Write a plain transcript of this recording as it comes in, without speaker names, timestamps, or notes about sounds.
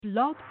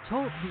Blog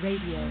Talk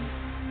Radio.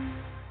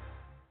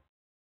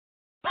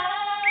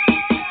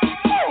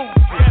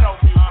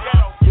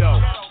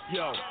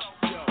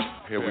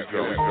 Here we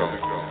go.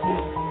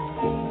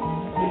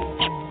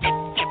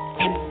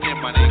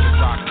 And my name is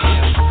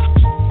Rockman.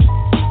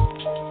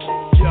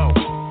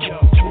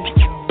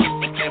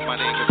 And my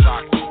name is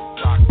Rock.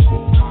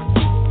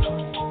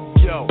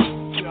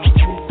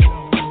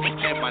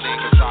 And my name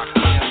is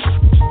Rockman.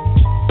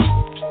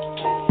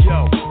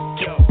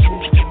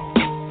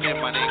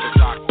 And my name is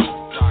Rock.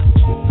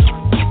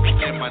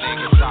 And my name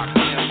is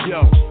Rockman.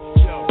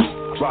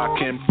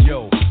 Rockin'.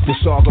 The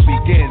saga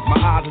begins, my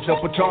eyes is a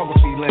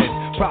photography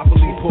lens.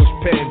 Properly push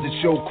pens and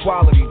show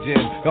quality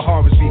gems. The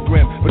harvest be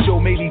grim, but yo,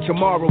 maybe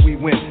tomorrow we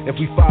win. If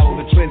we follow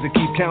the trends and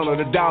keep count of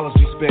the dollars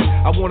we spend.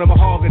 I want a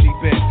mahogany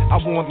bin, I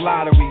want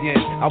lottery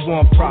in. I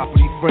want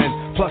property friends,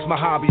 plus my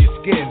hobby is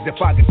skins. If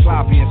I get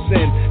sloppy and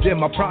sin, then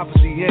my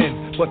prophecy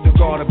ends. But the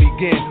gotta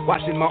begin,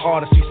 watching my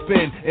odyssey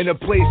spin. In a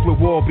place where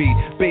war be,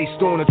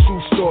 based on a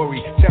true story.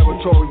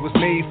 Territory was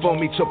made for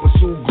me to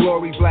pursue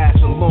glory.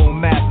 Blast alone,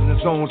 masters and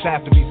zones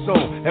have to be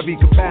sown. Every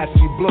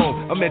capacity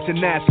blown, I'm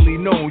internationally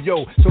known.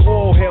 Yo, so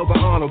all hail the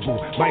honorable.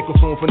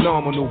 Microphone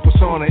phenomenal,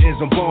 persona is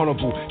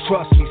unvulnerable.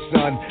 Trust me,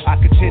 son, I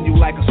continue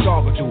like a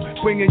saga do.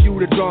 Bringing you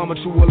the drama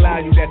to allow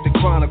you that the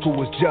chronicle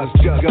was just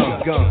gun.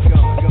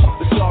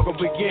 The saga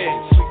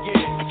begins.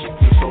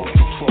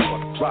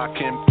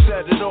 Rockin',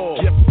 set it all.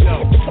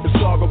 The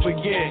saga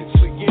begins.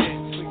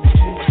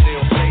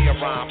 They'll say a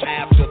rhyme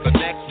after the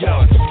next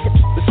one.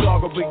 The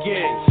saga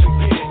begins.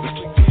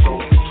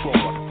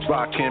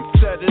 Rockin',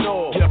 set it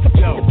all.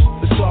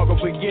 The saga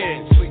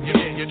begins.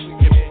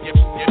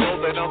 You know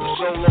that I'm the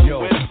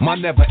solo winner. My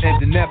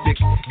never-ending epic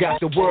got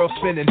the world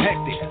spinning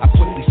hectic. I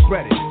quickly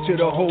spread it to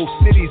the whole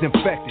city's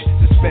infected.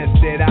 Suspense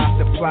that I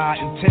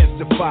supply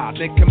intensify.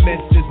 Then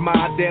commences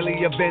my daily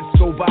events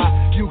go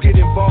by. You get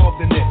involved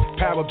in it.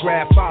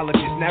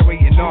 Paragraphologist,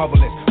 narrating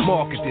novelist,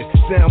 market this,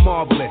 sound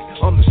marvelous.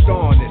 I'm the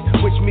star in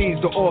this, which means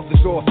the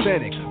author's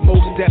authentic.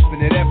 Most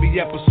definite, every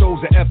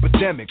episode's an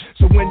epidemic.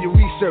 So when you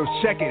research,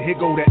 check it. Here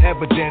go the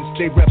evidence.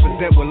 They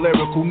represent with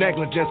lyrical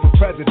negligence for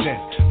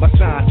presidents. My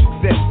science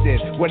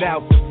existed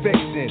without the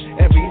fiction.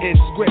 Every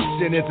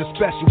inscription is a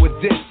special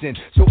edition.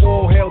 So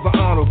all hail the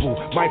honorable.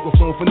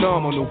 Microphone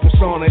phenomenal.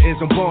 Persona is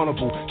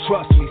unvulnerable.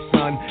 Trust me,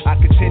 son, I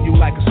continue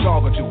like a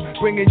saga do.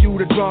 Bringing you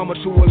the drama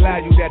to allow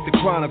you that the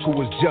chronicle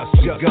is just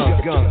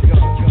gun.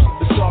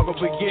 The saga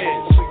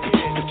begins.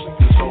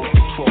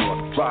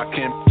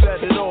 Rockin',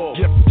 set it all.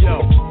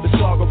 The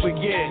saga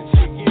begins.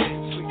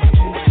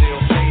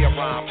 They'll say a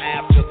rhyme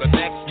after the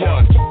next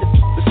one.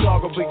 The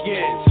saga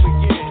begins.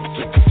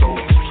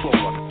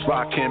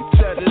 Rockin',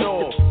 set it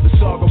all. The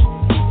saga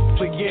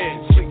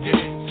begins.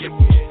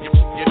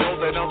 You know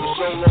that I'm the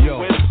solo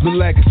winner. The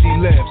legacy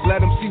lives,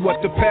 let them see what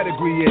the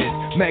pedigree is.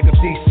 Mega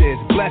thesis,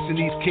 blessing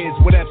these kids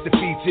with extra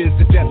features.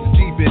 The depth is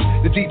deepest,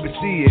 the deepest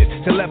sea is.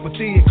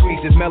 Telepathy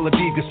increases,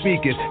 melody good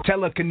speakers.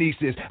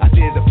 Telekinesis,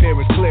 ideas appear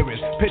as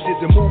clearest. Pictures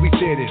in movie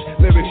theaters,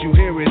 lyrics you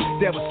hear is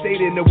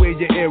devastating the way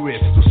your ear is.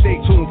 So stay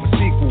tuned for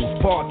sequels,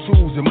 part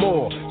 2s and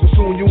more. So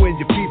soon you and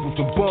your people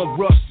from bum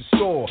rush to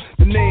soar.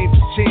 The names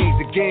have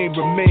changed, the game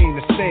remain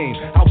the same.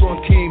 How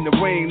one came to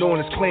reign on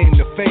his claim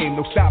to fame.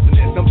 No stopping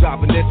this, I'm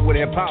dropping this with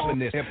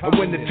hip-hopping this. And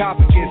when the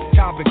topic is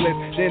topicless,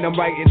 then I'm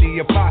writing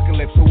the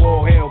apocalypse. So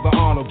all hail the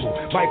honorable.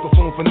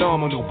 Microphone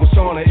phenomenal,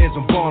 persona is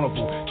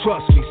unvulnerable.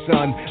 Trust me,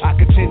 son, I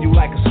continue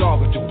like a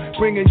saga do.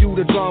 Bringing you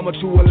the drama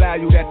to allow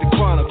you that the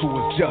chronicle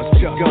is just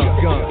gun.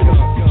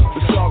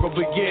 The saga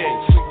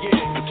begins.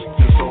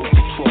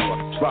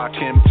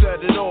 Rockin',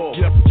 set it all.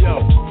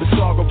 The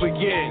saga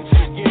begins.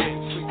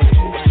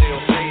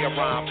 They'll say a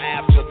rhyme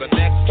after the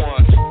next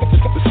one.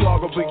 The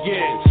saga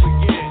begins.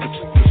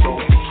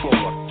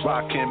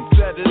 Rockin',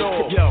 set it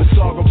all. The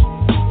saga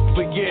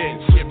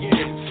begins.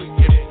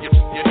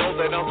 You know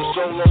that I'm the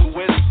solo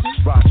winner.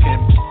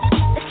 Rockin',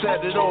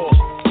 set it all.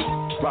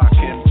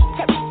 Rockin',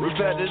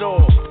 revet it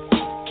all.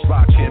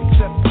 Rockin',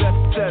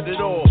 set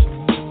it all.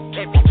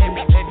 And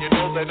you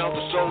know that I'm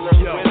the solo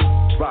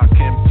winner.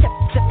 Rockin',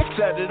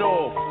 set it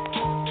all.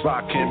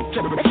 Rockin',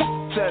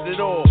 set it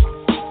all.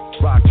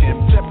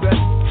 Rockin',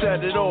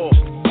 set it all.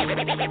 And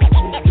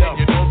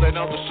you know that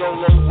I'm the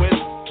solo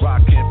winner.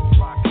 Rockin'.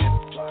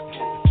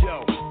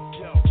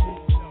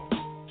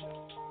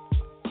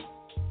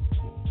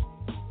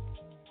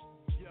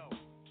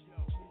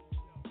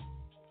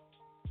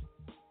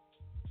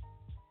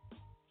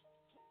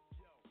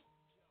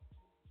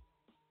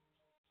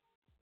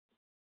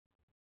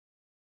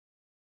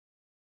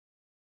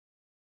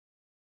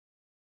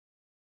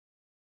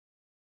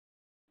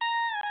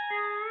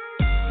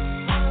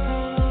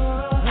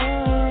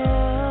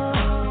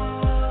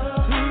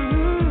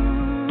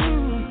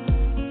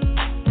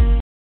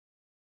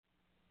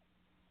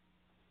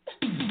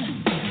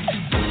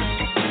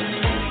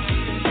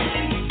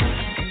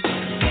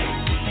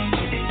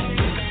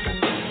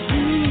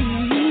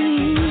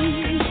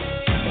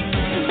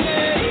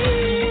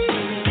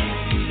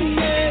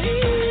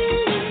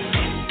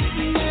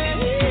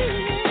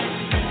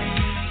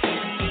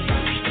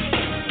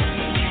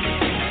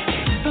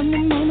 From the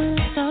moment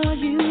I saw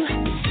you,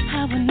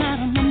 I went out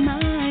on my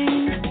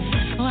mind.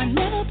 Oh, I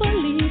never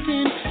believed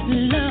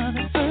in love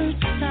at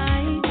first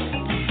sight.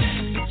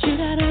 But you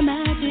got a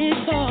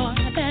magic, boy,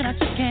 that I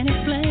just can't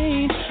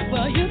explain.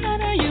 Well, you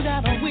got a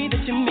way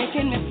that you're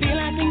making me feel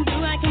I can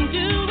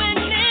do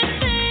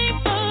anything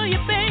for you,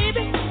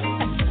 baby.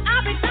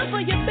 I'll be done for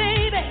you,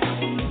 baby.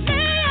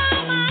 Lay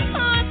all my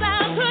heart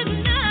out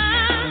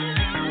tonight.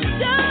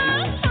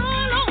 Just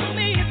hold on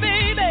me,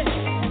 baby.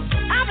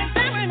 I've been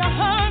there in a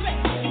hurry.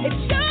 It's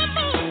your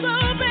move, so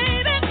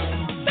baby,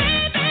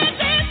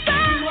 this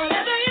time.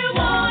 Whatever you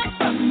want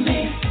from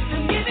me,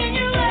 I'm giving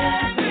you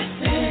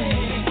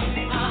everything.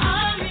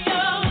 I'm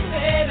your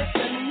baby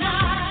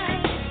tonight.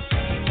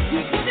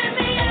 You're giving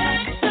me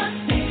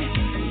ecstasy.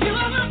 You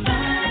are my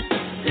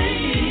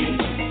fantasy.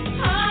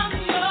 I'm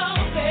your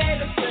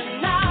baby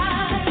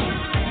tonight.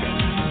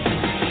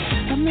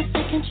 From the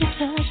second you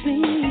touched me,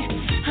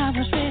 I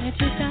was ready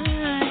to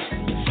die.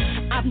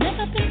 I've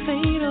never been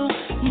fatal.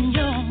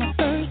 You're my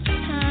first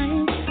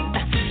time.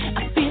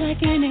 I feel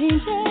like an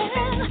angel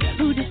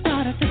who just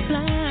started to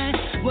fly.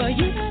 Well,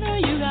 you got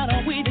a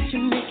way that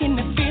you're making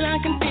me feel I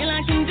can do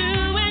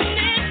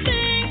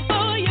anything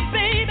for you,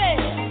 baby. I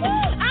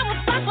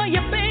will fight for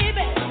you,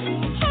 baby.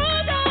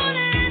 Hold on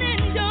and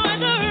enjoy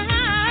the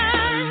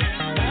ride.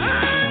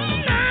 I'm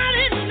not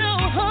in no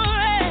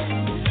hurry.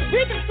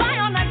 We can fly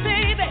all night,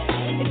 baby.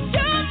 It's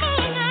your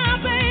move now,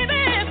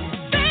 baby.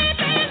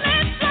 Baby,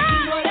 let's fly.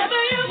 Whatever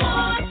you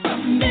want from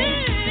me, I'm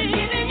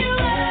giving you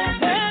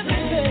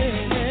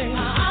everything.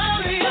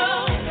 I'm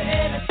your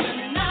baby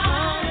tonight.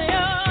 I'm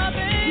your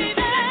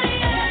baby.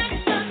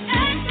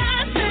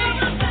 Ecstasy. You're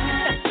my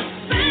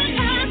fantasy.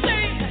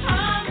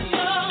 I'm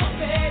your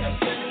baby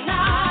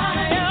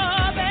tonight.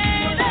 Your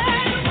baby.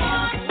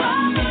 Want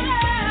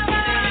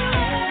whatever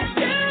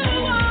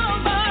you want,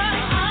 but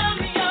I'm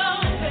your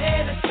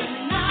baby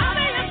tonight. I'll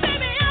be your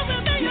baby. I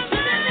will be your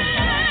baby.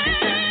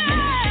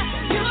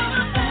 You're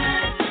my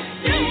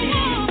fantasy.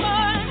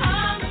 But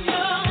I'm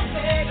your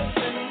baby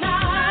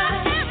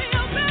tonight. I'm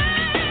your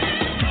baby.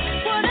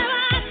 Whatever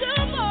I do,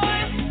 boy,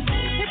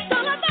 it's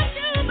all about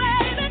you,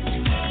 baby.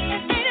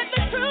 And ain't it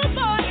the truth,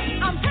 boy?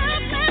 I'm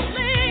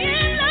helplessly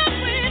in love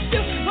with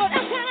you. What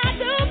else can I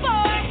do,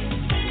 boy?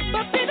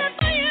 But be there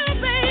for you,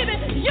 baby.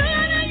 You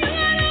got a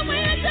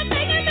way to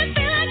making me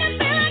feel I can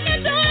do anything.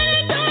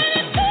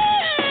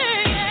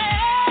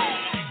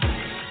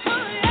 Oh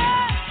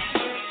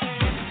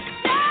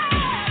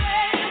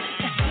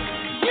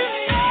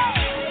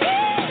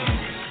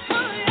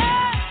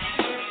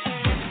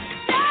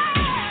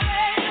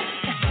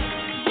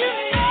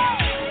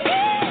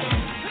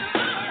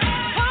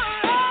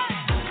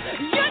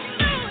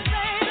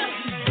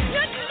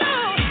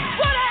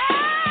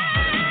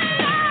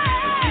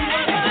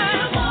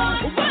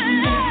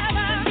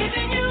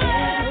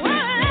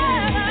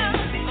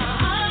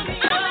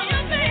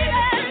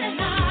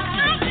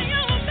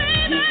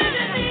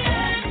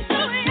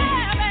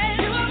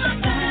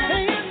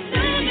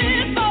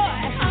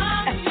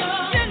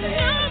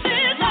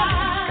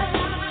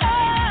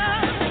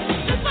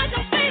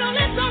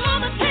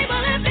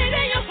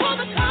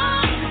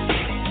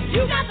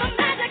you got the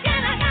magic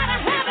and I gotta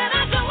have it.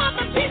 I don't want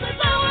the pieces,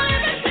 I want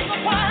every single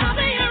part. I'll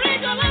be your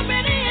angel, I'm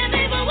ready and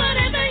able.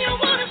 Whatever you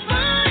want is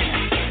fine.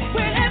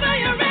 Whenever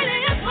you're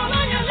ready, just call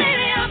on your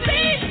lady. I'll be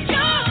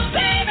your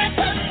baby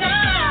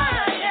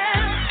tonight. Yeah.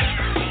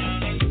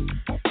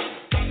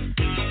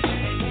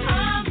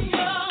 I'm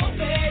your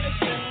baby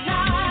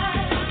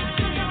tonight.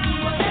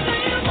 Whatever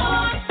you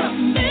want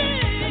from me,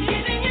 I'm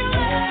giving you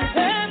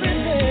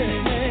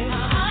everything.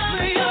 I'm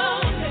your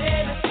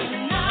baby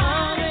tonight.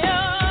 I'm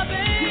your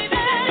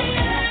baby.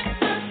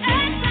 Ecstasy.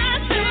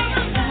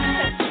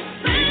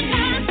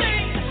 Fantasy.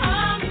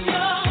 I'm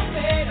your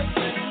baby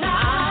tonight.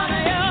 I'm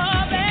your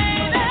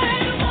baby.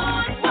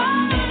 Want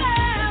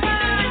whatever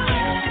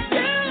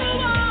you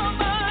want,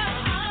 but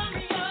I'm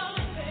your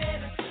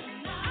baby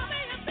tonight. I'll be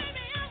your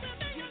baby. I will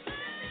be your baby.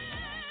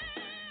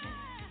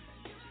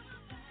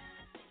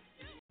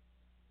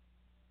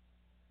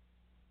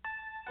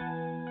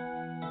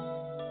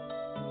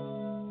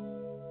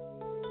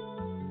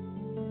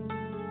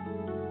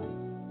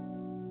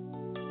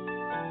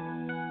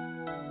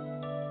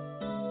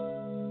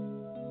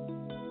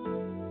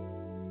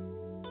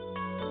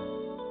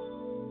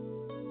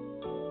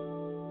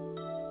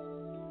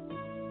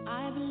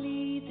 I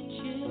believe the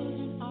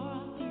children are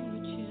our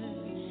future.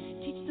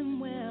 Teach them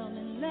well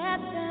and let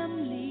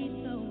them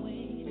lead the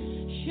way.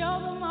 Show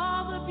them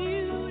all the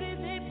beauty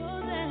they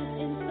possess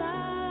inside.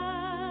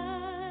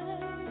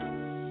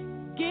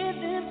 Give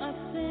them a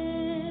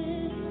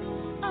sense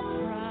of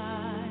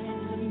pride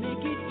to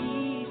make it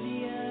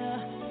easier.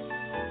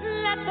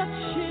 Let the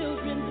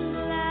children's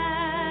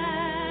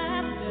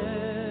laughter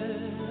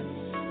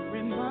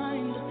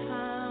remind us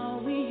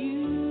how we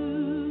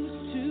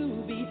used to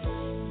be.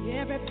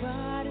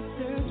 Everybody's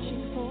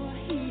searching for a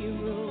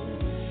hero.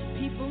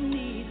 People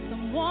need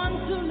someone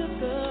to look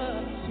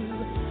up to.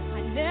 I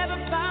never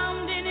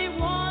found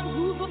anyone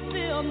who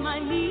fulfilled my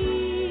needs.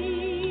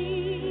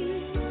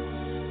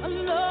 A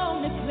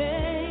lonely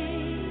place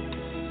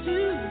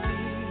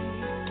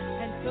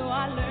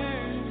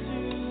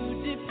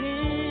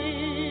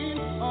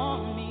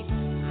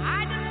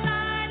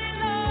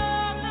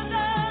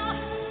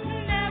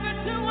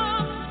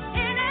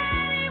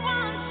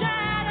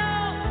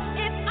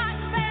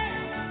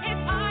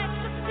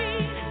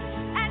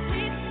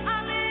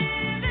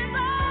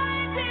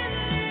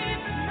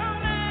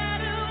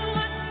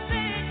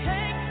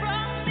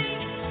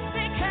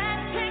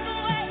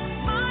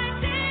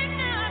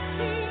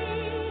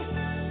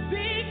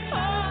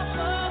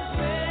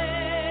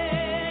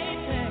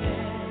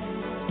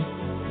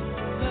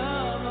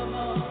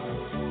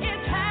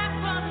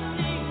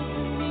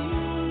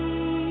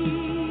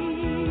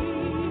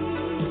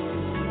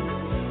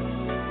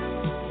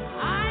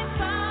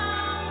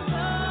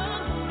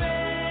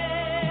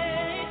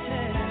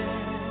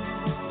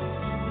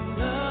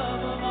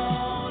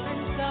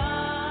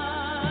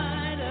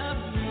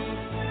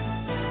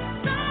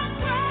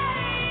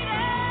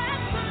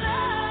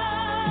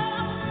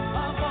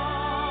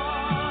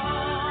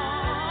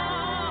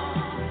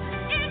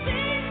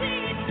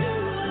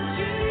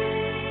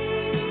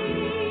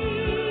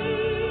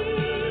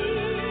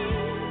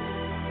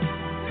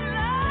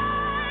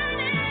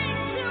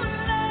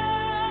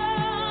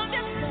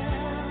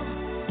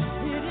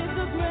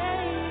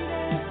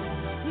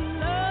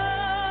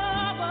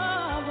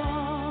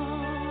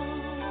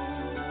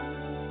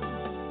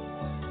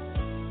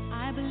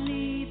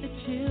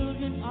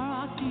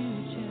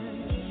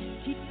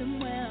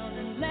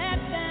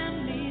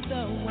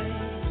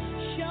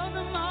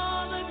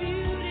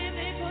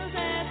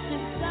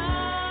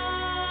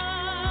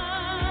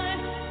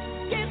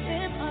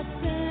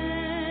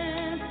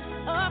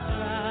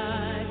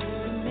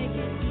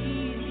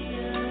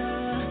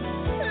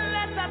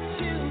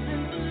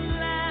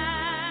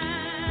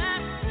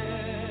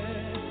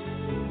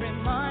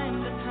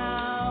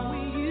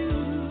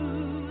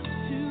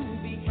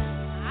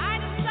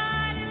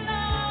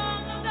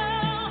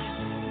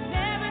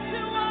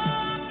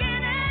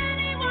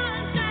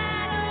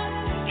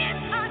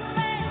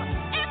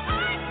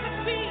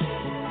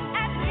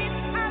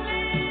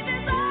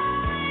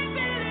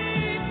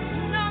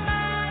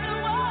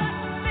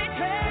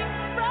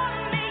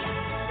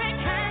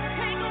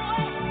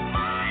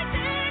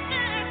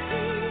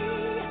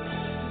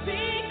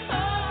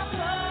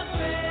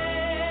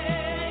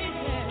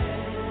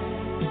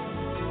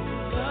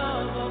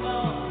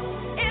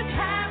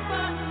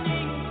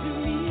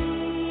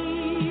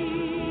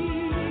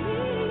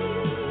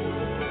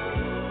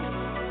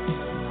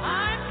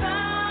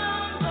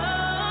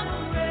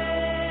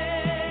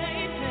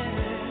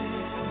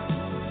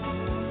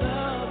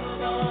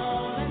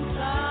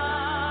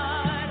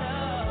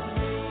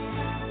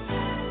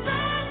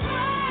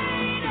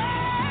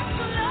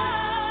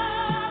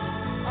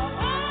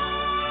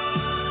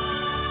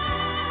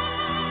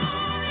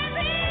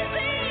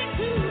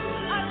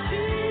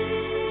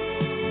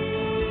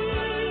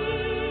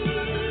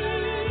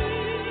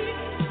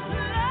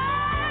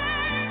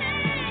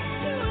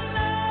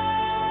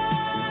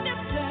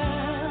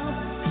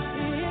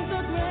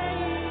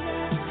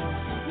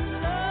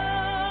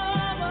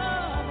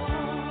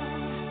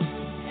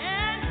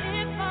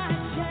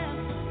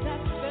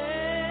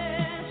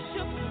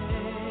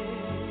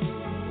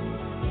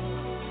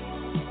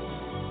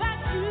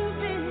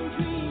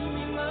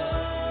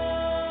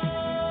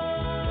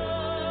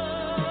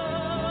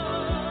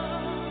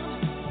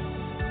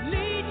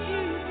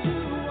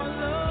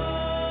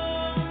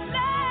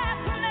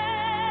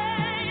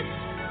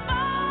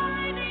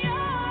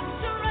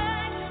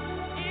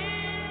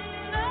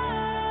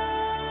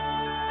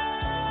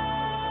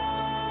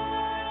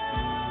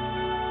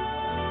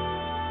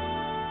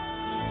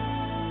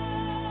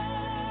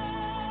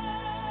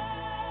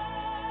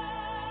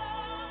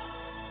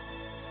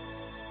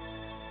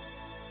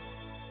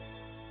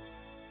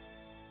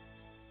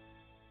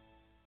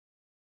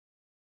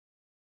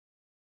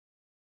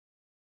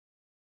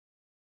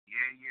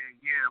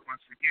Yeah.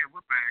 Once again,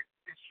 we're back.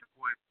 It's your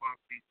boy,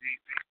 Flauxy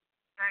DZ.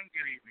 And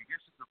good evening.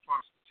 This is the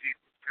Flauxy DZ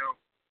Show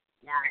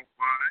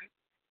worldwide.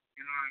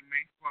 You know what I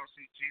mean?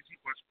 Flauxy DZ,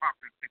 what's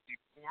poppin'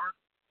 54.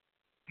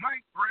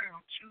 Mike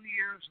Brown, 2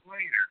 years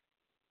later.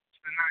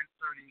 It's the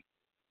 9:30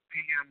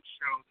 p.m.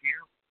 show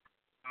here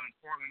in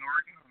Portland,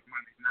 Oregon on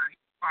Monday night.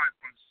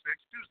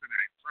 516, Tuesday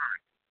night, sorry.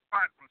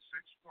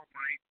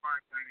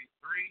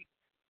 516-418-5983.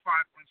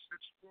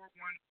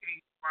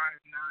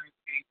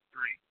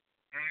 516-418-5983.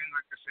 And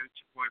like I said, it's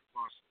your boy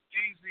Flauxy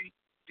Jeezy.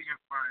 You can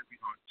find me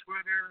on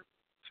Twitter,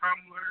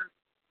 Tumblr,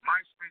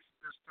 MySpace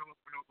is still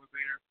open over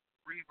there,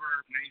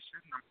 Reverb Nation,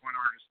 number one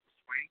artist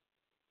this week,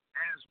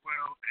 as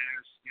well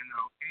as,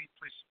 any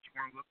place that you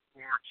want to look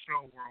for a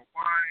show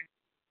worldwide.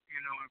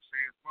 You know what I'm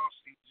saying?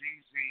 Flauxy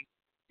Jeezy,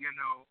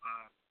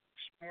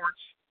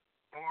 sports,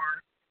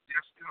 or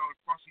just,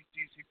 Flauxy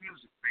Jeezy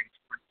music page,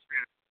 where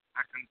instead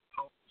I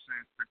compose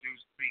and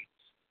produce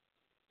beats.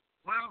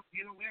 Well,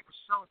 we have a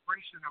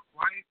celebration of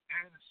life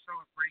and a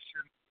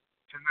celebration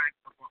tonight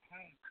of a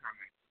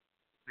homecoming.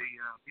 The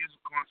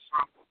musical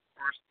ensemble, of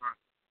course, the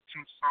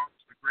two songs,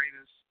 The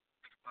Greatest,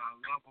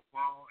 Love of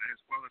All,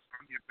 as well as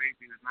I'm Your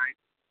Baby Tonight.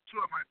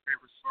 Two of my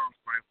favorite songs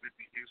by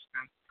Whitney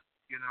Houston.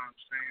 You know what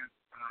I'm saying?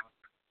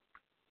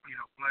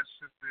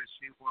 Blessed sister as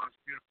she was,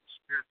 beautiful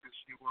spirit as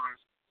she was.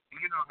 And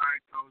you know how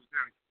it goes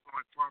down.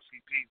 Going Flauxy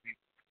Jeezy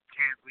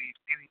can't leave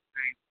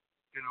anything,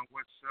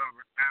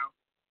 whatsoever out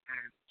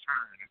and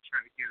turn and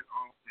try to get it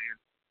all in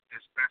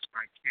as best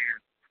I can.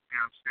 You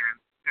know what I'm saying?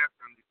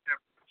 Definitely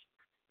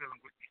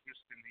feeling Whitney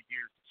Houston the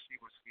years that she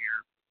was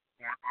here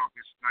on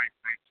August 9th,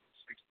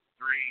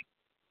 1963,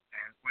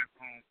 and went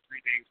home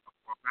 3 days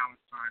before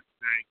Valentine's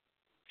Day,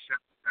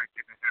 accepted back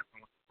into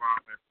heaven with the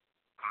Father,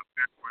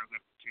 February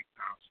 11th,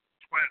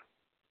 2012.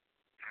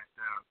 And,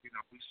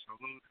 we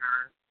salute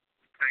her,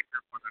 we thank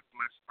her for the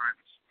blessed time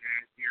that she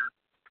had here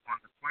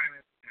on the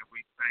planet, and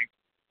we thank,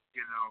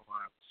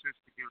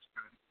 Sister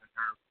Houston and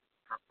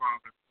her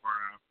father for,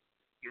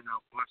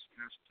 blessing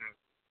us to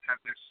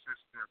have this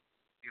sister,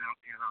 in our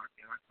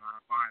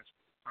lives at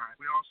the time.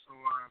 We also,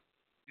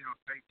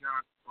 thank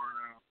God for,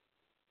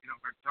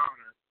 her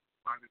daughter,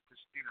 Bobby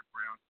Christina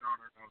Brown,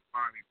 daughter of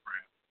Bonnie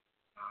Brown.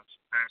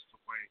 She passed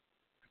away,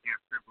 again,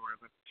 February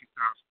 11th,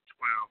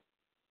 2012,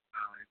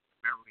 in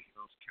Beverly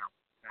Hills,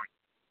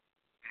 California.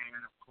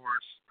 And, of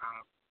course,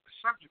 the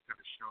subject of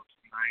the show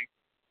tonight,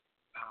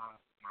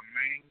 my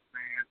main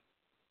man,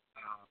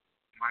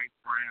 Mike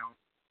Brown.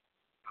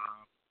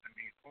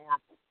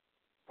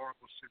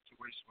 Horrible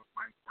situation with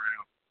Mike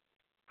Brown.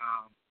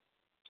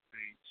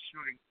 The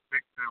shooting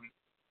victim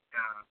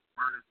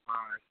murdered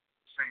by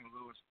St.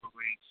 Louis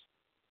police.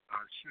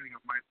 Shooting of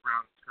Mike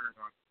Brown occurred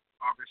on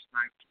August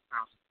 9th,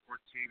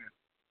 2014 in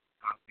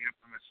the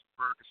infamous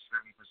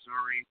Ferguson,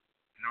 Missouri,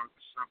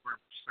 northern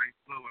suburb of St.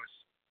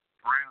 Louis.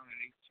 Brown,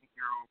 an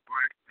 18-year-old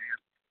black man,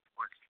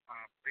 was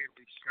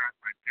fatally shot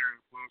by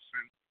Darren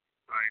Wilson,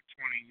 by a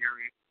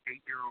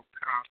 28-year-old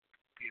cop,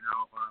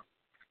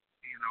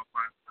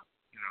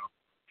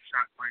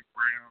 shot Mike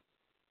Brown,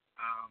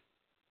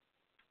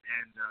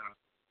 and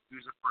he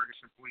was a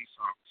Ferguson police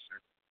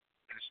officer.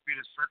 And the speed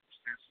of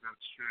circumstances of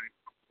the shooting,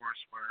 of course,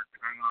 were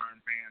an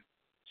unarmed man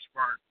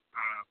sparked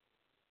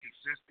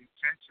existing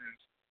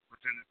tensions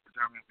within the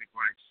predominantly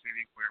black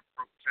city where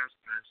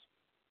protesters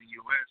in the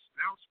U.S.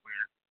 and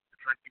elsewhere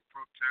attracting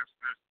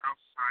protesters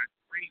outside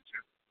the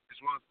region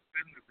as well as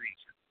within the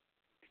region.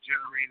 It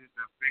generated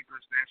a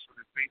vigorous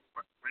national debate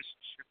about the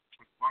relationship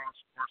between law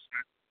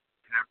enforcement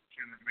and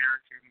African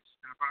Americans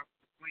and about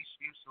the police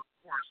use of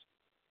force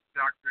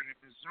doctrine in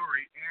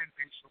Missouri and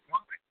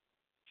nationwide.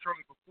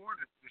 Shortly before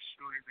the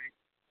shooting,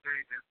 they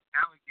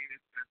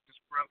alleged that this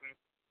brother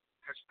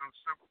had stolen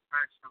several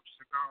packs of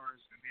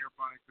cigars in a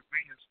nearby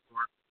convenience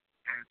store,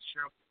 and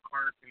Sheriff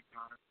Clark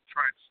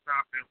tried to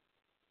stop him.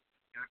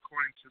 And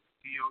according to the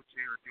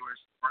DOJ, or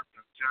U.S.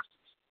 Department of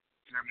Justice,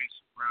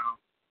 Mason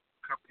Brown,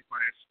 accompanied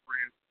by his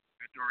friend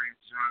Dorian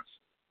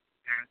Johnson,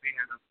 and they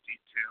had other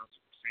details.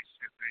 They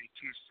said they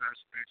two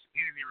suspects.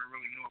 He didn't even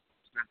really know if it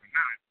was them or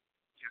not.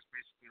 Just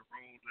basically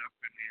rolled up,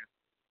 and then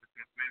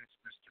within minutes,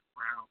 Mr.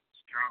 Brown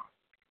was gone.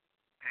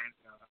 And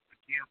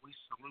again, we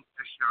salute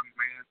this young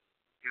man.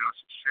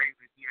 It's a shame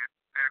that he had to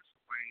pass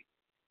away,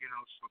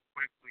 so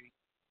quickly.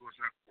 It was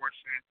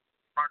unfortunate.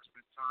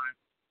 Approximate time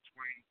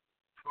between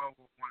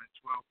 12:01 and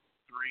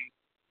 12:03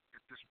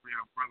 that this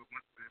brother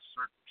went through this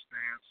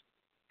circumstance.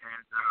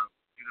 And,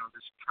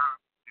 this cop,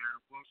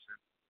 Darren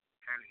Wilson,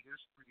 had a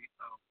history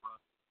of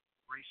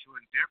racial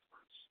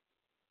indifference,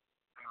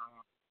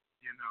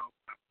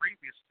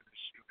 previous to the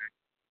shooting.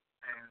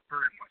 And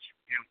very much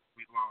from him,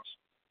 we lost,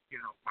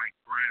 Mike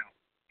Brown,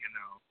 and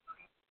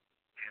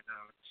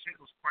it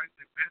was quite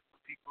an event.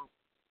 People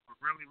were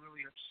really,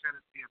 really upset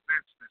at the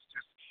events. And it's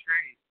just a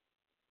shame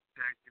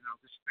that,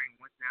 this thing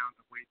went down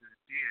the way that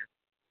it did.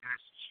 And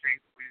it's a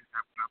shame that we didn't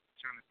have an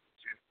opportunity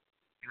to,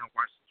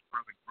 watch this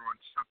brother grow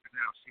into something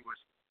else. He was,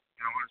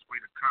 on his way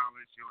to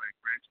college, had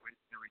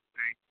graduated and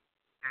everything.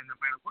 And no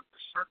matter what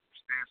the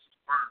circumstances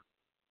were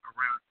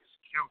around his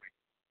killing,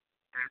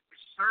 it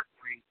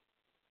certainly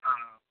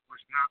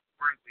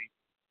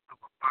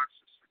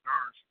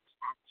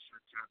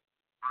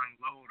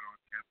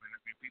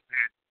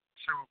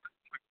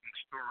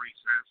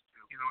stories as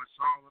to, it's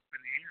all up in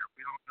the air.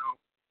 We don't know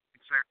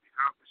exactly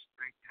how this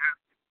thing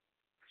happened.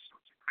 So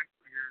tonight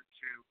we're here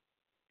to,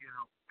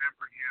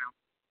 remember him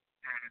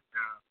and,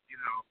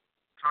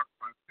 talk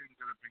about things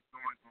that have been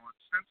going on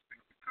since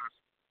then, because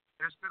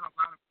there's been a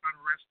lot of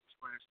unrest these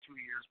last 2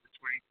 years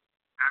between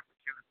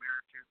African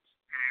Americans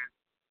and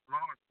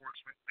law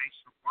enforcement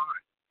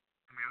nationwide.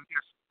 I mean, we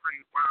got some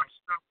pretty wild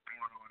stuff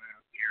going on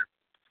out here.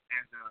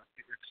 And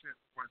except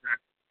for that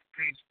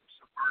page for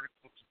some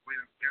articles and wait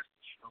on guests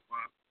to show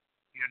up,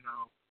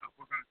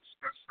 we're going to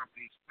discuss some of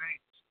these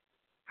things.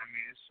 I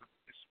mean, it's some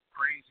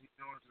crazy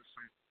doings and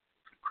some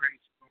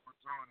crazy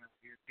goings on out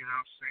here. You know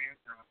what I'm saying?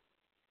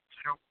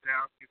 Choked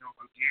out, again,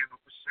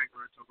 over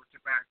cigarettes, over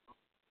tobacco.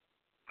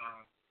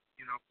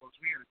 Folks,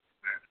 we got to do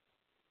better.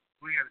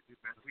 We got to do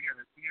better. We got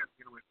to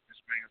get away from this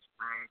man's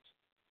drugs.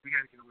 We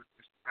got to get away from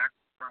this tobacco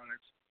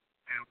products.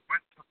 And what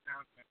took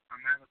down a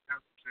matter of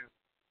time to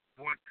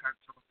boycott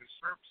some of his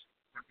services.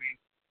 I mean,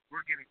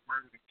 we're getting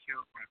murdered and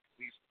killed by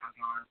police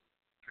unarmed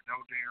for no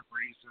damn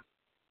reason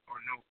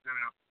or no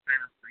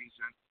apparent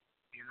reason.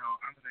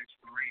 I'm an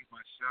ex-Marine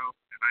myself,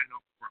 and I know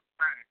for a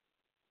fact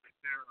that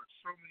there are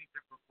so many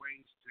different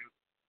ways to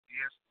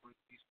de-escalate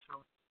these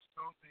children,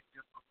 so many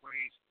different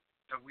ways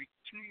that 2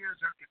 years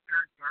after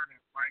Eric Garner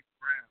and Mike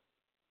Brown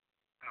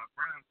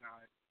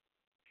died,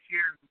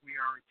 here we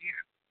are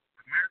again.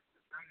 America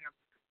does not have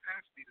the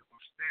capacity to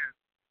withstand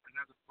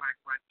another black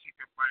life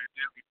taken by a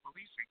deadly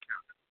police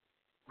encounter.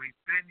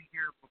 We've been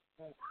here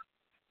before.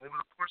 Over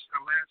the course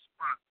of the last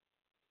month,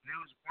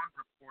 News One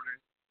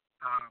reported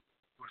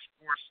was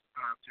forced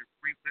to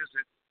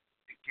revisit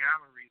a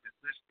gallery that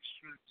lists the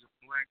shootings of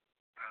black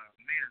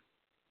men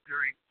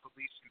during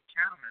police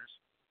encounters,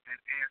 and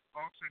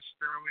Alton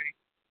Sterling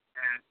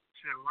and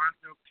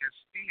Philando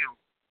Castillo,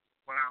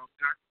 while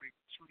documenting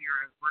the 2-year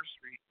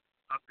anniversary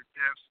of the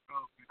deaths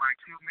of my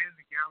 2 men in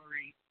the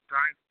gallery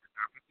died in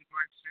predominantly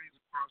black cities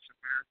across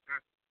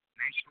America,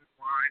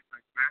 nationwide,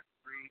 like Baton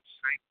Rouge,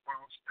 St.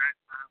 Paul,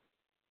 Staten Island,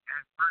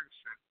 and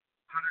Ferguson,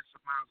 hundreds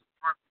of miles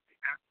apart from the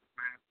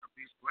aftermath of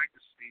these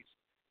legacies,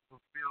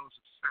 fulfills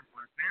a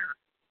similar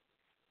narrative.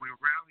 We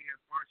rally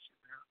and march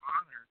in their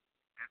honor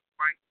and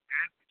fight and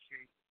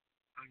advocate,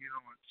 on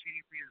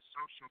TV and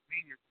social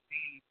media, the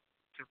need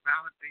to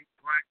validate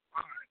black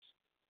lives.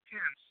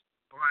 Hence,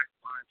 Black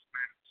Lives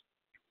Matter.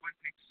 It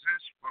wouldn't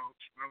exist,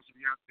 folks, for those of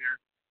you out there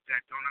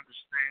that don't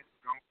understand,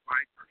 don't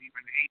like, or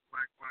even hate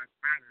Black Lives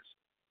Matters.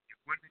 It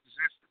wouldn't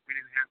exist if we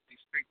didn't have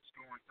these things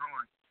going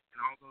on. And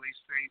although they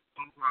say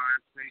blue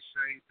lives, they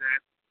say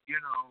that,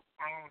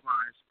 all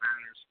lives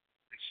matters.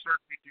 They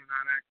certainly do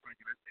not act like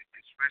it,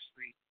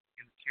 especially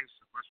in the case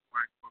of us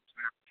black folks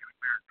and African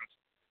Americans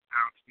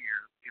out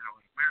here, in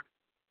America.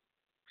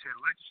 To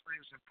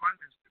legislators and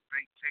pundits,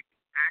 debate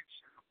taking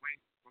action away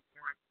from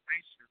more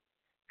information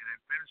and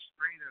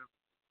administrative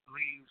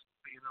leaves,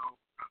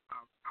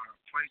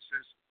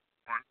 places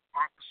on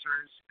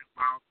officers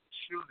involved in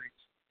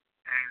shootings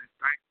and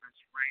indictments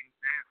rain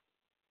down.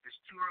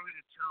 It's too early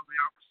to tell the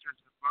officers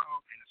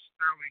involved in the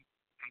Sterling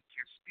and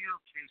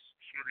Castillo case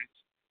shootings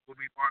will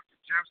be brought to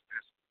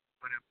justice,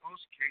 but in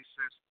most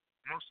cases,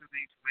 most of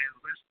these men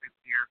listed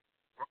here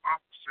were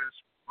officers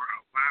who were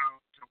allowed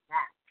to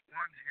walk.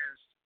 One has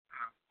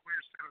a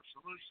clear set of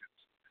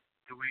solutions.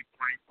 Do we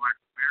blame Black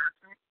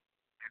America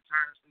and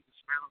tirelessly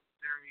dismantle the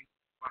theory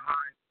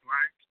behind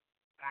black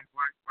on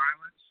black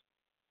violence?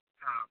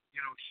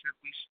 Should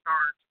we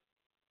start,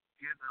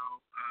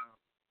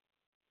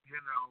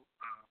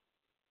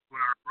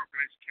 with our broken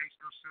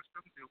educational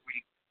system? Do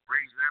we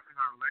raise them in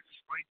our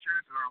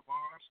legislatures and our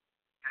laws?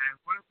 And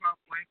what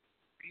about blaming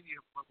the media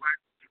for lack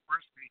of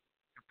diversity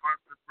and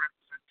positive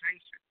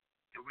representation?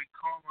 Do we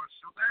call on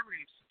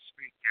celebrities to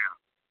speak out?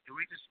 Do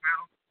we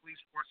dismantle the police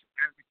force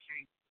and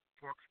advocate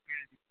for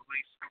community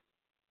policing?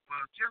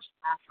 Well, just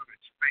off of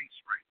its face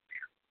right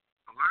there,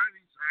 a lot of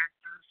these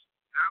actors,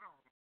 not all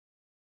of them,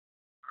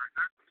 are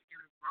not going to get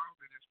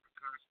involved in this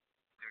because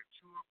they're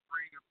too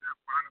afraid of their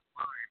bottom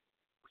line,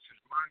 which is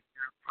lining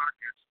their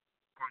pockets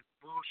on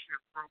bullshit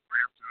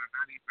programs that are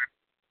not even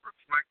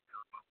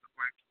reflective of the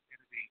black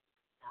community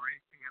or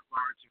anything at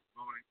large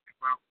involving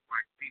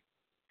black people.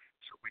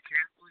 So we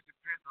can't really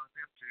depend on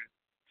them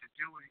to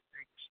do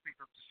anything, to speak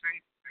up, to say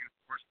anything, of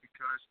course,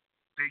 because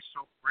they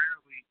so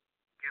rarely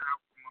get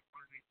out from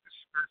underneath the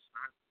skirts and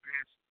out the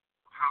beds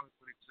of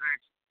Hollywood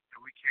execs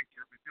that we can't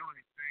get them to do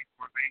anything,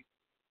 or they,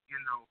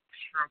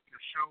 shrug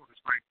their shoulders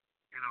like,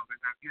 they're not,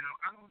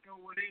 I don't know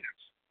what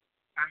is.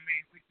 I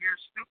mean, we hear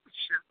stupid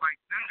shit like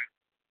that,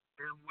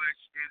 in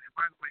which, and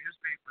by the way, his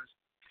name was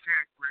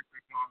Chad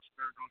Gregory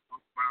Monster, known for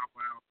Bow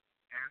Wow,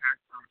 and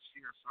actor on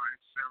CSI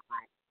and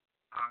several,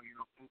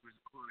 movies,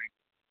 including,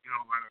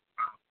 a lot of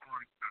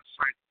foreign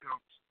site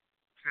films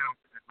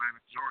filmed in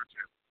Atlanta,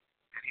 Georgia.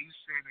 And he's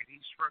saying that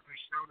he's shrugging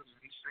his shoulders,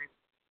 and he's saying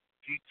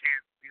he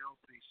can't feel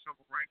the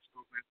civil rights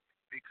movement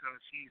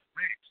because he's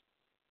mixed.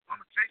 I'm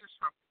going to tell you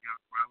something,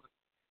 young brother.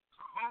 There's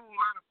a whole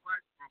lot of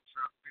black folks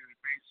out there that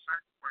made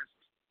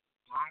sacrifices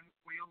long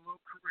before your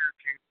little career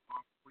came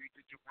along, before you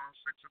did your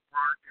 106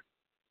 Park and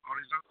all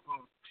these other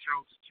little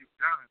shows that you've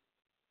done.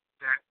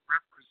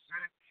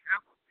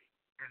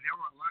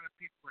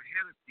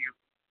 ahead of you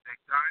that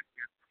got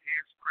your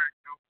heads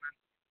cracked open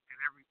and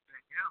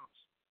everything else,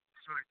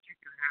 so that you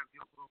can have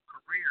your little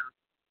career,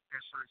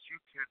 and so that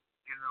you can,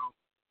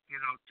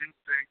 do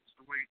things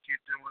the way that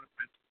you're doing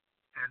them,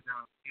 and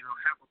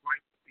have a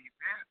life to be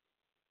had.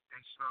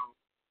 And so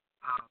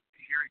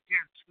here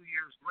again, 2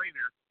 years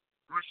later,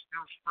 we're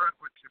still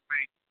struggling to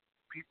make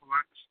people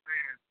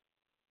understand,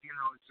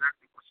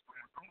 exactly what's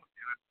going on.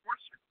 And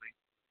unfortunately,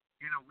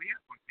 we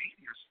have a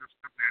media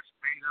system that's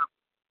made up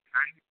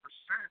 90%,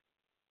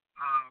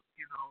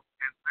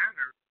 and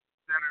better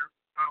that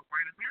are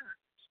white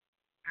Americans.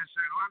 And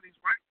so a lot of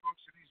these white folks,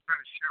 and these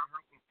better shout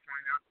out will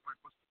point out, like,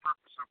 what's the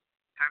purpose of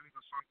having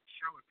us on the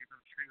show if you're going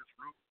to treat us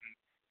rude and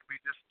be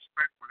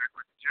disrespectful, act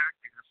like a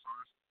jackass on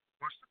us?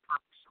 What's the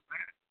purpose of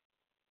that?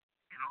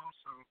 And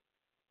also,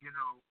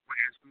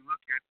 as we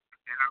look at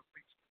how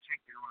things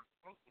continue to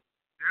unfold,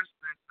 there's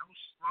been no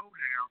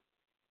slowdown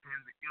in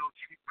the ill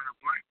treatment of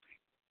black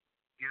people.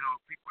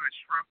 People that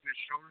shrug their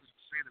shoulders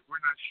and say that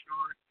we're not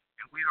sure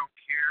and we don't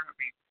care. I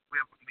mean,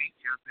 we have a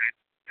media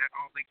that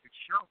all they can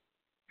show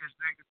is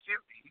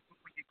negativity. Even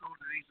when you go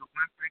to these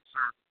Olympics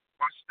or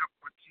watch stuff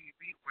on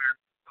TV where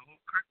the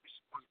whole country's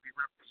supposed to be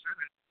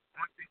represented,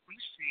 one thing we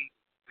see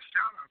the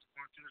shout-outs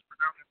going to is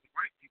predominantly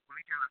white people.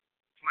 They got a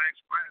flags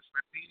bias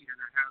by media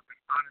that have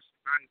an honest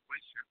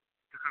evaluation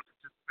because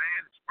it's just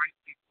bad as white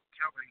people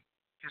telling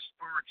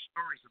historic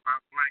stories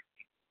about black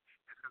people.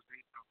 Because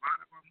a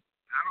lot of them,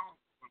 not all,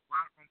 but a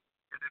lot of them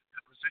in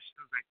the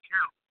positions that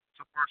count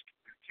so far as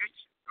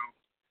communication goes,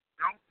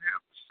 don't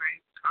have the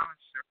same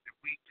concept that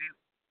we do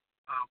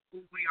of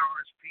who we are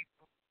as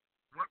people,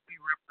 what we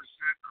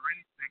represent, or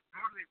anything,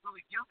 nor do they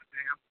really give a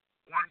damn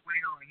one way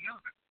or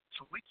another.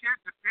 So we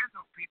can't depend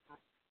on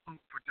people who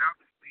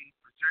predominantly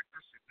project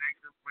us in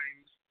negative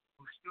ways,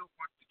 who still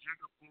want the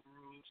jigaboo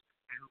rules,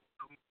 and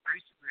who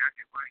basically, I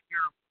can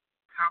hear them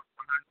out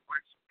behind the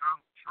likes of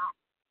Donald Trump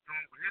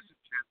doing what his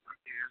agenda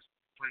is,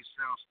 place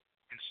else,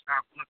 and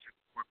stop looking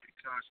for it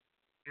because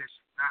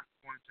it's not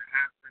going to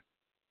happen.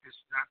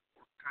 It's not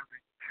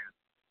forthcoming, and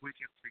we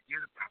can forget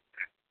about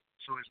that.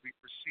 So as we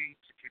proceed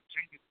to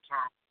continue to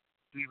talk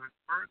even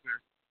further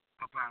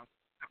about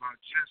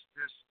just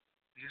this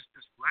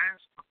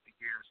last couple of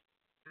years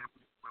that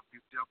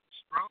we've dealt with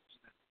struggles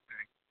and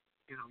everything,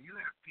 you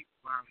have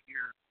people out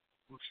here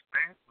whose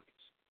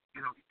families,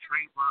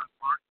 Trayvon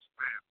Martin's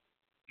family,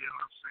 you know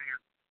what I'm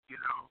saying,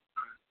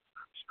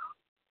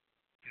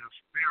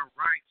 Shamir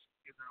Rice,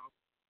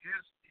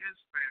 his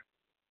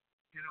family,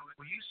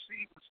 when you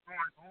see what's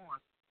going on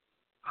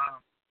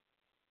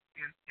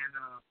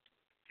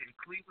in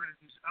Cleveland and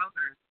these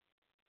other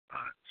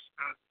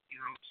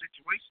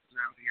situations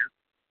out here,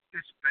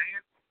 it's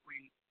bad when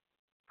we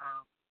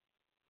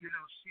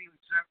see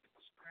exactly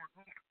what's going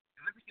on.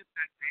 And let me get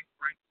that name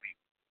right,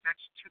 people.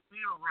 That's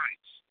Shamir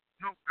Rice.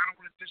 No, I don't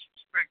want to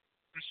disrespect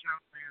this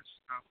young man's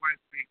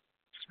life being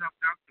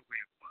snuffed out the way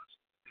it was.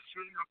 The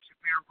shooting of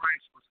Shamir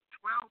Rice was a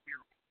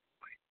 12-year-old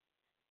boy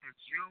in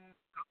June,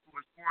 who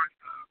was born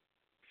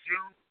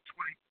June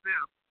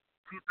 25th,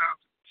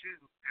 2002,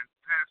 and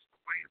passed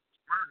away and was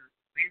murdered.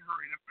 They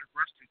hurried up and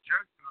rushed to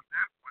judgment on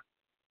that one.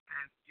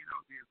 And,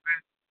 the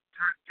event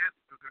turned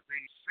deadly because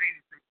they say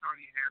that they thought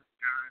he had a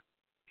gun.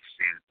 They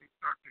say that they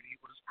thought that he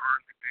was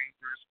armed and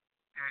dangerous.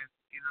 And,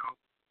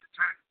 the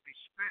time that they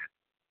spent,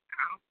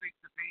 I don't think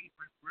that they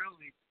even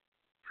really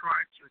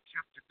tried to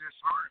attempt to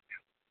disarm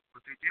him.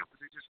 What they did was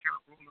they just kind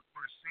of rolled up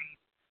on a scene,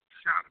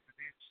 shot him, and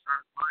then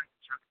started lying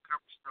and trying to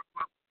cover stuff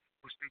up,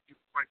 which they do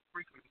quite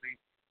frequently,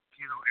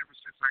 ever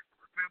since I can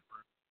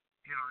remember.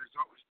 There's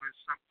always been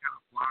some kind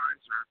of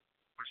lies or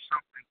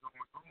something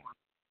going on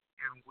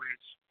in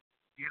which,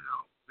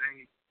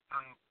 they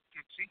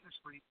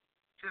continuously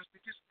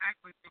just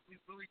act like that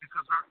we really,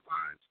 because our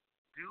lives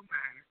do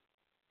matter,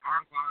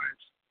 our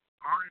lives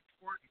are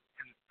important,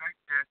 and the fact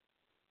that,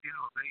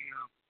 they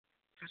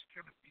just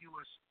kind of view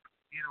us,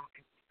 in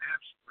the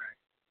abstract,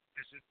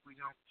 as if we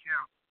don't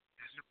count,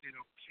 as if they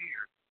don't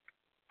care.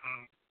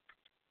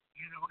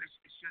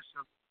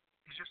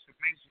 It's just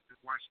amazing to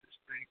watch this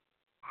thing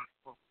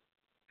unfold.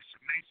 It's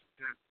amazing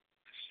to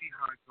see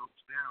how it goes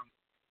down,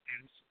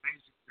 and it's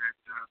amazing that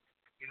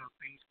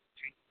things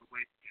continue the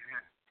way they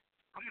have.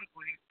 I'm going to go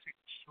ahead and take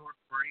a short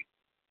break,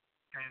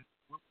 and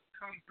when we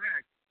come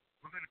back,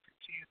 we're going to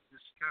continue to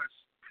discuss,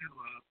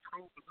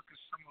 probe and look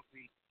at some of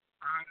the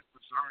odd and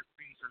bizarre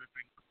things that have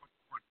been going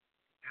on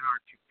in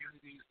our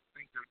communities,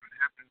 things that have been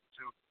happening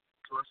to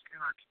us in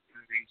our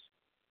communities,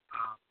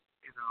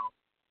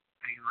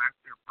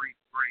 after a brief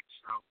break.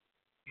 So,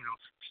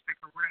 stick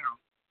around.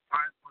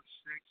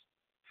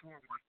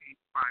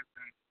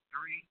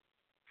 516-418-5983,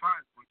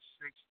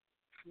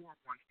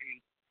 516-418-5983.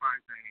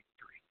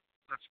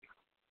 Let's go.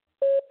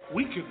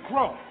 We could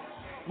grow.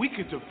 We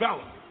could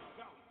develop.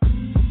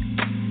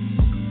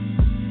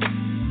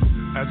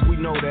 As we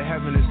know that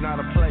heaven is not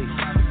a place,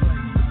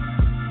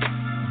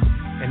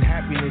 and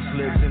happiness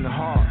lives in the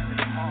heart.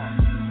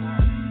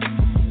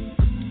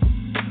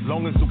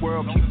 Long as the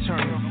world keeps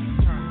turning,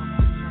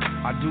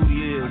 our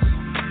duty is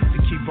to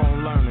keep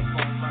on learning.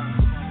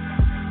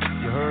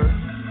 You heard?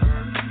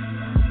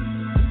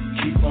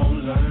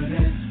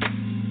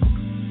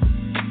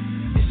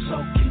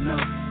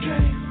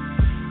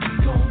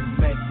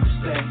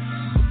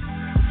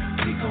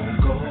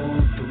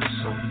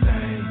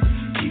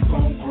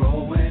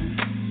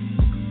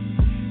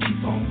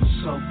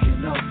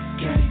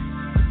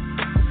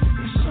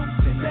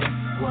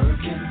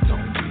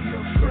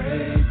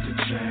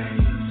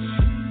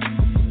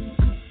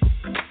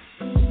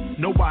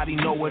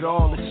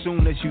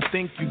 soon as you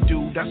think you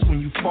do, that's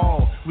when you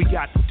fall. We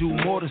got to do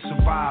more to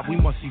survive, we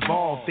must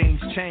evolve.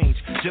 Things change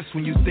just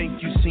when you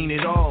think you've seen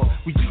it all.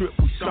 We trip,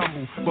 we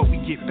stumble, but we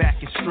get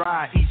back in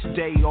stride. Each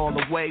day all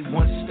the way,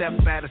 one step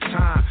at a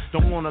time.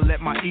 Don't wanna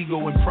let my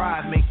ego and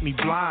pride make me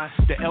blind.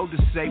 The elders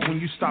say when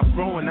you stop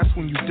growing, that's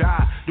when you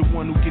die. The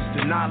one who gets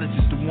the knowledge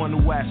is the one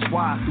who asks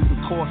why. Through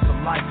the course of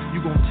life,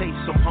 you gon' taste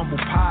some humble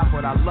pie,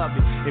 but I love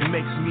it. It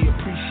makes me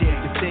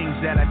appreciate the things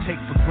that I take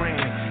for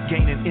granted.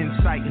 Gaining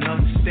insight and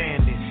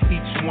understanding.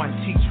 Each one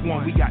teach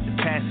one, we got to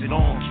pass it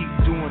on.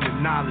 Keep doing the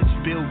knowledge,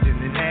 building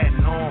and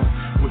adding on.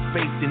 With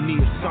faith in the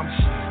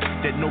assumption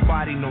that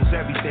nobody knows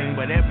everything,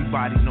 but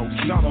everybody knows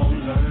something. Keep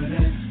on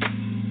learning.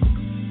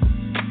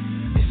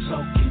 It's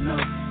soaking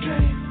up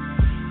game.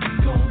 We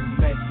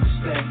gon' make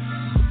mistakes.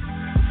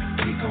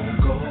 We gon'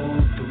 go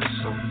through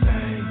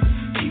something.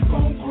 Keep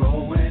on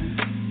growing.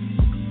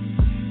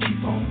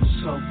 Keep on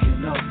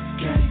soaking up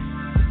game.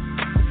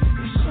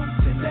 It's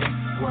something that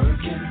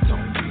working.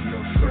 Don't be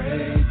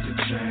afraid to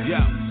change.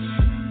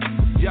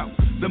 Yo,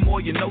 the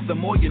more you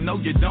know,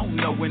 you don't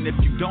know. And if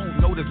you don't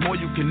know, there's more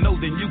you can know,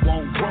 then you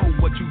won't grow.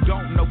 What you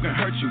don't know can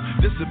hurt you.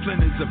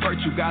 Discipline is a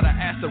virtue. Gotta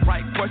ask the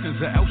right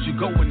questions, or else you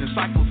go in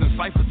cycles and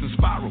ciphers and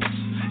spirals.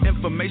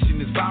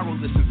 Information is viral,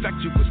 it's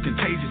infectious,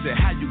 contagious. And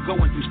how you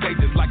going through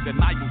stages like the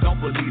night, you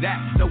don't believe that.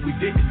 No, we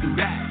didn't do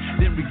that.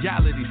 Then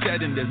reality set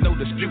in, there's no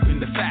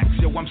disputing the facts.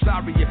 Yo, I'm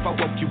sorry if I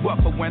woke you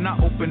up, but when I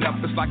open up,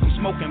 it's like I'm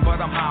smoking,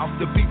 but I'm high off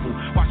the people.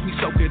 Watch me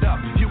soak it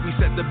up. Huey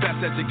said the best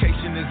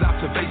education is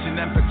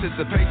observation and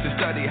participation.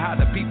 Study how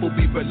the people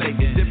be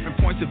related. Different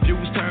points of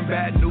views turn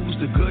bad news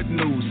to good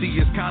news. See,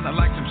 it's kinda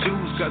like some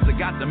shoes, cause it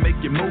got to make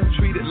you move.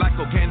 Treat it like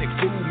organic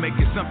food, make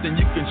it something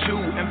you can chew.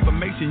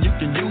 Information you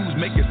can use,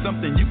 make it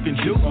something you can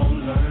do. Keep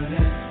on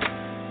learning.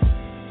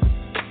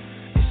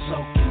 It's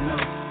soaking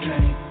up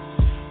game.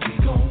 We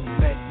gon'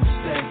 make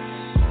mistakes.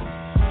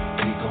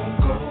 We gon'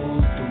 go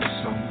through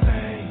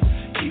something.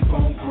 Keep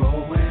on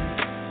growing.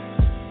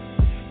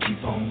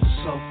 Keep on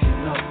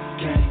soaking up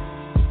game.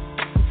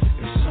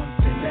 It's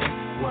something that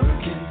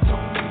working.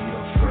 Don't be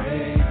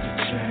afraid to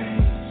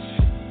change.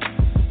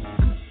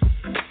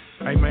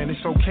 Hey man,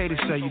 it's okay to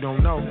say you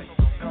don't know.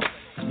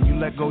 When you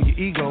let go your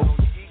ego,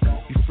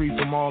 you're free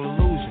from all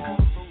illusion.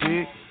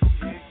 Dig?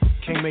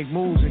 Can't make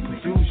moves in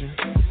confusion.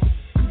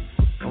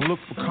 Don't look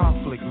for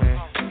conflict, man.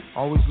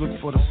 Always look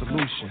for the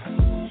solution.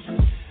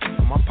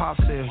 My pop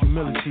said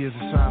humility is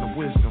a sign of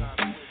wisdom.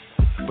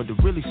 But to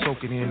really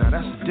soak it in, now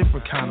that's a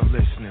different kind of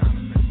listening.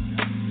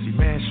 See,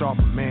 man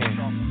sharpen man.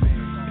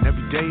 And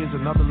every day is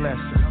another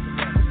lesson.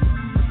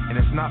 And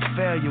it's not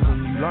failure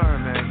when you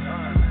learn, man.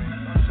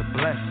 It's a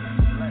blessing.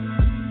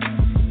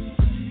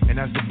 And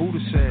as the Buddha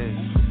says,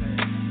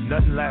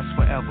 nothing lasts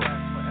forever.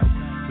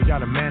 We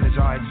gotta manage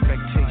our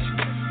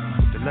expectations.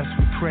 The less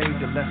we crave,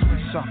 the less we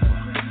suffer.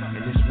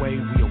 In this way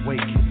we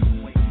awaken.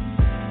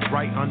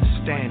 Right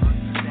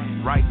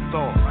understanding, right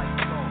thought,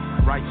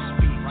 right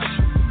speech,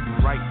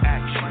 right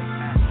action,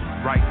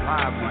 right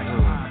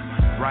livelihood,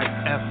 right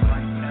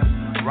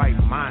effort, right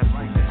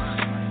mindfulness,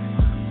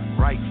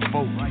 right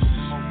focus.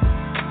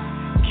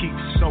 Keep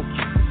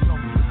soaking.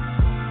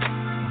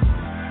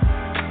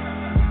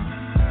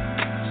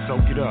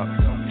 Soak it up.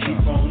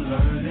 Keep on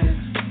learning.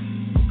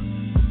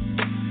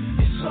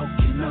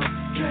 Soaking up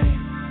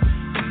game.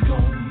 We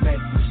gon'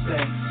 make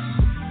mistakes.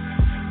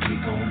 We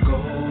gon' go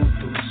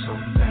through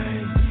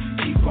something.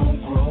 Keep on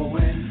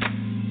growing.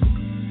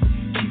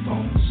 Keep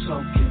on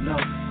soaking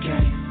up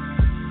game.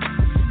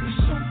 It's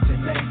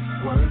something that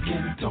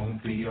working. Don't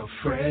be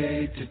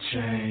afraid to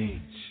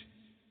change.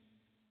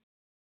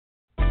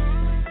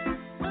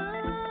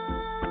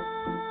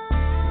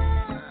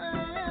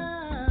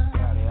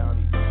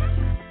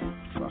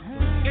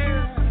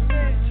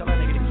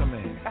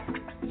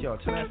 Yo,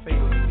 tell that fake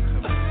nigga to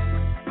come in.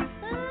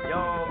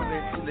 Y'all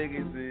bitch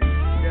niggas is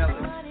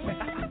jealous.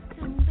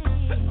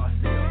 I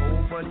see a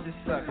whole bunch of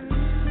suckers.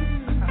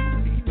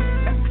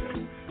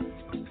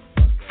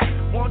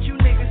 Won't you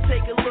niggas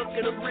take a look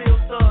at a real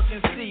thug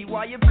and see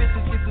why your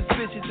bitches get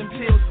suspicious and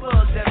peel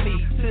slugs at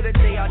me? To the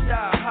day I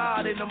die,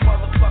 hard in a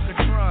motherfucker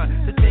trying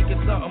to think of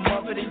something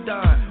other than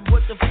dying.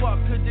 What the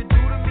fuck could you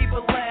do to me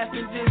but laugh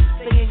and just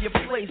stay in your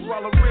place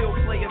while a real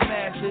player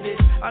mastered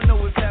it? I know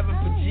it's heaven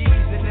for G's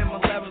and them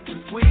 11 to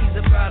squeeze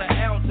about an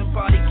ounce and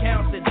body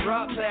counts that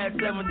drop past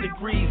 7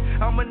 degrees.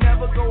 I'ma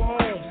never go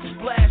home,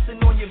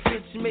 blasting on your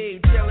bitch made.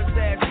 Jealous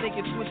ass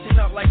niggas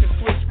switching up like a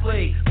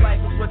switchblade.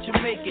 Life is what you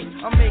make it,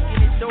 I'm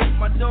making it dope.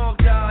 My dog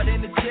died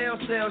in the jail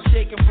cell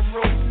shaking from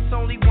ropes. It's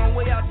only one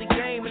way out the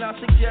game and I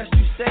suggest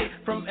you stay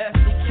from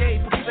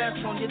FDK. Put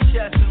vests on your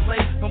chest and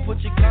lace. Don't put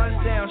your guns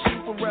down,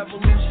 shoot for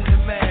revolution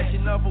and mash.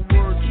 In other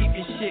words, keep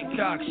your shit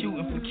cocked,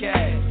 shooting for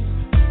cash.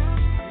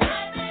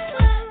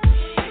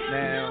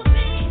 Now,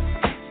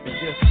 it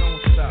just don't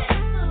stop.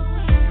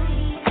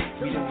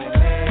 We done been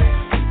mad,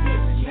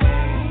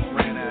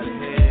 ran out of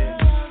head.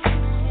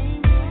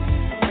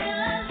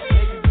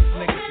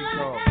 Niggas you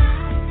call.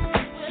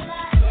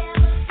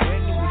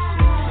 When do we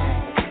see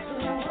change?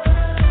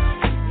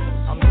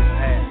 I'm just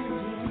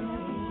asking.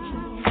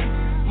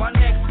 My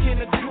next kin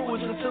of crew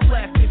is a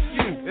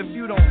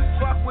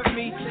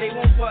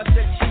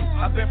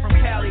I've been from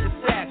Cali to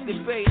Saks, the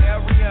Bay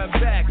Area and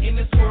back. In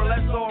this world,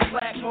 that's all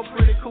black, more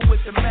critical with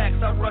the max.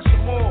 I rush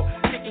them all,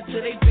 kick it to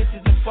they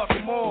bitches and fuck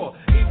them all.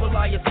 Evil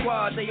Eye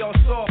Squad, they all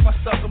soft, I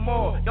suck them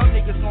all. Y'all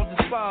niggas gon'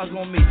 despise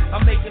on me.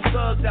 I'm making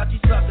thugs out,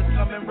 you suckers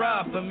come and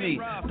ride for me.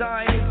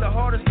 Dying is the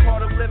hardest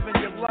part of living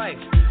your life.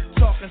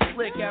 Talking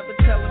slick after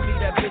telling me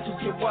that bitch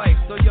is your wife.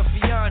 So your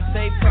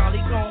fiance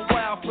probably gon'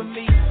 wild for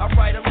me. I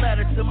write a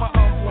letter to my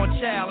unborn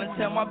child and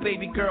tell my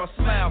baby girl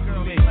smile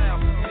for me.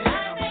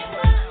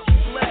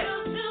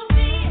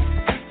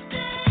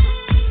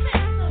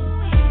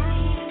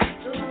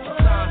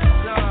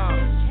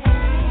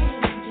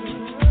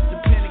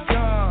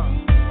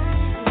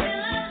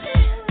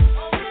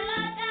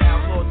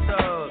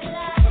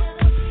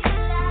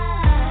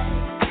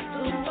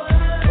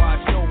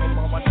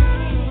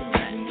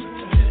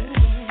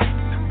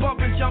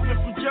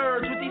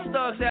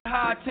 At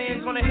high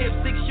tens on the hip,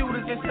 6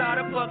 shooters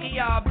inside a Bucky,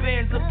 our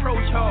Benz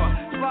approach hard.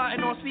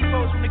 Sliding on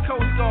speedboats from the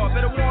Coast Guard.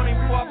 Better warning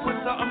before I put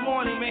something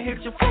on him and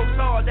hit your folks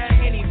hard. That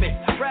Henny mix,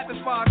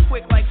 rapid fire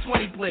quick like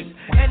 20 blicks.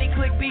 Any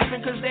click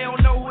beefing cause they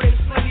don't know who they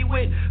slimmy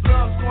with.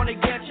 Love's gonna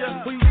get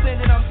ya. Who you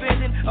sending? I'm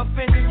bending,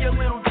 offending your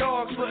little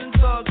dogs, putting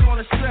thugs on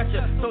a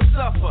stretcher. So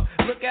suffer,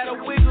 look at her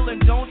wiggle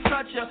and don't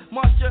touch her.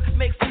 Must ya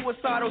make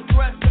suicidal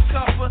threats to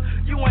cuff her.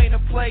 You ain't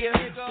a player,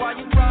 why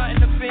you riding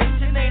the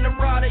bench? It ain't a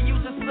rider,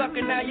 you's a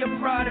sucker, now your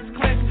pride is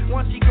clenched.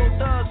 Once she go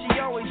thug, she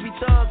always be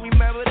thug.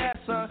 Remember that,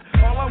 son.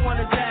 All I want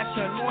is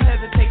action. Won't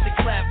hesitate to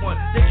clap one.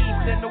 The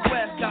east and the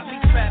west got me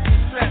trapped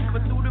and stressed.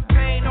 But through the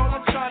pain, all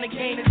I'm trying to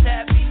gain is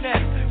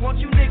happiness. Won't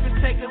you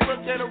niggas take a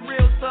look at a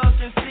real thug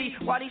and see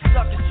why these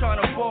suckers trying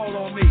to fall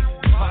on me?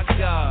 My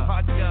God,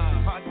 my God,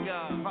 my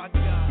God, my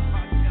God.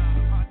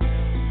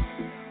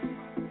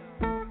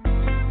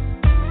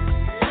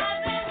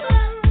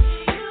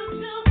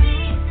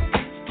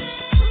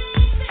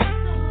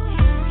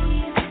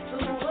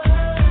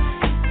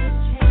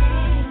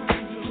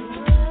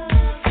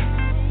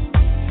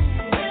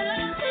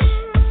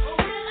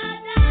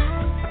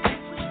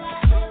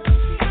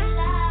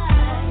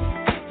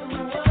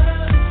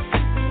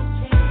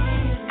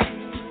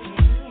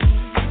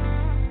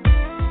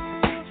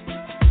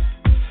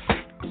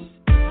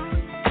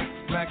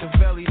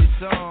 Machiavelli the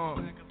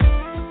Dawn,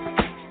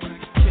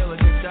 Killer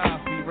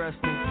Gaddafi, rest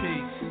in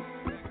peace.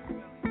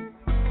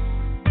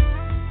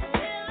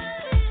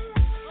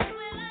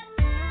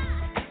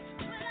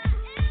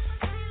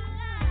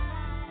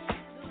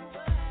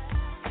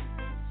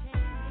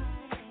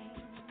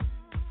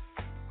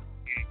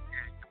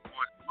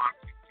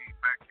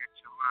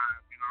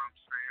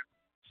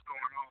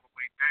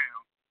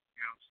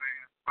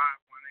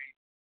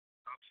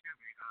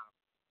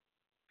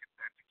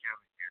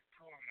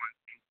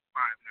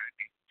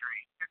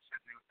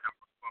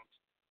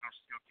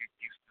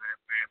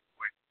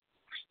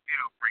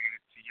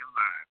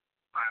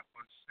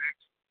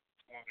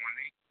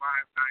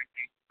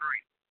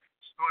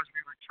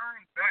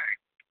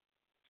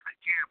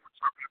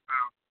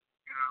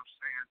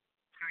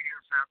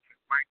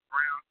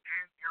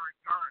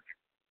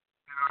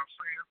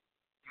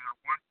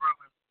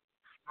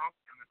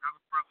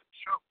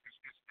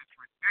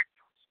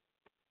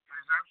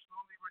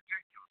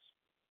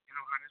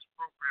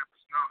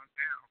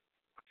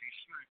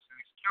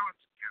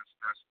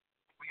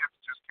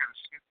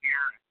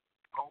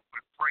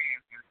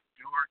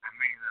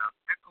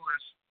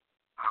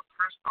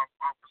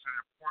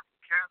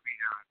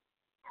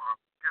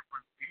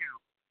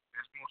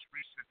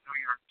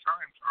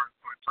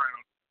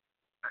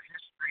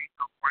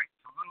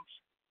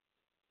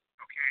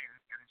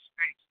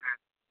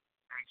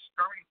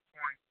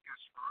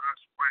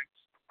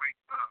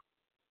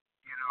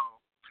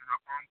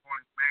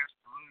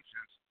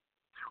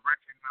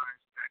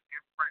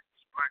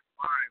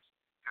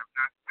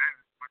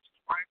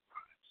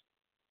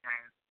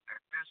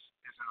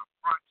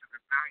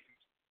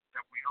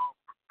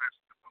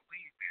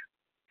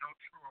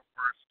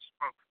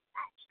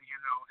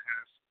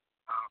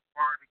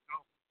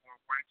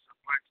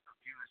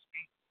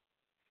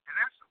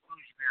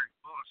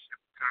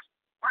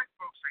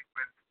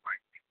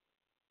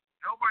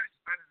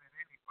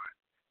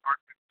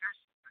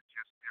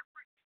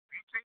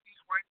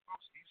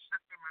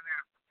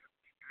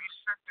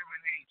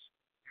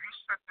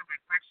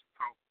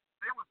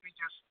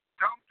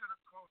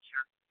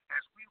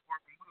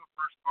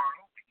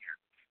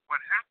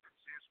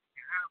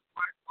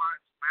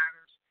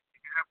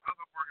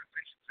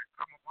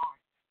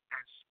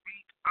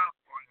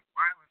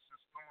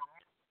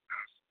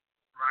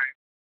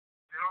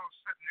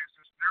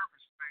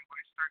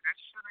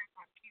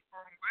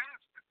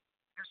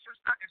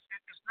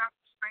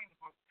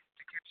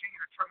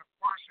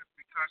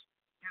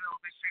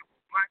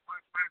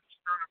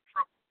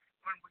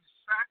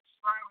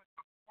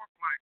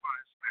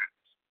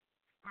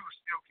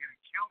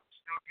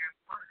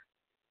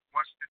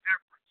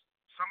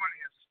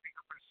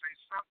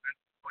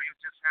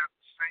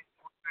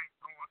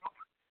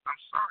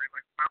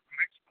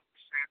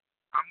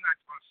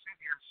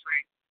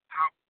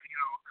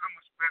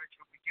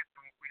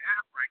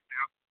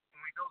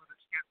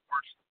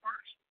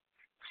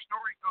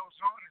 story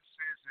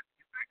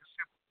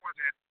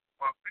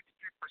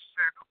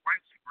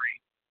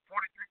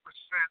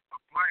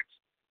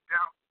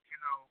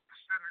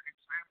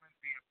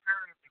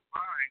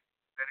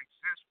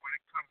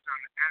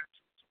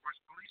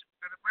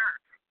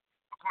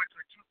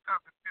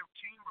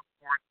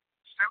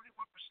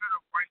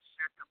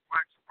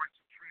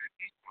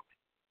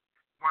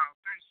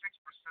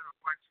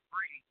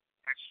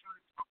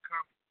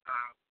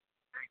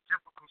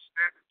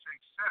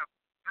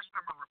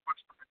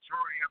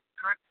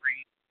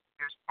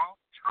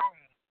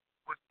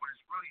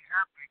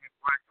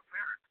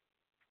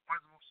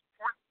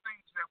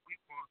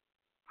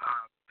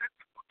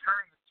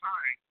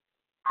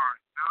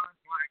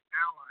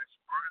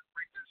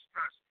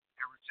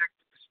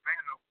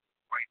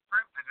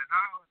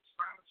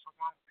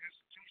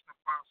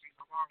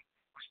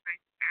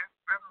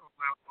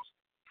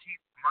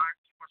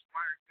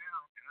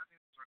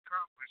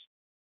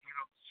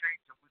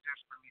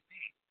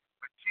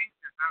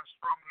not a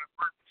strong enough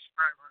word to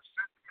describe her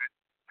sentiment,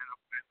 and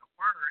the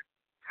word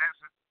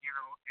hasn't,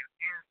 an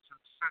end to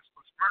the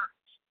senseless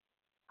murders,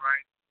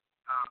 right?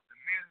 The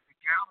men in the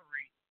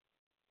gallery,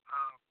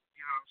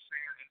 what I'm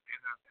saying,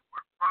 and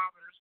were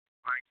fathers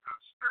like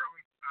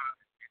Sterling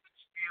and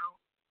Steele,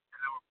 and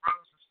there were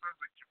brothers and sons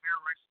like Jameer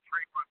Rice and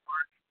Trayvon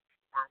Martin,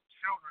 were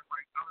children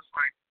like others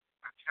like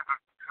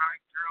Kai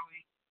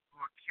Gurley,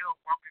 who were killed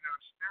walking down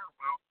a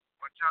stairwell,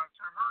 or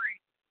Jonathan Hurry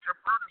to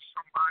murder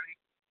somebody.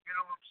 You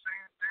know what I'm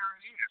saying? There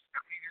it is.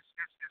 I mean,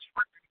 it's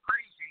freaking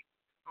crazy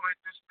the way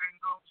this thing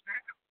goes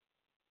down.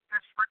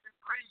 It's freaking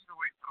crazy the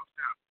way it goes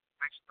down.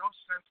 Makes no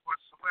sense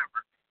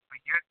whatsoever, but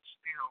yet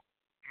still,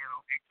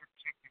 it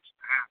continues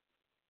to happen.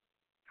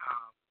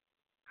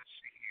 Let's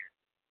see here.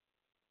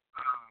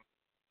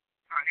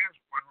 Here's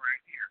one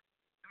right here.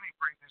 Let me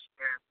bring this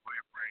bad boy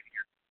up right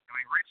here. I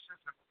mean,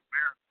 racism in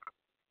America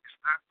is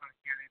not going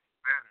to get any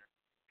better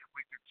if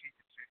we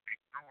continue to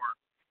ignore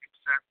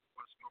exactly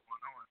what's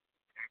going on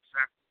and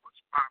exactly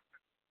what's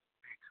popping,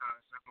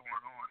 because what's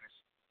going on is,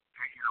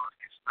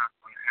 it's not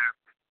going to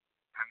happen.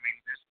 I mean,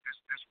 this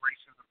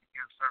racism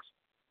against us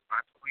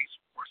by police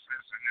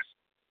forces and this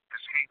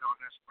hate on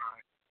us by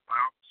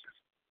officers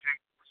is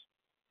ridiculous.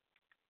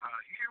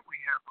 Here we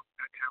have a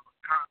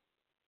cop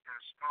in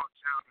a small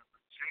town in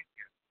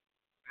Virginia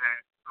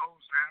that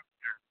goes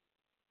after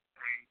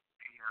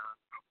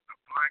a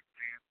black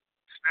man,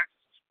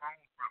 snatches his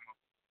phone from him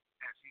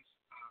as he's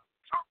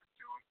talking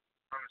to him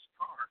from his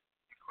car.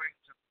 He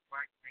claims that the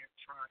black man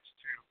tries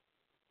to,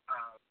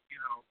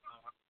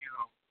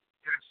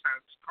 get inside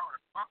his car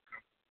and fuck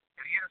him.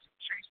 And he has a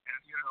chase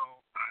and,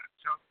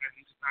 tells him that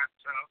he's not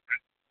tough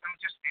and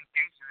just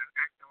engaging and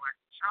acting like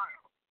a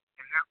child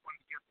and not wanting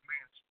to give the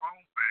man his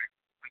phone back,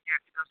 but yet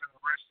he doesn't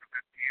arrest him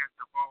at the end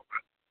of all the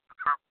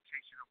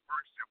confrontation of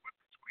words that went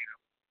between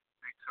them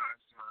because,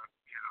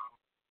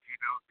 he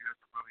knows he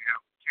doesn't really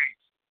have a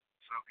case.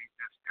 So he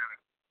just kind of,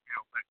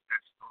 let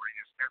that story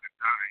just kind of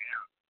die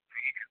out.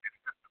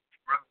 And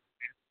the brother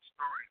in the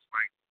story is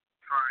like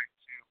trying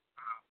to,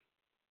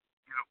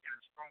 get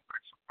his phone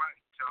back. So finally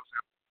he tells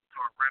him to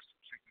arrest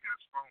him so he can get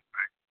his phone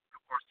back.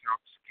 Of course, the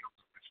officer gives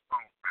him his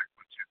phone back,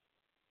 which is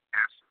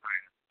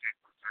asinine and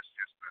ridiculous. That's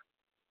just a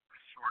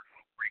short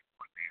little brief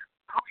one there.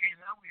 Okay,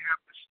 now we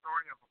have the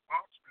story of a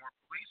Baltimore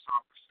police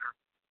officer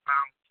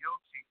found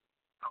guilty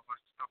of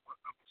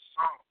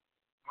assault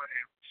when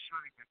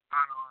shooting an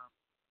unarmed,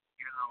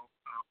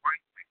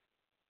 white man.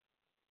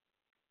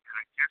 And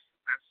I guess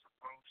that's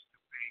supposed to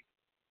be,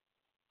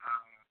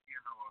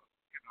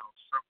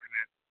 something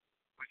that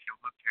we can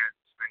look at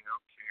and say,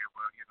 okay,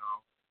 well,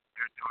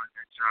 they're doing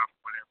their job,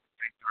 whatever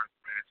they do as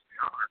bad as they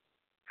are.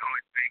 The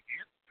only thing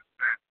is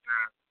that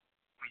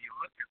when you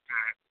look at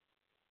that,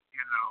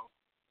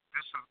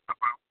 this is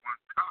about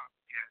one cop,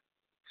 yet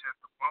said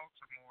the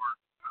Baltimore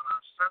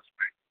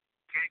suspect,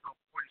 Cagle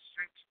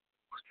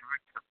 46, was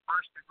convicted of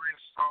first-degree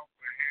assault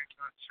with a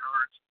handgun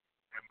charge,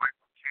 and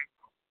Michael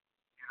Cagle,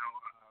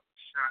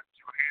 shot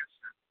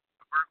Johansson,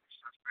 the burglary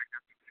suspect,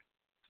 after the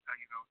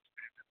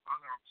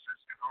other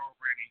officers had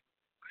already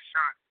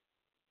shot him.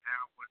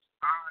 Now, what's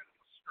odd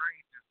and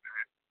strange is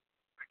that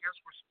I guess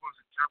we're supposed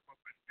to jump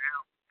up and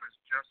down because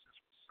justice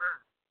was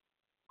served,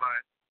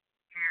 but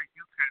here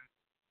you can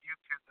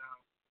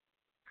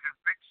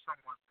convict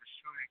someone for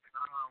shooting an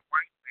unarmed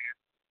white man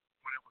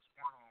when it was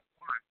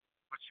one-on-one,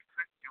 but you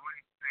couldn't do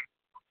anything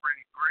for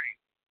Freddie Gray,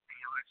 and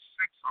you let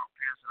 6 off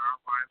here that our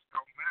lives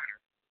don't matter,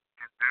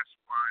 and that's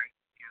why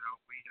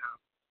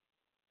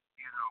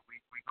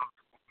we go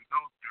through what we go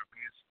through. I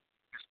mean,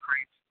 it's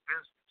crazy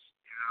business,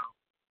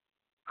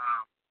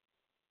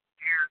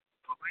 Here,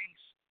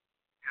 police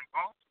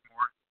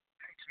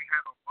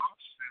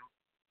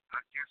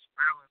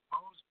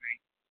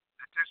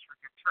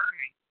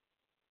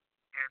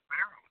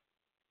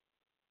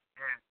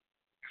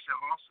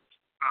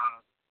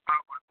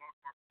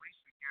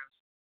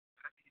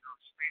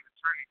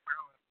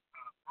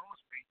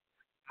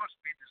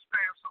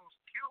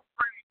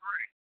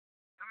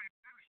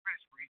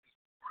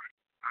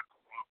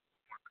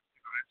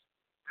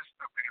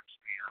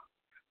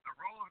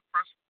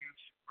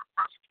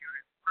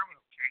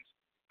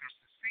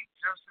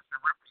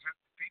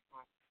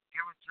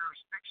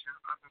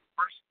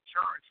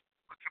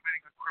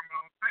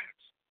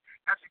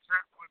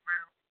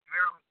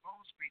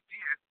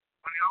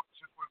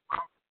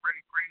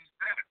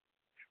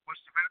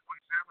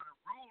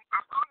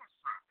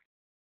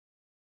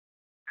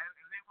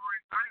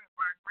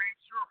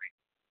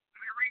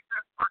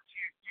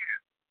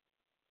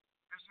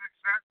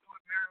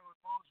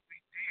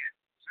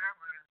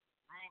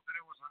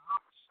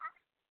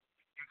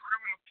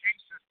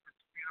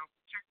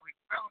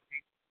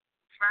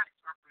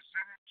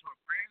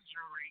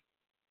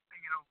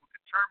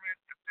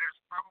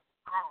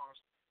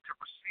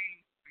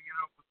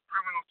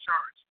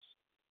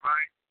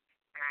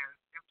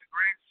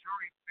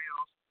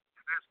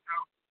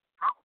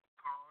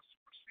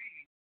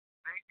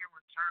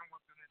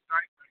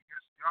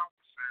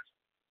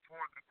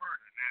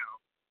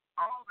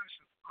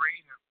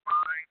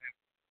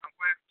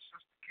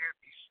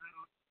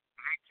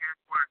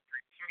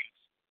introductory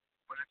case.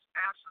 But it's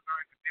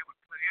asinine that they would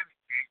put in a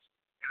case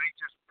and they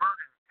just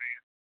murdered a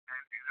man.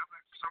 And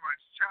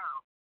somebody's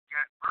child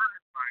got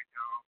murdered by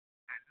y'all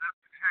and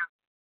nothing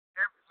happened.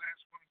 Every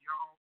last one of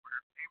y'all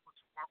were able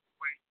to walk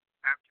away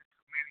after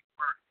committing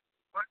murder.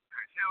 What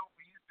the hell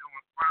were you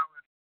doing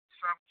filing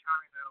some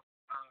kind of,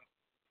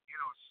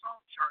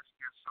 assault charge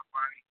against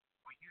somebody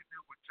when you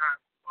knew what time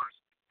it was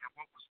and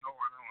what was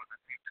going on? I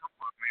mean, come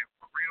on, man,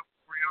 for real,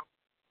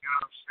 you know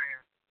what I'm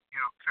saying?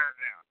 Cut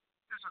it out.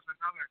 This is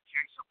another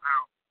case of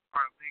how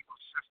our legal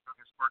system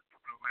has worked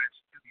over the last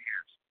 2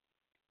 years.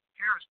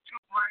 Here's 2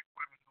 black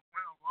women who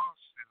win a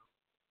lawsuit,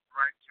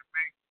 right, to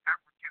make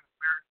African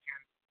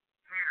American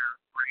hair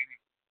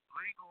braiding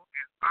legal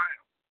in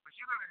Iowa. But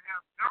you're going to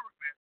have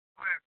government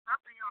who has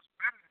nothing else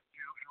better to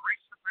do in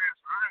racist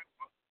ass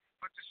Iowa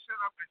but to sit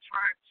up and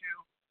try to,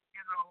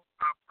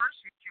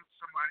 persecute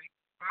somebody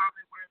for how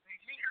they wear their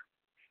hair.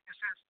 It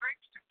says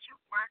thanks to 2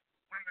 black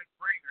women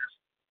braiders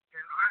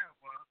in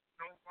Iowa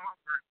no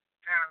longer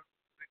have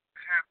the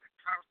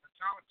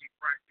cosmetology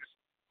practice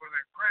for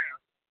their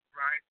craft,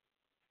 right?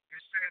 It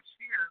says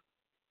here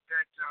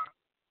that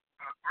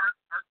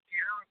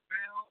Artiera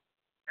Bell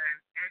and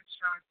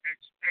Enchon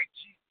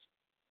Ajit,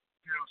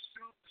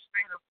 sued the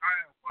state of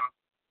Iowa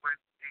with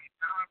a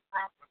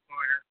non-profit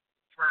lawyer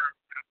firm,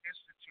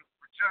 Institute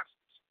for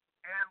Justice,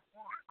 and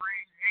won.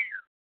 Braid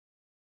hair.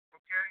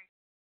 Okay?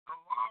 The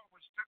law,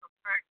 which took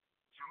effect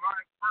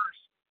July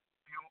 1st,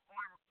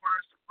 only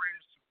requires the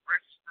braiders to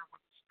register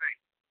with the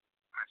state.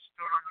 I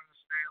still don't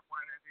understand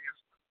why that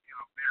is, but,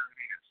 there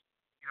it is.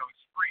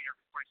 It's free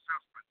every place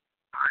else, but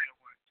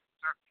Iowa and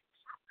Kentucky for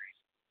some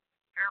reason.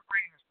 Hair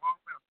braiding has long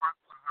been a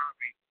popular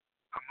hobby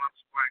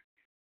amongst black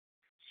people.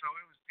 So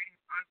it was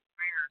deemed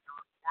unfair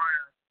to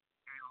require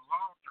a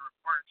law to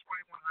require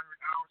 2,100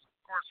 hours of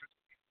courses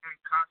in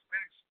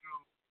cosmetic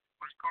school,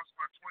 which costs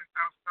about $20,000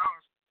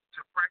 to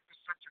practice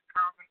such a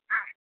common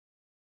act.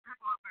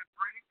 People have been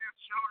braiding their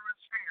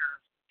children's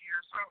hair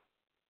years old.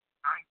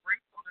 I'm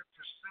grateful to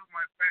pursue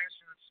my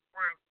passion and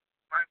support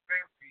my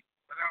family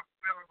without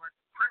feeling like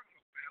a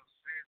criminal, Bill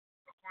said,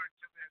 according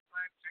to the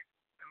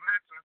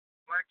Atlanta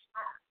Black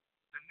Star.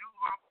 The new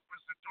law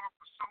opens the door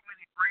for so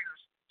many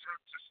braiders to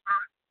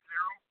start their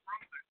own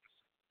groom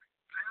business.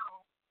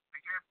 Bill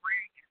began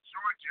braiding in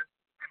Georgia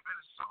and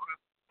Minnesota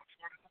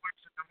before moving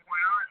to Des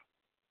Moines, Iowa.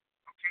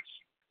 Okay,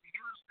 she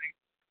used the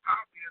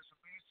hobby as a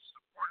means to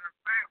support her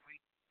family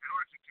in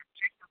order to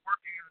continue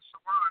working in a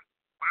salon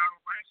without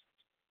a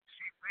license.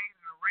 She made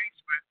an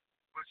arrangement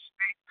with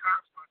state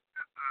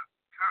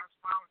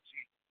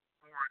cosmology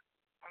board,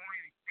 only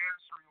the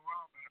dancery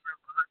law that I've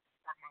ever heard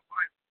before in my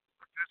life.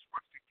 But this,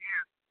 once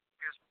again,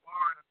 is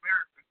law in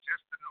America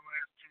just in the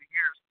last 2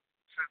 years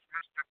since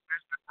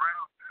Mr.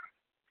 Brown died.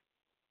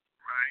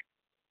 Right?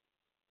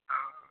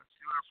 Let's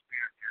see what else we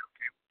have here.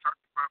 Okay, we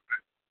talked about the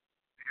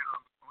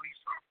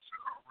police officer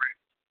already.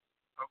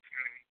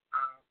 Okay,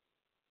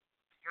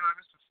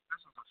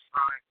 this is a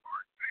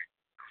sidebar thing,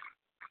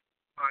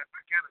 but I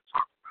gotta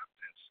talk about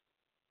this.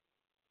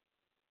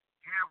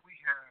 Here we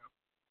have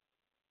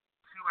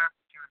 2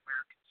 African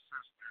American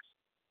sisters.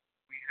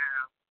 We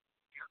have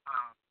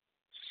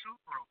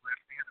super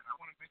Olympian, and I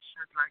want to make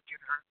sure that I get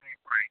her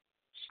name right,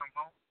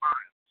 Simone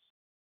Biles.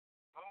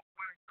 Both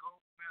winning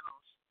gold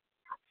medals,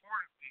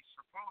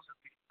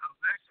 supposedly,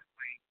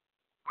 allegedly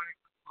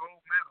winning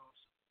gold medals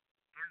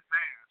in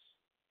mass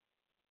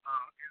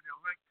in the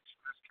Olympics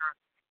for this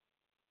country.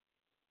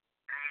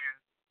 And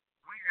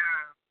we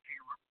have a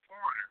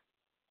reporter,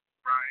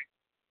 right?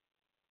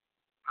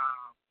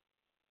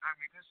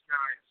 This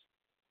guy is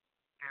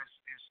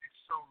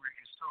so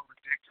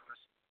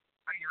ridiculous.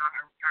 I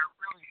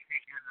really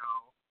hate,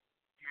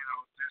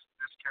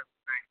 this kind of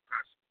thing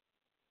because,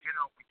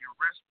 when you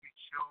rescue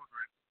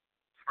children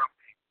from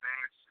a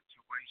bad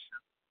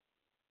situation,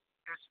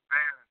 it's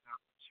bad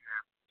enough that you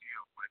have to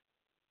deal with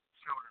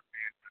children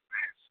being in a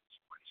bad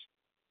situation.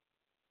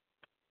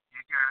 You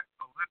got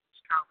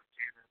Olympics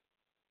commentator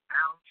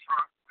Alan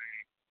Trotway,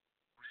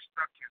 who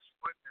stuck his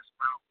foot in his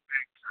mouth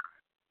big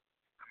time.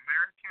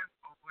 American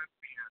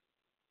Olympian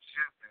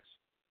gymnast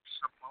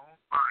Simone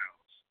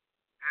Biles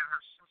and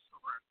her sister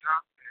were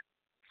adopted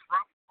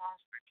from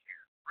foster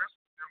care. The rest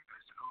of them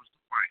is who's the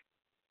white.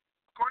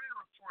 According to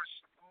reports,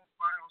 Simone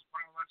Biles'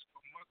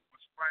 biological mother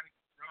was fighting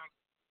drug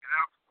and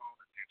alcohol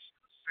addiction,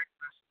 a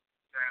sickness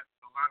that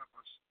a lot of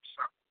us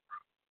suffer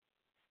from.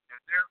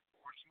 And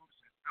therefore, she was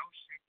in no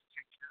shape to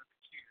take care of the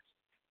kids,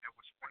 at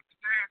which point the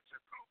dad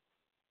took over.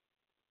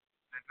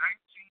 The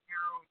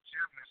 19-year-old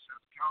gymnast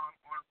has gone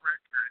on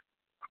record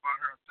about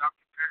her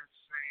adopted parents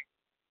saying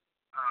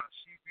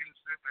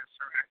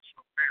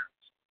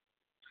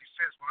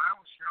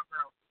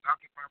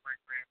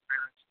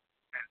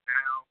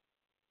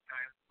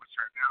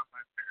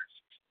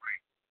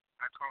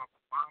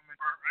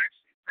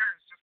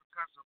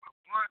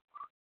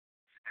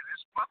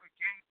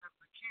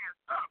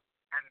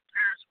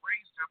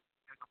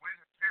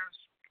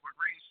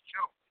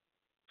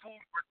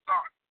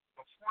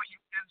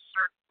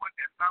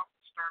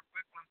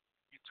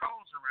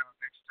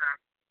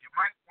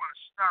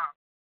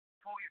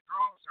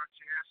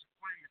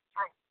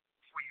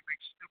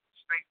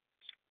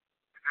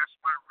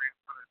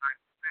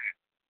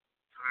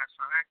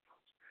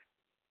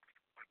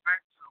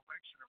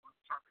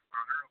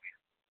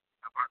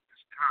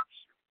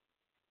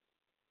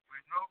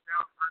no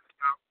doubt heard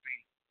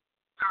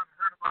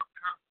about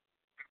cops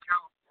in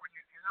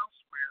California and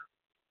elsewhere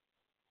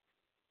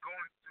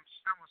going through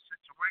similar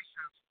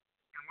situations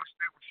in which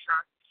they were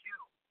shot and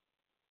killed.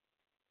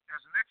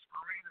 As an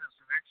ex-Marine, as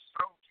an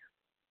ex-soldier,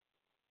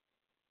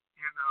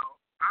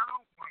 I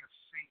don't want to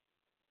see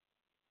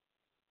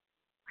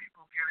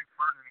people getting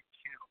murdered and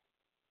killed.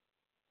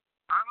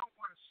 I don't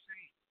want to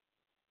see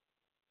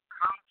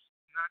cops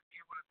not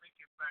able to make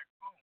it back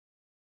home.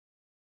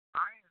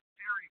 I, in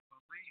theory,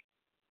 believe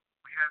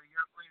we had a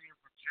young lady in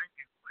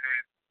Virginia who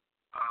had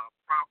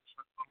problems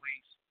with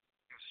police,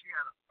 and she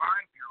had a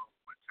 5-year-old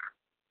with her,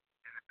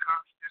 and the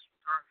cops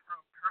disregarded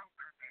her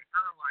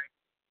life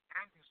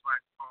and his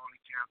life all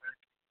together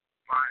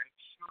by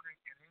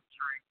shooting and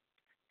injuring,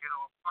 a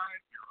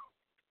 5-year-old.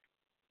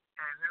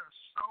 And there are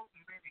so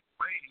many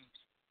ways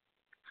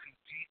to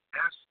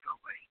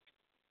de-escalate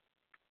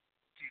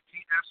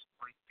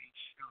these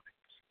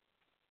shootings,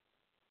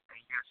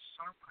 and yet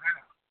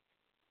somehow,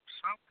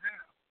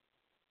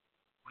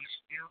 we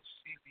still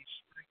see these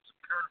shootings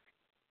occurring,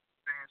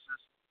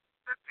 circumstances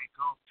that they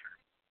go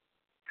through,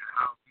 and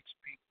how these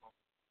people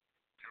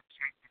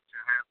continue to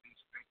have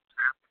these things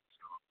happen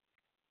to them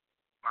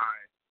by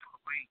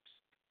police.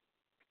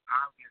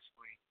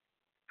 Obviously,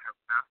 have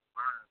not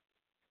learned,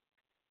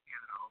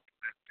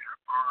 that there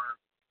are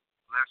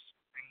less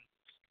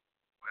things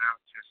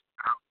without just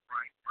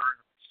outright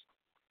murdering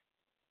someone,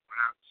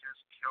 without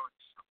just killing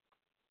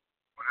someone,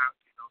 without,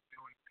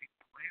 doing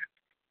people in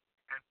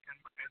and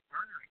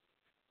murdering.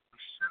 We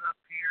sit up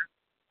here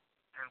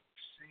and we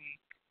see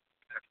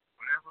that for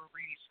whatever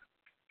reason,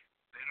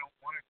 they don't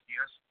want to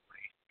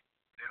de-escalate,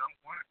 they don't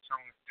want to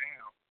tone it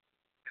down,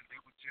 and they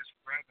would just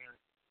rather,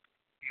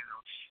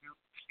 shoot,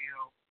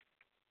 kill,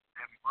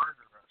 and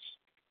murder us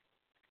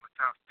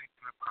without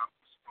thinking about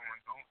what's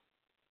going on.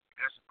 It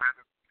doesn't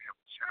matter if we have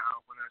a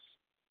child with us.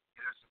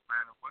 It doesn't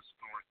matter what's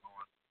going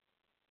on.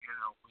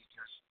 We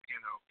just,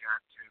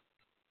 got to,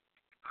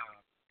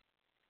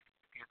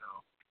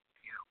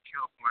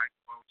 kill black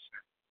folks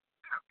and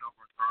have no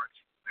regard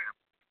for them.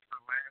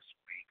 The last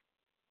week,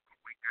 a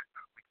week or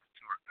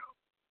two ago,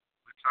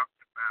 we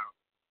talked about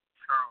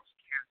Charles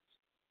Kent,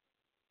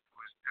 who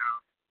is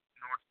down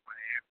North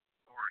Miami,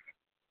 Florida,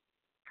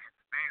 and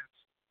the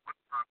man's with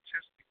an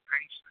autistic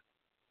patient,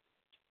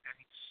 and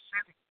he's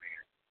sitting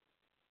there,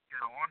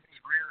 on his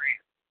rear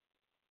end,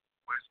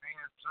 with his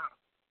hands up.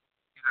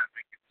 He's not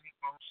making any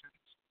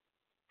motions.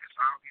 It's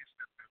obvious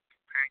that the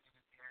companion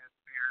he has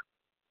there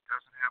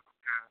doesn't have a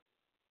gun,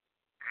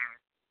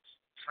 and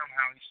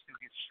somehow he still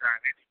gets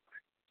shot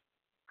anyway.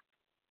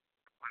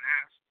 When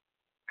asking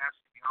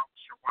the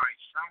officer why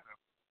he shot him,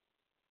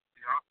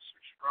 the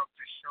officer shrugged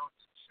his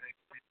shoulders and said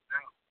he didn't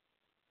know.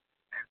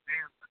 And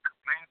then the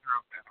commander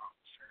of that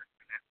officer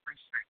in that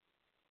precinct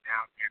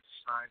down there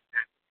decided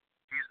that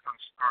he's going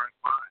to start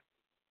lying.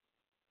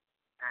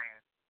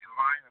 And in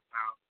lying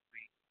about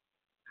the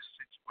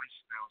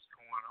situation that was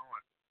going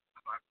on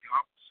about the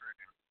officer and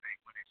everything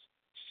when it's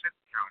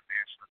sitting here on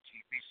national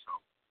TV.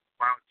 So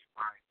why would you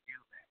lie and do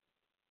that?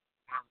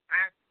 Well, the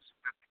bad news is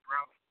that the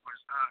brother was,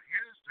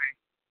 here's a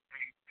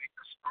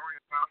story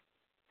about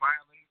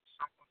violating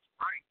someone's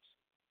rights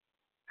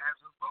as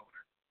a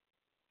voter.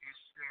 He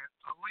said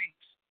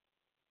police,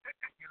 and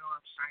you know what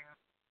I'm saying?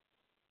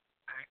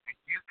 And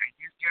you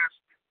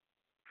guessed it,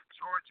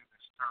 Georgia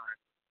this time,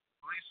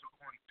 police are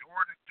going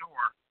door to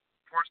door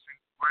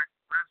forcing black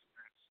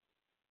residents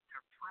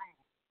to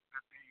prove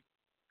that they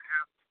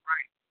have the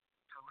right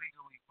to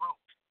legally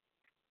vote.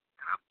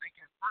 And I'm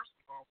thinking, first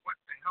of all, what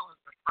the hell is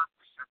the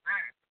purpose of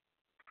that?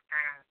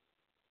 And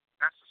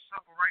that's a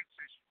civil rights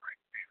issue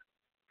right there.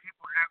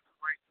 People have the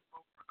right to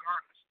vote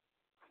regardless.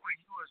 Who are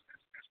you as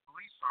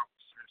police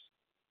officers?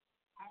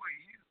 Who are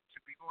you to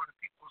be going to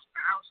people's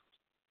houses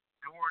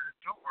door to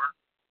door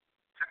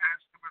to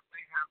ask them if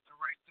they have the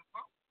right to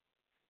vote?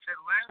 Said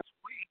last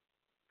week,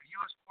 the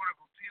U.S. Court of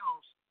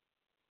Appeals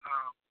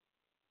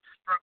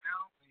struck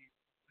down the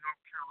North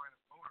Carolina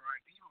voter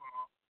ID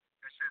law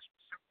that says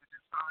specifically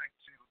designed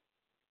to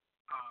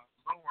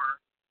lower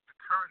the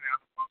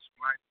turnout amongst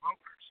black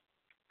voters.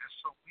 And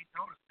so we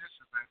know that this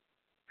is a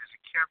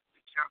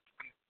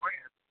calculated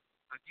plan.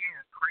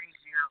 Again,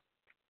 crazier,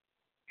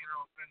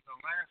 than the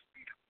last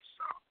video we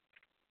saw.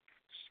 It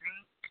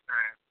seems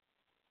that,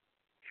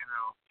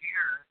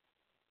 here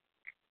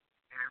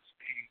is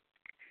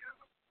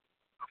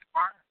a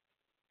fireman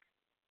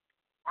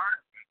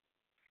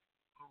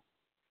who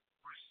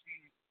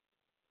received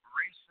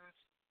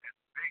racist and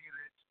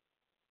bigoted,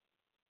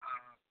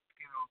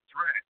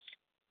 threats,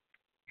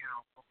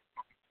 from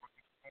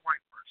a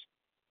white person.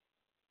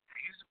 And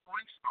he's a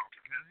police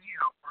officer, community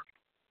helper,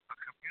 a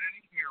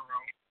community hero,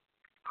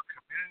 a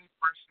community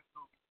person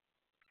who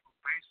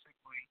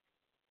basically,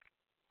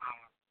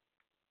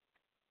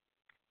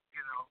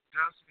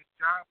 does his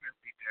job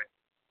every day.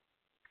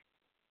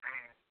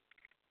 And,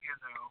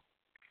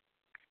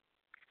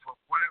 for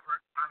whatever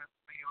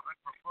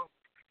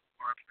unprovoked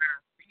or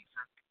apparent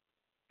reason,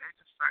 they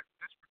decided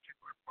this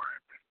particular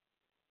fireman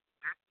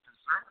didn't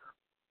deserve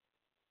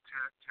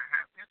to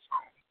have his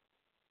home.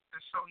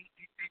 And so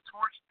he they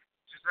torched it.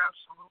 It's just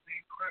absolutely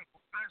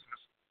incredible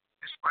business.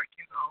 It's like,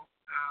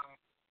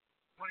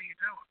 what are you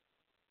doing?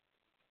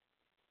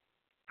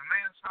 The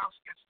man's house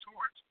gets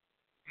torched.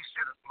 He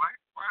said a black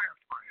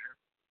firefighter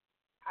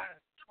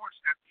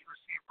torched after he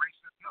received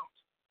racist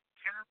notes.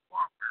 Kenneth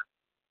Walker,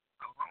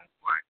 a lone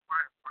black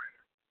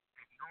firefighter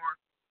in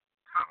North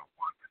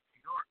Tonawanda,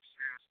 New York,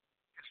 says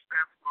his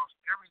family lost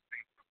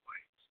everything to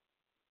blaze.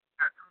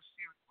 After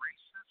receiving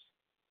racist,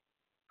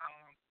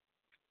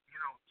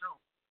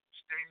 note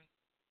stating,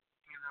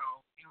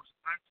 he was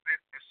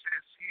unfit. It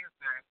says here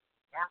that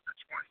Walker,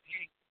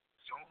 28,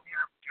 is the only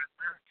African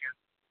American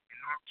in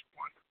North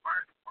Tonawanda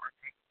Fire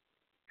Department,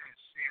 and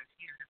says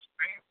he and his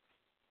family,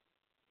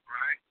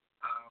 right?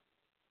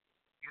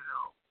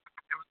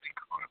 Everything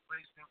caught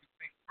ablaze and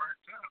everything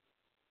burnt up.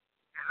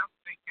 And I'm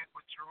thinking,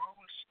 but you're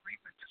always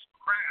screaming this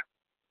crap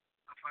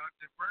about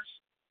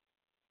diversity.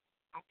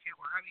 Okay,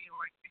 well, how do you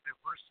like the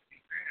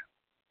diversity now?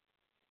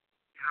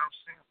 You know what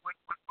I'm saying?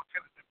 What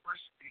kind of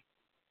diversity,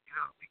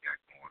 we got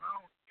going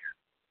on here?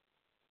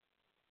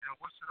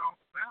 What's it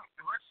all about?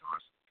 The rest of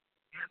us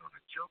handle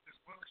the joke as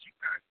well as you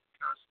guys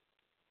because,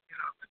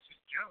 it's a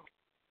joke.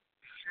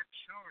 The shit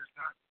sure is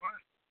not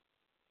funny.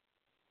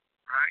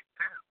 Right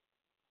now,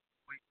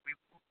 we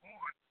move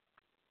on,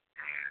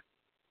 and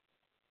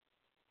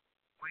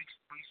we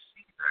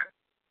see that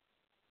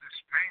this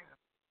man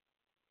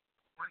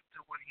went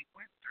through what he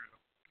went through.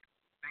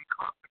 They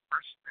caught the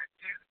person that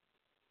did it.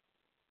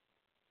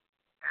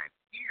 And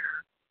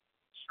here,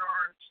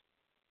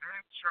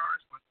 man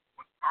charged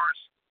with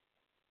arson.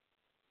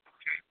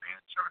 Okay,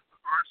 man charged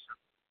with arson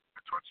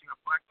for torching a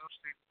black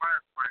upstate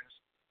firefighter's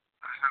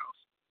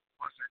house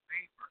was a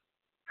neighbor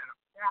and a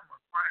former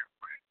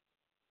firefighter.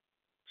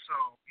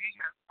 So he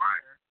got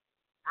fired,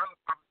 brother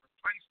probably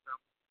replaced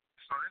him,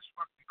 so this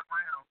fucking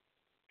clown,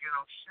 shit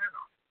on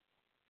him.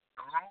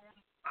 The lone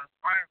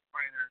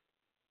firefighter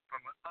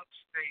from an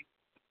upstate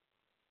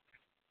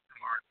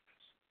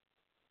largeness.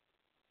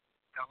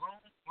 The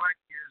lone black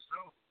years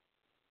old,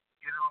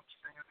 jumped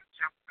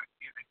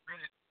and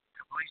admitted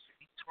to police that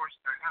he torched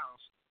the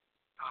house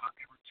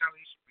in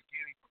retaliation for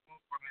getting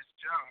removed from his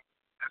job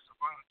as a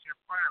volunteer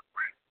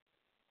firefighter.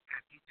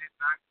 And he did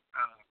not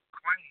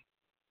claim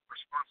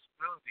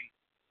responsibility,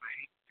 but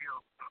he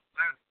feels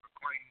letter for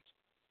claims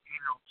he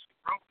knows he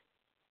wrote it.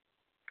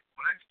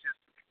 Well, that's just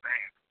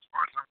bad. As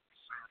far as I'm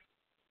concerned,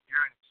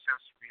 you're an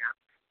accessory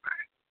after the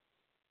fact.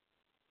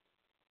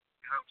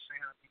 You know what I'm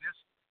saying? I mean,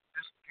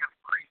 this kind of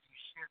crazy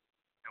shit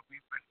that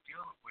we've been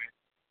dealing with,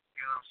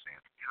 you know what I'm saying?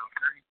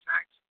 Dirty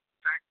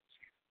tactics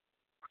here.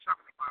 We're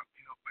talking about,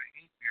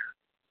 behavior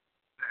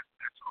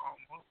that's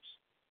almost,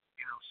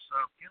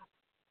 subhuman,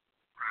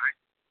 right?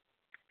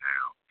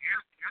 Now,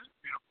 here's a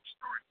beautiful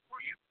story for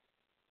you.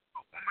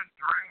 A woman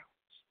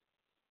drowns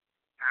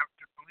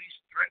after police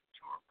threatened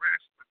to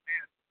arrest the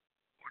men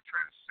who were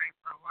trying to save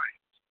her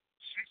life.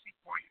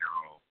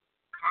 64-year-old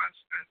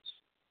Constance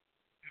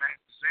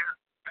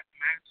Manzanares.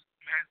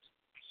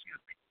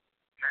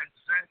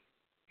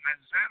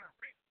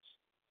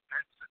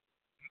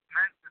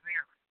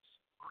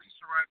 Police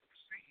arrived at the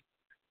scene.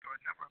 There were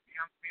a number of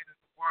young men in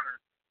the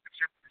water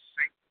attempting to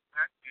save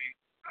that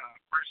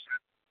person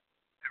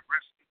and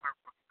rescue her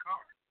from the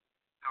car.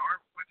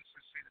 However,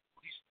 witnesses say the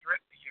police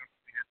threatened the young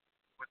men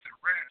with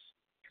arrest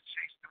and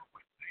chased them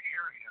away from the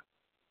area.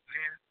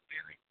 Then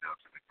they failed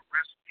to make a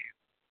rescue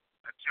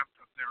attempt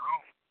of their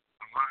own,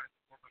 allowing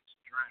the woman to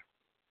drown.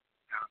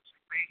 Now, to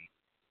me,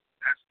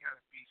 that's got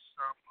to be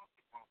some of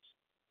the most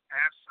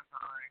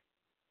asinine,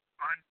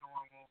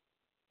 unnormal,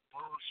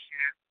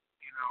 bullshit,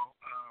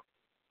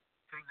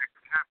 thing that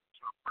could happen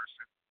to a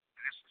person.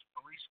 And this is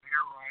police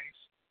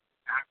theorize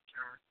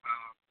after,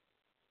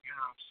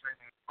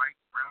 Mike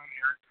Brown,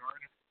 Eric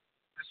Garden.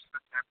 This is the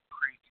type of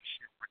crazy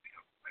shit we're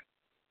dealing with.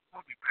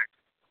 We'll be back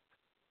to the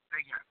movement.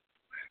 They got to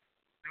do that.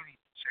 They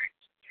need to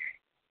change the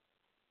game.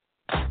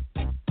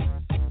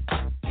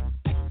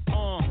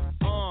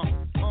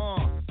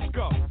 Let's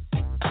go.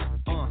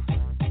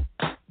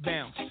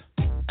 Bounce.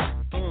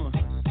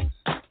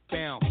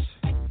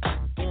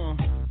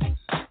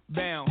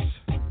 Bounce.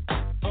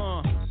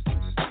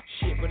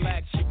 Shit,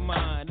 relax your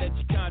mind. Let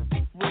your conscience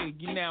be free.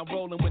 You're now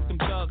rolling with them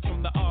thugs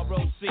from the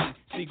ROC.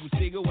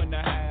 Seagull in the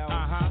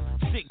house.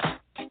 Six.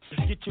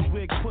 Get your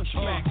wig pushed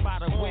back by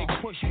the wig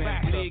pushed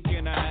back. League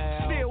in the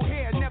house. Still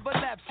here, never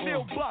left.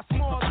 Still bust,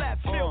 more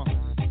left. Still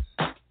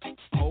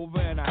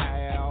over in the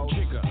house.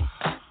 Jigger.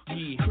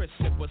 Yeah. Chris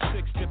Sipper,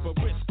 six tipper,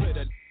 wrist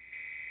splitter.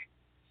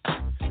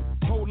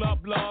 Hold up,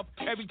 love.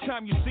 Every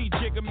time you see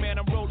Jigger, man,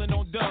 I'm rolling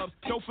on dubs.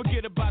 Don't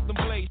forget about them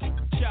blades,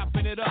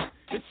 chopping it up.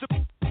 It's a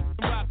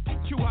rock,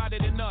 too hotter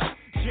than us.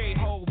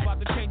 J-Ho, about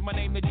to change my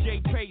name to J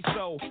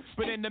Peso.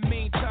 But in the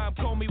meantime,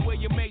 call me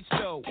William H.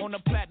 So. On the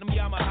platinum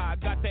Yamaha,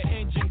 got that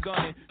engine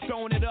gunning.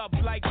 Throwing it up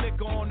like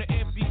liquor on an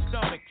empty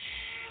stomach.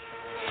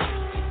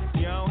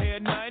 You don't hear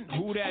nothing?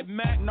 Who that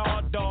Mac?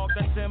 Nah, dog,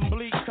 that's them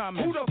Bleak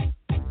coming. Who the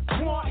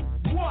want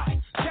what?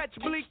 Catch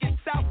Bleak in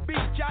South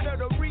Beach, out of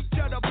the reach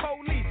of the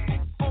police.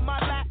 On my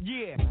lap,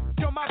 yeah.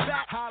 On my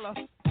back, Holla.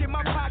 In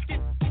my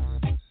pocket,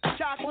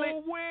 chocolate.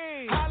 Oh,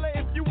 wait.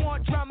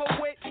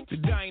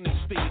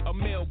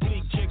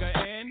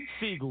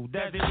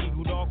 Desert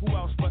Eagle, dog, who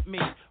else but me?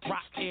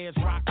 Rock ears,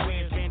 rock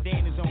wears,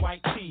 bandanas and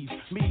white tees.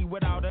 Me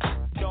without a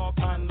dog,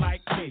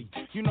 unlike me.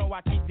 You know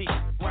I keep deep,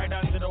 right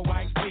under the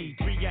white feet.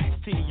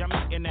 3XT,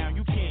 I'm eating now,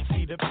 you can't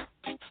see the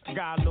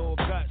got a little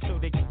gut, so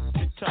they get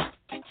tough.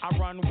 I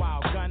run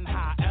wild, gun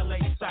high, LA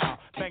style.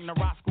 Bang the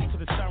Roscoe to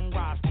the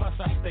sunrise, plus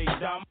I stay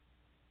dumb.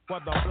 For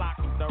the block,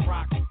 the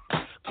rock,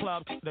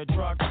 club, the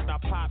drugs, I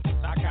pop,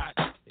 I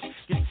got.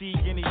 Can see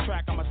any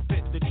track, I'ma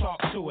spit the talk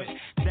to it.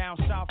 Down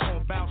south,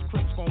 gon' bounce,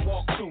 Crips gon'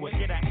 walk to it.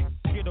 Get a,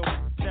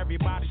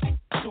 everybody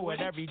to it.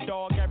 Every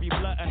dog, every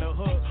blood in the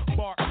hood,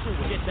 bark to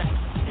it.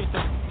 Get the,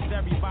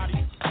 everybody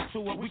to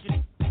it. We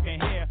can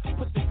hear,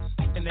 put the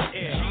in the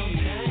air.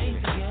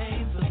 Change the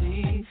game for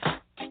these.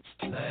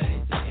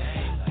 Play the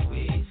game like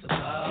we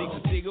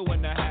supposed. Diggle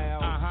in the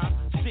house.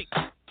 Sick.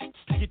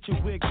 Get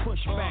your wig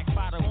pushed back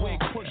by the wig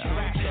pushed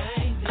back.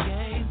 Change the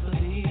game for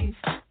these.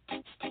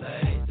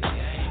 Play the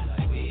game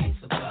like we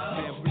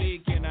supposed.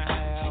 Bleak in the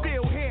house.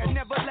 Still here,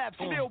 never left.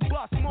 Still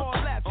bust, more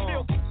left.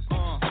 Still.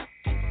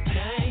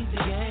 Change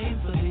the game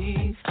for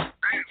these.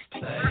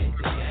 Play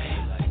the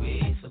game like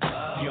we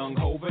supposed. Young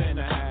Hova in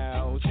the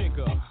house.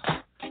 Chicka.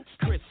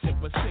 Chris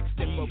Sipper,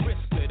 60 for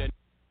wrist splitter.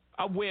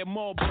 I wear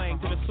more bling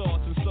to the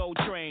sauce and soul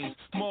trains.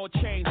 More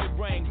chains and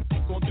rings.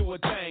 Gon' do a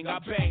thing. I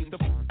bang the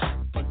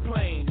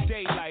plane.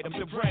 Daylight of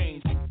the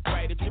brains.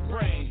 Right at your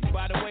brain.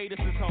 By the way, this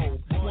is whole.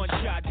 One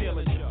shot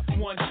Dillinger.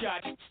 One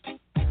shot.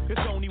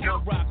 There's only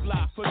one rock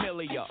lock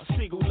familiar.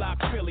 Single lock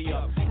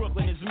Philia.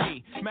 Brooklyn is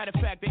me. Matter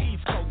of fact, the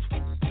East Coast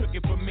took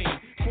it from me.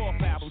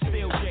 Fourth album,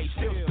 still J.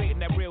 Still spitting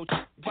that real.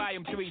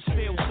 Volume 3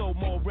 still sold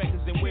more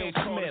records than Will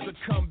Smith. To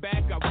come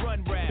back, I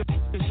run rap.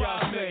 It's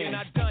y'all million.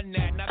 I done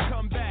that, and I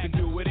come back and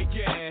do it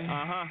again.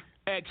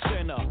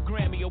 Ex-Center,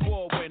 Grammy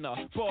Award winner,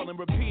 falling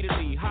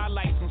repeatedly,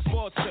 highlights from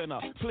Sports Center.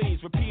 Please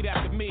repeat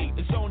after me.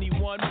 It's only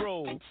one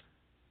rule.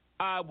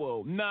 I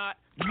will not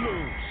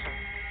lose.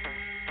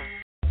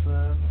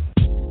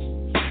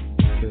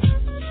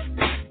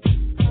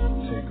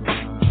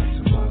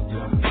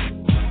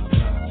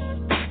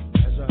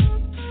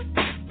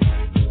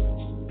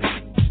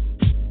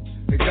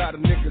 They got a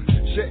nigga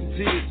shedding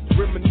tears,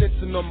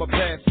 reminiscing on my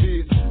past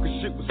years.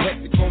 Cause shit was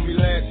hectic on me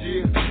last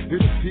year.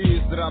 It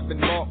appears that I've been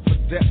marked for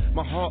death.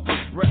 My heart was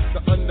wrecked,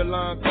 the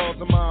underlying cause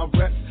of my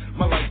arrest.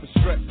 My life is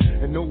stressed,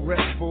 and no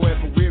rest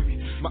forever weary.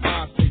 My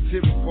eyes stay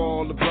teary for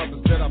all the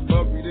brothers that I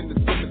buried in the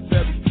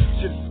cemetery.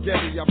 Shit is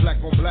scary, I black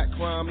on black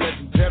crime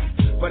legendary.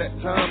 But at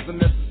times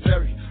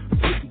unnecessary. I'm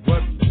pretty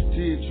worried.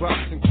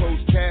 Teardrops and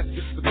closed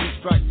caskets. The 2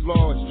 strikes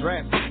law is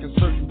drastic. And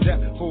certain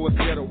death for a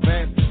ghetto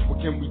bastard.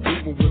 What can we do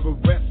when we're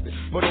arrested?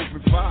 But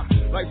open fire.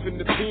 Life in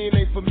the pen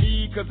ain't for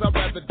me, cause I'd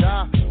rather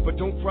die. But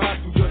don't cry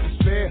through your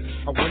despair.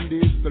 I wonder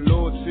if the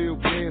Lord still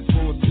cares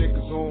for us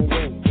niggas on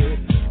welfare.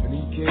 And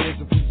he cares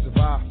if we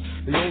survive.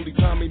 The only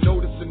time he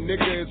notice a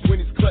nigga is when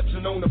he's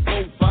clutching on the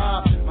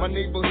 4-5. My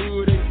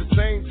neighborhood ain't the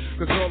same,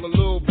 cause all the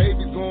little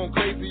babies going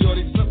crazy or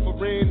they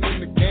suffering in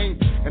the game.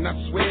 And I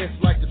swear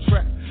it's like a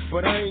trap,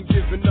 but I ain't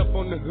giving up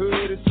on the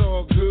hood. It's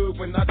all good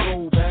when I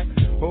go back.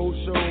 Oh,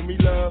 show me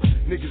love,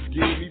 niggas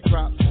give me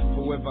props.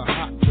 Forever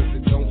hot, cause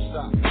it don't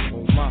stop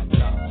on my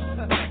block.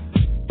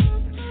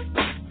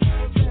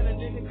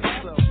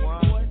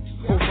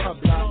 On my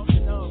block.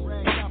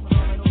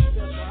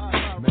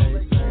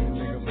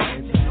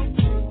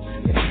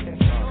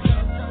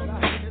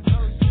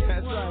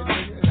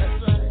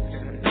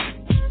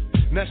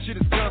 That shit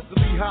is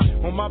constantly hot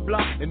on my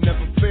block. It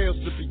never fails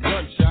to be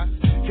gunshots.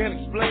 Can't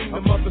explain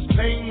the mother's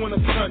pain when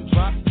the sun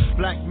drops.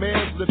 Black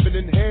man's living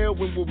in hell,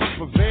 when will we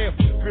prevail?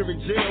 Fear in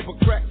jail, but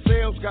crack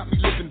sales got me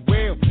living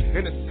well.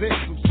 In a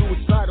sense, I'm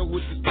suicidal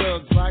with this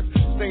thug's life.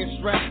 Staying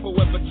strapped,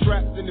 forever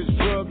trapped in this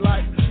drug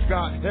life.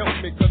 God help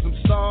me, cause I'm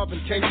starving,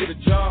 can't get a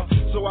job.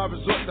 So I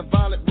resort to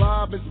violent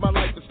robins, my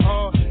life is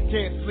hard.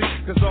 Can't sleep,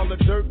 cause all the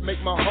dirt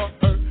make my heart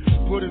hurt.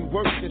 Put in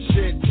work and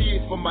shed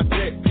tears for my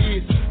dead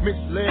peers.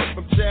 Misled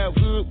from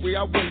childhood where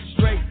I went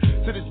astray.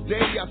 To this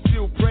day I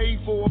still pray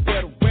for a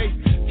better way.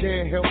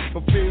 Can't help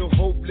but feel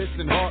hopeless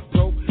and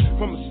heartbroken.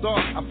 From the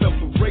start I felt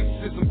the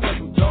racism cause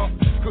I'm dark.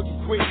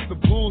 Couldn't quit the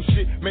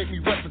bullshit, make me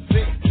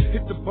represent.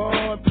 Hit the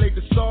bar and played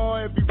the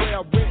star everywhere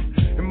I went.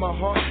 In my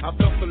heart I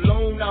felt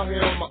alone out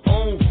here on my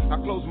own. I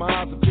close my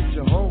eyes and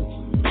picture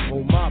home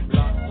on my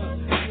block.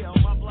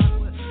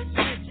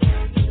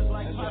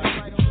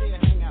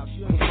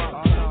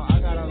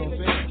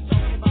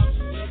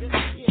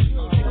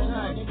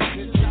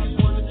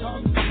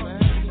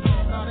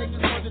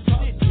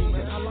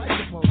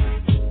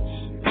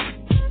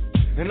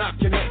 And I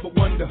can help but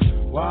wonder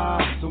why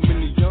so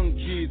many young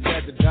kids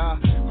had to die.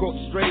 Caught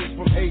strays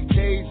from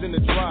AKs in the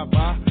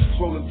drive-by.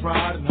 Swollen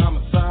pride and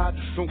homicide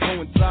don't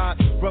coincide.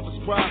 Brothers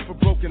cry for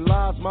broken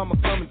lives, mama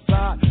come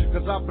inside.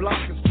 Cause our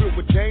block is filled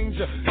with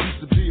danger.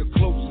 Used to be a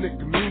close-knit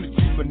community,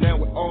 but now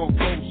we're all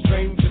grown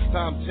strangers.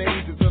 Time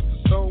changes us to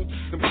stone,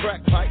 them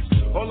crack pipes.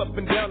 All up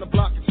and down the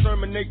block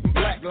exterminating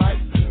black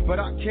life. But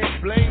I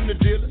can't blame the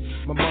dealers.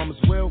 My mama's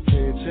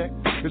welfare check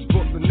is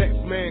brought the next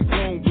man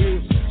clone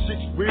wheels.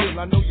 Shit's real,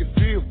 I know you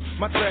feel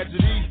my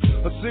tragedy.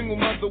 A single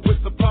mother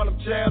with a problem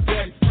child,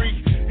 daddy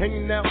free.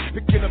 Hanging out,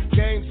 picking up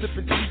games,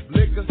 sipping cheap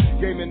liquor.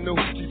 Gaming the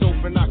hoochies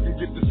open, I can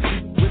get the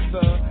sleep with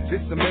her.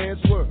 It's a man's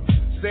world.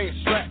 Staying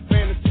strapped,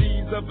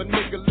 fantasies of a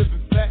nigga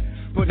living fat,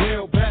 but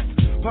held back.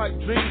 Pipe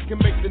dreams can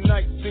make the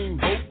night seem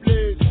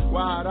hopeless.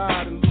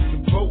 Wide-eyed and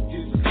losing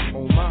focus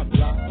on my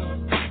block.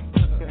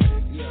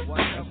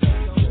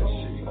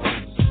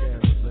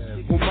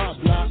 On my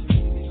block.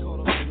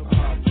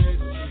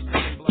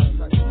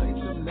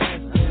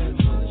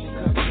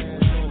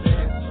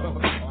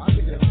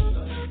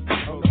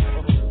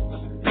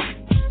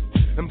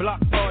 And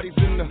block parties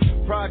in the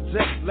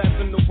project,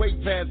 laughing away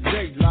past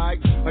daylight.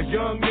 A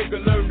young nigga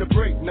learned to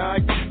break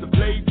night. Used to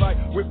play fight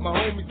with my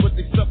homies, but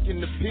they stuck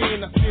in the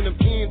pen. I seen them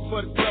in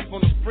for the stuff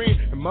on the friend.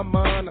 In my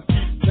mind, I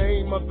see the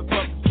same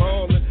motherfuckers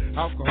falling.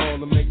 Alcohol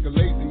to make a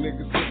lazy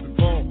nigga slip and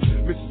fall.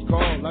 Mrs.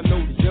 Carl, I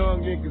know the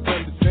young niggas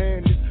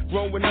understand this.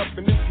 Growing up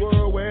in this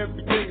world where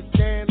everything is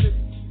scandalous.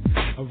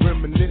 I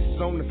reminisce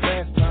on the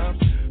past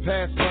times,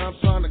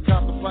 trying to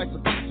cop a slice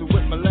of pizza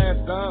with my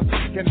last dime.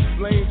 Can't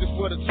explain just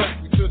what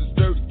attracted me to this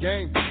dirty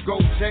game.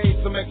 Gold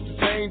chains, some extra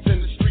chains,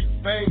 and the street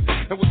fame.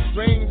 And what's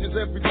strange is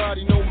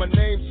everybody know my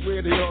name,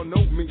 swear they all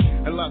know me.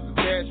 And lots of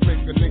cash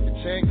make a nigga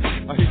change.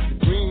 I hit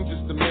the green,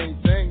 just the main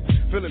thing.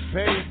 Feeling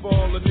pain for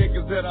all the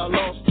niggas that I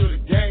lost to the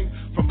game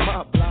from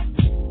my block.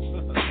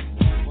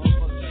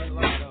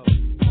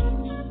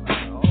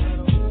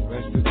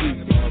 Rest in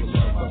peace to all the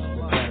motherfuckers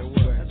that passed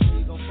away.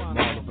 From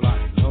all the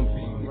blocks, some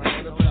people.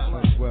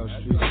 12th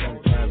Street, Long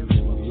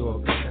Avenue, New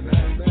York.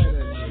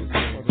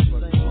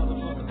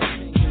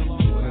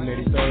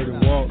 183rd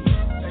and Walton.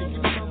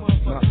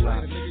 My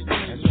block.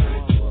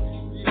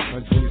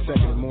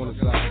 122nd and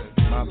Morningside.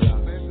 My block.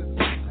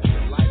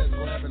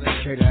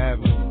 Decatur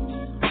Avenue.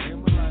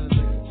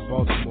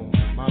 Baltimore.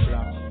 My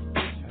block.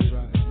 That's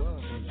right.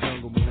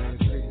 Jungle Moran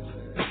City.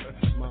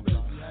 That's my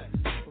block.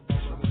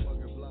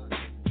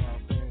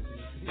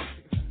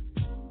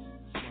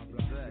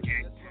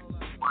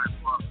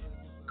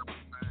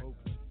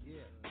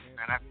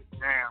 And that's the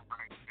jam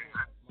right there.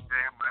 That's the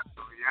jam, that's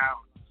the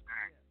reality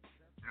thing.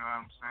 You know what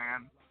I'm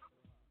saying?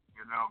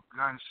 You know,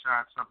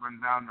 gunshots up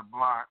and down the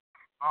block,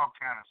 all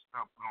kind of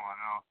stuff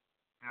going on.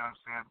 You know what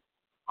I'm saying?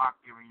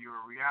 Block giving you a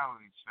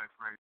reality check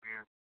right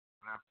there.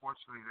 And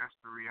unfortunately, that's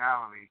the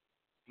reality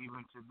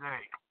even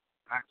today.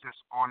 Not just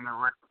on the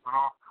record, but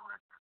off the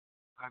record.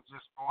 Not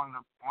just on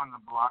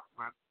the block,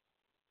 but,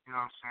 you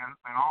know what I'm saying,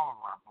 in all of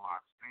our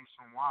blocks,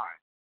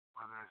 nationwide.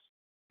 Whether it's,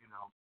 you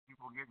know,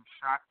 people getting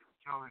shot and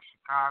killed in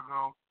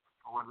Chicago,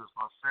 or whether it's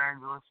Los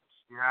Angeles,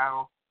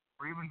 Seattle,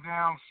 or even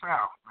down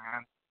south,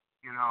 man.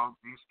 You know,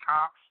 these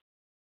cops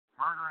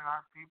murdering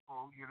our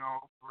people, you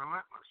know,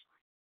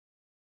 relentlessly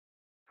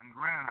and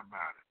grinning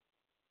about it.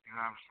 You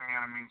know what I'm saying?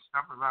 I mean,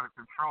 stuff is out of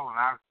control, and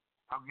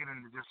I'll get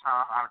into just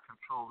how out of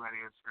control that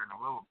is here in a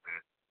little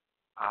bit.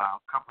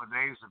 A couple of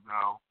days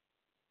ago,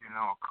 you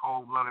know, a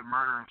cold-blooded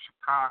murder in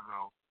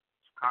Chicago.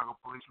 Chicago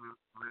police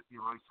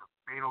released a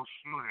fatal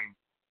shooting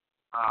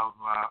of,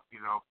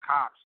 you know,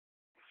 cops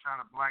shot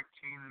a black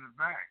teen in the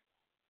back.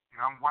 You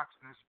know, I'm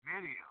watching this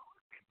video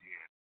that they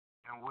did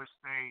in which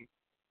they,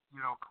 you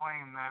know,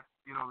 claim that,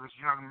 you know, this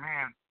young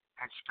man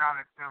had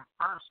shot at them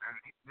first, and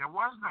there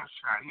was no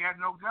shot. He had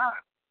no gun.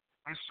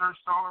 They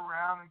searched all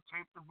around and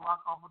taped the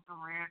block off with the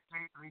red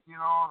tape. They did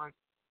all the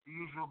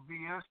usual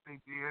BS they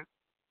did,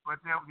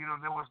 but there, you know,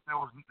 there was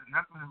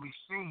nothing to be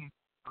seen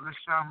of this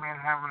young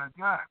man having a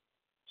gun.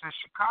 So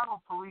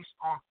Chicago police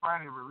on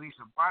Friday released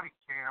a body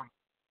cam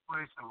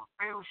footage of a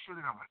fatal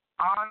shooting of an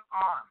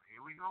unarmed.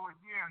 Here we go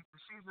again.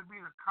 It seems to be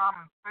the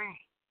common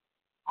theme,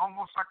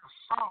 almost like a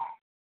song.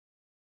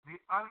 The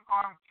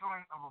unarmed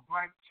killing of a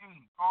black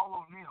teen,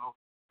 Paul O'Neill,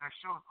 that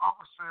shows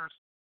officers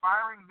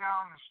firing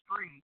down the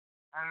street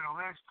at an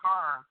alleged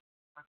car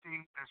that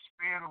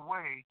sped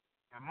away,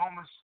 and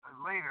moments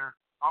later,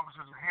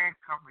 officers are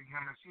handcuffing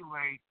him as he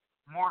lay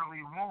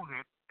mortally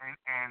wounded,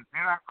 and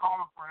they're not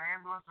calling for an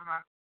ambulance, they're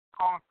not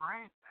calling for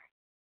anything.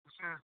 It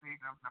says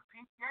the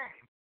peak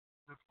game,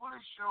 the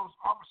footage shows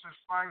officers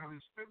firing at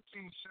least 15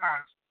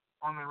 shots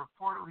on the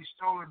reportedly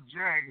stolen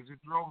Jag as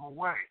it drove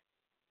away.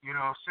 You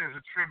know, says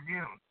a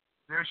Tribune.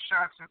 Their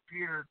shots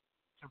appeared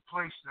to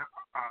place the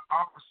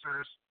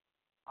officers,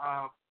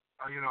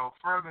 you know,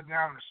 further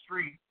down the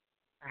street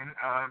in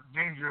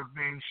danger of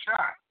being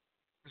shot.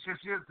 It says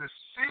here the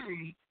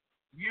city's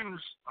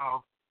use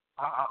of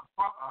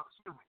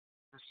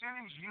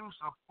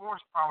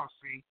force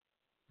policy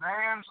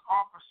bans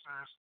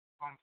officers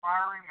from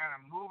firing at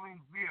a moving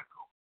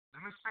vehicle.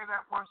 Let me say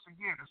that once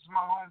again. This is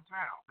my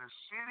hometown. The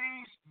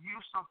city's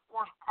use of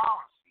force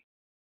policy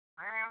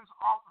bans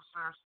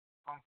officers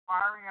from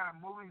firing at a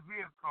moving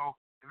vehicle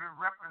if it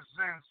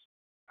represents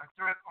a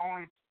threat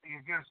only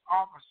against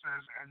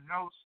officers, and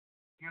notes,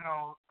 you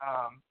know,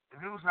 the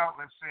news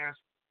outlet says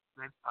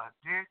that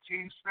dead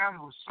teen's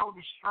family was so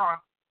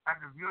distraught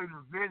after viewing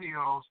the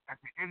videos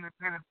at the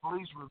Independent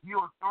Police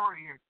Review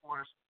Authority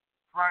headquarters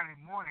Friday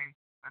morning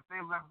that they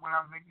left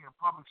without making a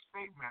public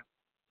statement,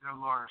 their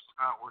lawyers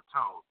were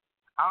told.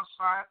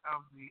 Outside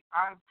of the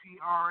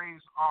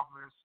IPRA's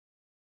office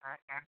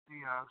at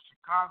the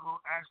Chicago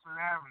Ashland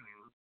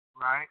Avenue,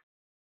 right?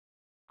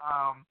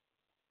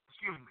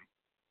 Excuse me.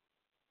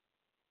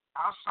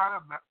 Outside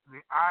of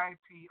the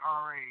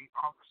IPRA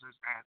offices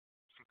at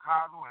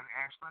Chicago and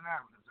Ashland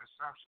Avenue, that's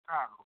South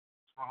Chicago,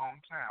 it's my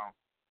hometown.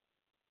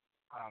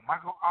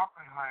 Michael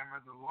Oppenheimer,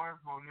 the lawyer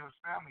for O'Neill's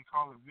family,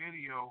 called the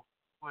video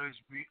footage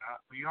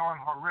beyond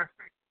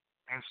horrific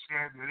and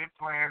said that it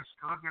plans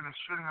to look at the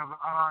shooting of the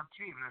unarmed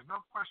team. There's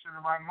no question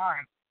in my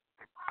mind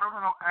that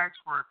criminal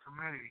acts were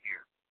committed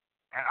here.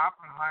 And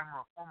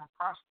Oppenheimer, a former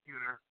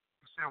prosecutor,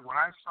 said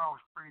what I saw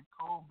was pretty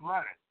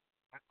cold-blooded.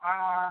 An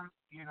unarmed,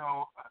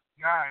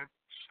 guy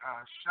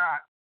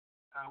shot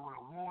with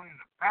a wound in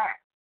the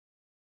back,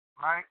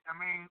 right? I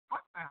mean,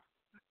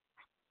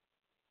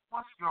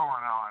 what's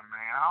going on,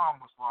 man? I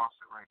almost lost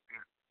it right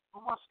there.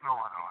 But what's going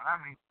on? I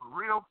mean, for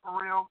real,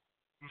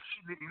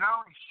 you're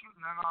not only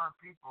shooting unarmed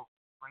people,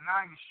 but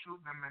now you're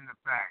shooting them in the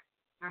back.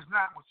 That's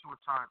not what you were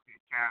taught at the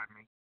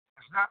academy.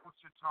 That's not what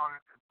you're taught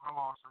at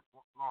law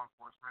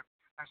enforcement.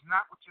 That's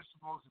not what you're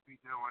supposed to be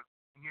doing.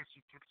 And yet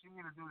you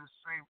continue to do the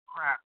same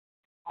crap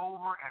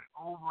over and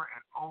over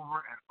and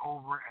over and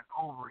over and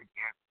over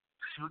again,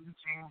 shooting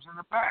teams in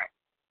the back,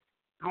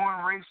 doing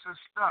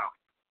racist stuff,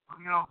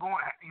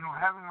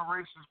 having a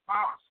racist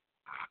policy.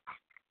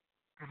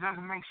 It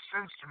doesn't make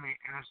sense to me,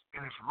 and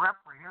it's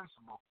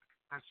reprehensible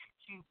that you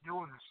keep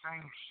doing the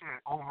same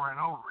shit over and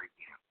over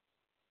again.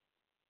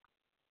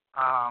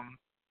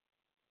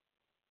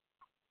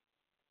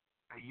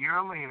 A year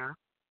later,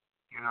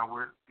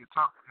 you're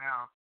talking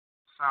now,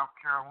 South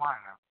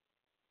Carolina.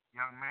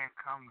 Young man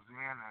comes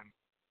in and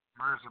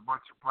murders a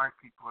bunch of black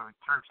people at a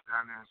church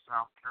down there in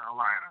South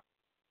Carolina.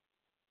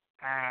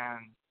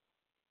 And,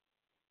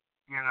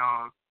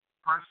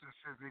 person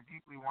says they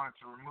deeply wanted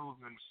to remove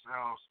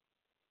themselves,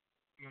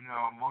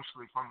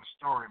 emotionally from the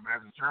story. But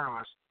as a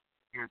journalist,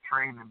 you're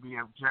trained to be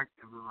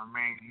objective and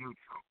remain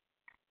neutral.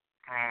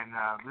 And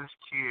this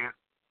kid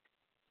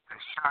that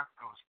shot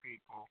those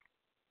people,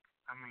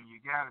 I mean, you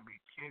got to be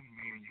kidding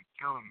me and you're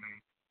killing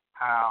me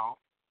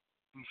how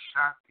he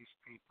shot these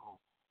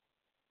people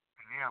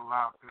and they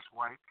allowed this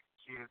white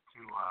kid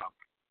to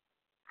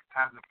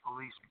have the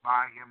police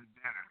buy him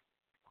dinner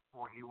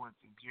before he went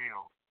to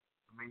jail.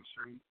 Make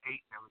sure he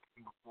ate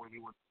everything before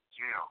he went to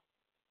jail.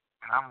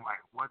 And I'm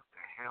like, what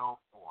the hell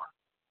for?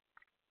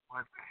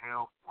 What the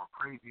hell for?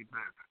 Crazy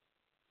business.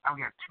 I've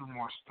got two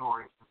more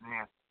stories, and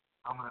then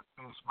I'm going to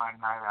finish my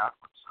night out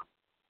with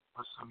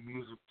some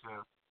music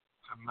to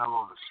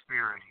mellow the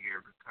spirit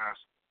here because,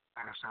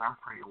 like I said, I'm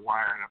pretty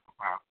wired up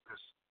about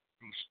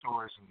these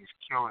stories and these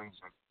killings.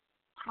 And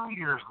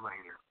 2 years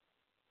later,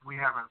 we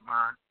haven't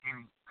learned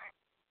anything.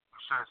 Or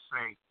should I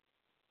say,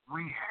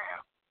 we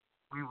have.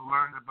 We've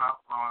learned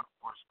about law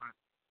enforcement,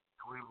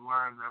 and we've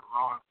learned that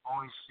law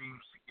only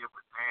seems to give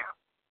a damn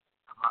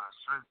about a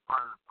certain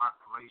part of the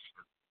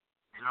population.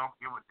 They don't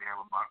give a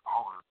damn about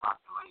all of the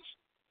population,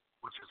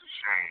 which is a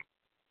shame.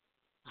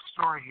 The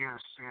story here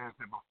says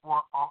that before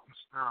Alton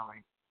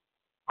Sterling,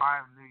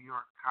 5 New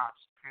York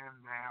cops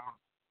pinned down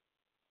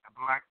a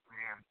black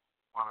man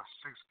while a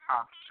 6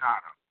 cops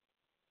shot him.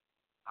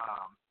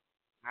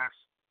 That's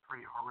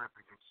pretty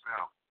horrific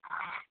itself.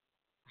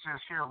 It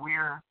says here, we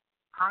are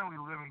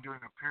currently living during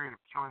a period of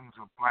killings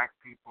of black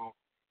people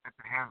at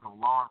the hands of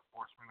law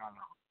enforcement are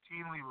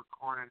routinely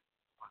recorded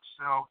on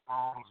cell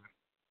phones and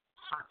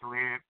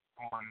circulated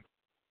on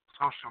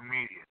social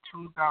media.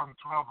 2012,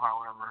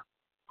 however,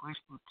 police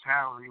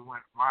brutality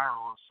went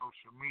viral on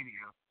social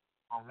media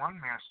on one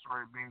man's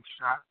story being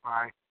shot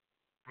by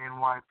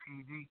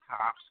NYPD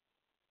cops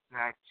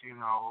that,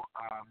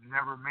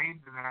 never made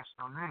the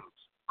national news.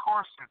 Of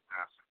course it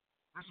doesn't.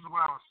 This is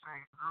what I was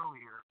saying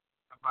earlier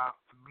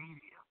about the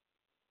media.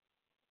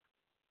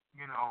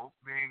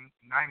 Being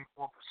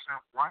 94%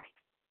 white,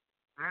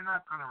 they're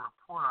not going to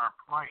report our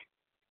plight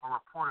or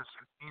report us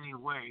in any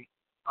way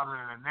other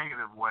than a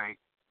negative way.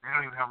 They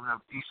don't even have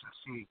enough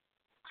decency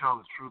to tell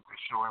the truth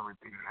and show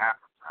everything that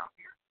happens out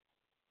here.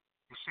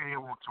 They say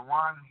when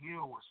Tawan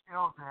Hill was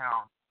held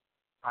down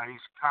by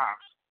these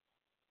cops,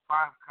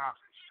 5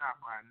 cops and shot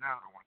by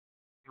another one,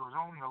 it was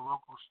only a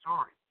local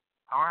story.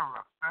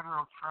 However, a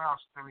federal trial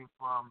stemming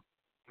from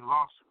a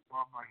lawsuit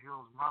brought by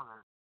Hill's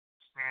mother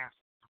stands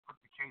put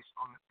the case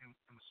in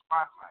the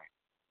spotlight.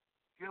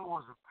 Hill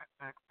was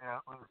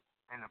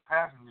in the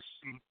passenger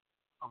seat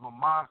of a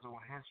Mazda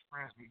when his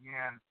friends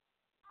began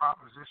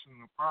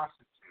propositioning a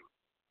prostitute.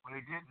 When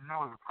they didn't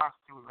know the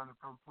prostitute was an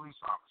undercover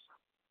police officer.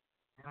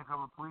 The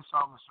undercover police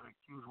officer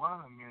accused one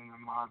of the men in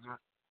the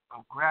Mazda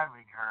of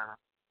grabbing her,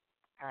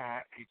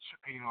 a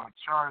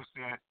charge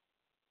that,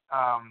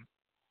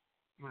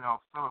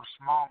 Philip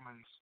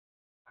Smallman's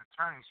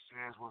attorney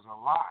says was a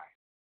lie.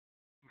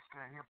 He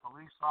said here,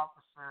 police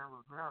officer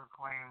Rivera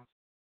claims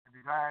that the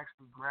guy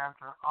actually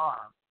grabbed her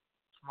arm.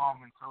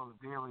 Smallman told the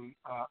Daily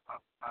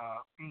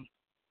Beast.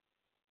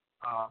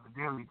 The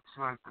Daily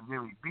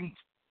Beast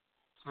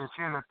says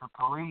here that the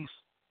police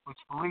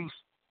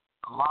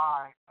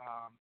lie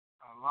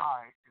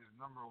is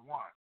number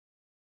one.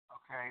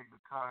 Okay,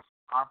 because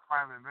our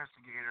private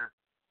investigator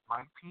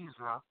Mike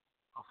Pisa,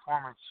 a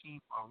former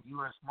chief of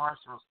U.S.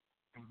 Marshals,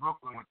 in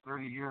Brooklyn with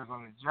 30 years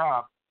on the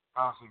job,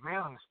 found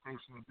surveillance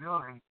tapes in the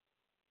building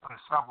on the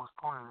southwest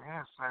corner of the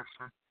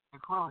intersection.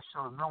 It clearly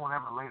shows no one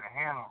ever laid a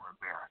hand on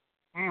Rivera.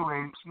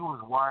 Anyway, she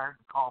was wired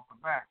and called for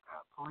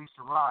backup. Police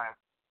arrived.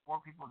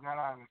 4 people got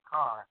out of the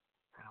car,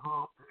 and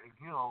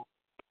Hill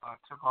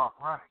took off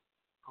running.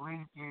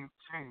 Police gave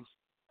chase,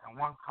 and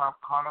 1 cop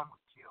caught up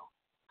with Hill.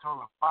 A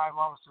total of 5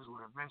 officers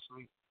would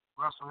eventually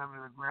wrestle him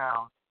to the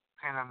ground,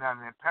 pin him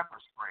down, and then pepper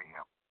spray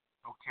him.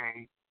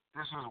 Okay,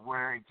 this is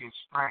where it gets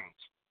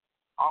strange.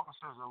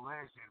 Officers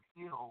alleged that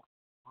Hill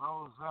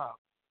rose up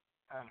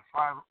and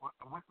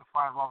with the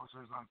 5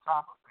 officers on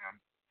top of him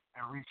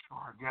and reached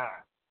for a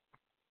gun.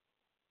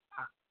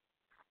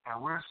 And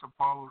we're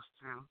supposed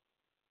to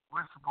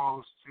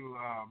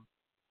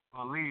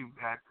believe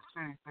that the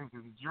city thinks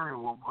that the jury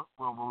will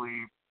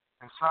believe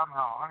that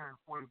somehow a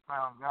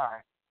 140-pound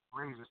guy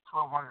raises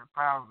 1,200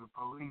 pounds of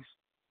police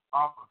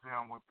off of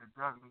him with a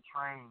dozen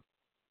trained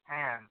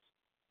hands,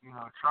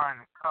 trying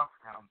to cuff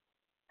him,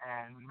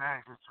 and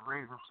manages to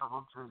raise himself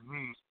up to his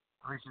knees,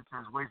 reach into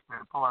his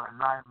waistband, pull out a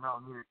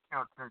 9mm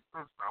Kel-Tec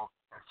pistol,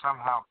 and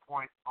somehow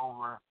point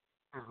over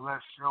his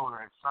left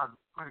shoulder at Sergeant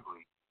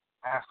Quigley.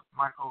 Asked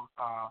Michael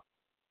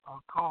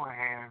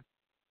Colohan,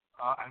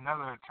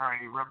 another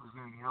attorney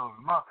representing Hill's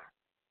mother.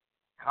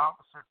 An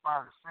officer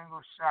fired a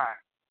single shot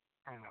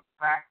in the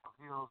back of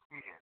Hill's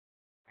head,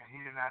 and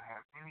he did not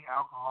have any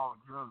alcohol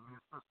or drugs in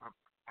his system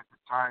at the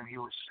time he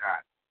was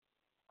shot.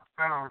 A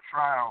federal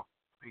trial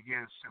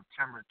begins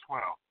September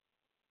 12th.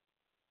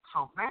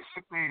 So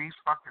basically, these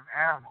fucking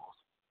animals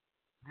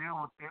do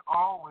what they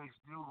always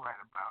do right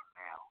about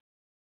now.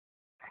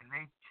 And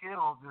they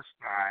killed this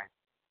guy,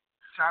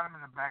 shot him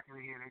in the back of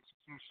the head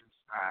execution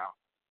style,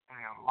 and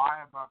then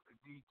lie about the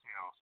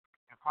details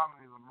in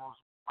probably the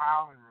most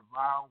foul and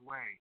vile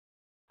way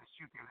that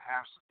you can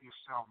have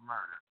yourself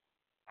murdered.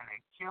 And they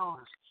kill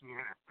this kid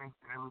and think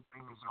that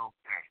everything is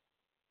okay.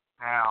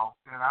 Now,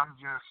 that I'm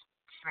just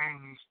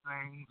saying these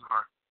things,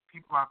 or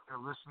people out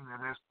there listening to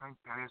this think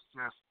that it's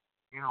just,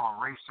 a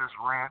racist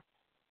rant,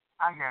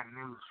 I got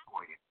news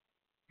for you.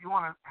 You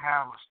want to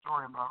have a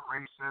story about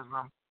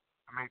racism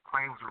and make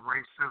claims of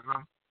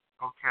racism,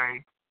 okay,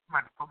 I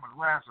might have to put my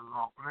glasses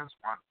on for this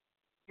one.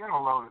 Get a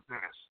load of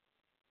this.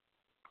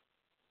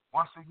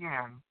 Once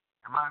again,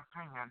 in my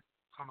opinion,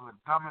 some of the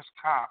dumbest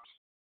cops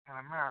in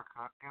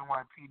America,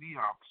 NYPD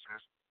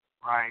officers,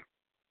 right,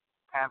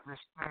 have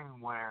this thing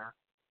where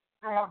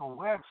they have a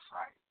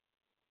website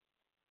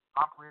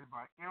operated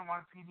by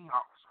NYPD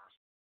officers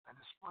that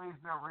displays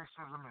their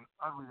racism and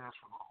ugliness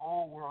for the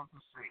whole world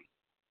to see.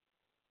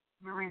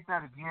 Let me read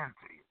that again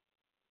to you.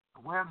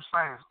 The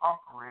website is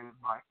operated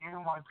by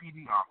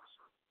NYPD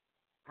officers.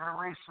 Their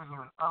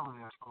racism and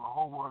ugliness for the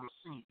whole world to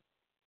see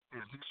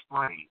is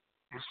displayed.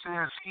 It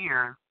says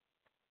here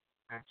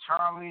that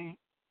Charlene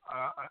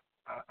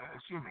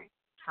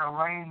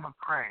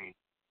McCrae,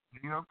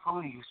 New York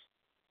Police,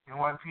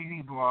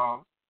 NYPD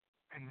blog,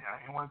 and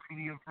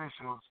NYPD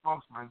official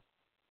spokesman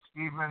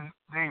Stephen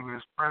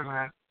Davis,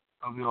 president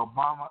of the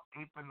Obama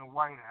Ape in the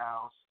White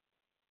House,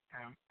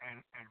 and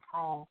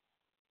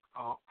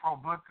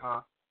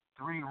ProPublica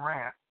 3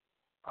 rant,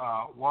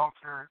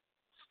 Walter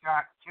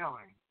Scott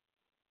killing,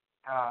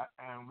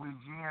 and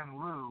Weijin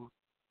Liu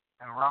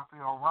and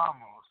Rafael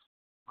Ramos,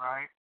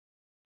 right?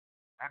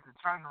 At the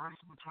time, the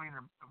relationship between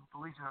the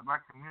police and the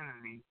black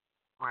community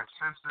were as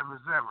sensitive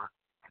as ever,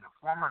 and the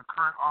former and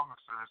current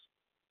officers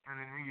in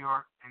New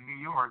York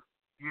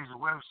use a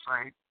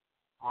website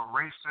for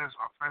racist,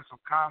 offensive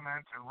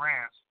comments and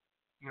rants,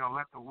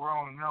 let the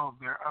world know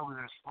their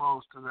ugliness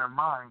flows to their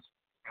minds,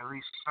 at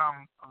least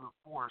some of the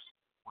force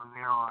when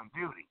they are on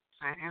duty.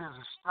 So it is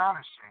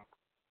astonishing,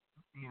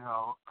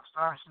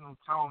 astonishingly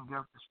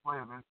tone-deaf display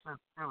of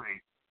insensitivity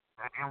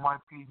that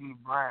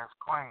NYPD brass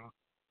claims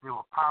they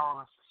were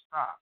powerless to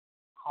stop.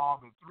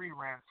 Called the 3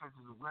 rant, such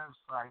as the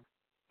website,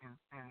 in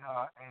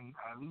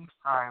these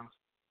times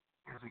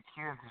is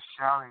akin to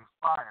shouting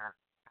fire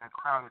in a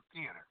crowded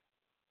theater.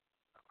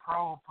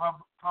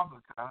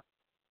 ProPublica,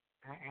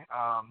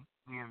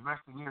 the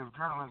investigative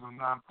journalism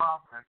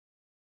nonprofit,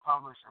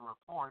 published a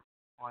report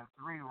on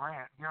 3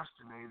 rant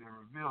yesterday that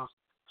reveals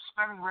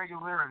stunning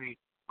regularity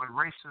with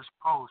racist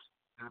posts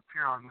that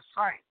appear on the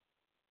site.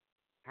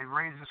 It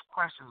raises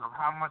questions of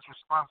how much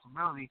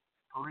responsibility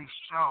police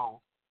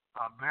show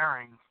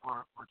bearing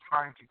for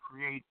trying to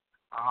create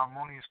a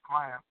harmonious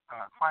climate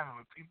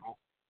with people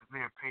that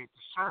they are paid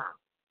to serve.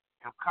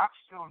 If cops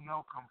show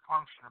no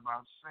compunction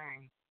about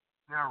saying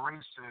their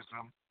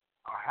racism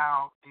or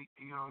how it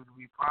would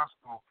be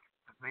possible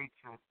that they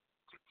could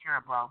care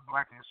about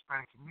black and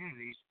Hispanic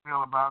communities,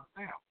 feel about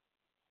them,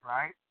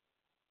 right?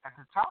 At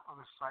the top of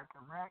the site, the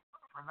rant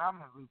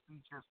predominantly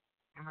features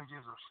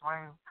images of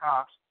slain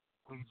cops,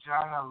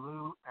 Weijin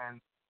Liu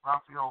and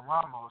Rafael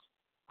Ramos,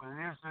 but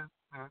it isn't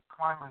the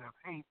climate of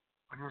hate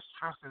or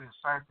distrust that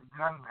incited the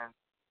gunman,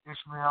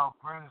 Ishmael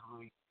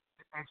Brinsley,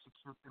 to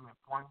execute them at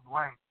point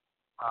blank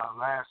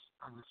last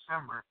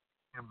December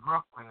in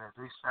Brooklyn as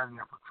they sat in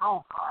their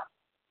patrol car.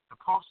 The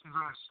postings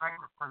on the site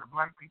refer to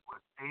black people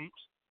as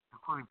apes,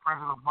 including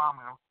President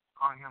Obama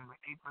calling him the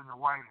ape in the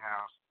White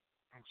House,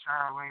 and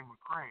Charlene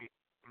McCray,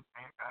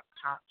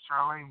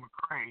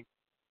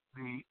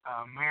 the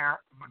mayor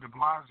de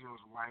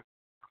Blasio's wife,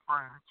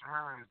 referring to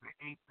her as the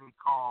ape they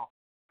call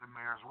the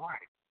mayor's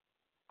wife.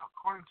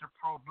 According to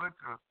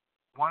ProBlica,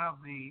 one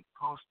of the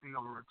posting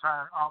of a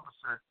retired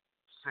officer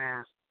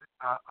says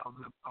of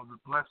the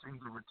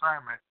blessings of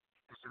retirement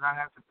is to not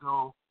have to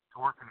go to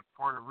work in the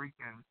Puerto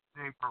Rican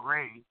Day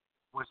Parade,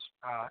 which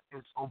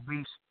is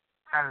obese,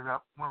 tatted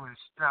up women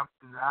stuffed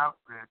in the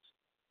outfits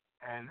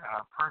and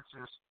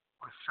purchased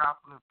or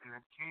shoplifted at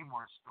a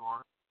Kmart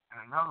store, and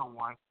another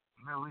one, a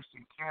Middle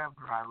Eastern cab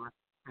driver,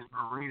 is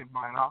berated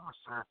by an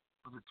officer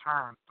with the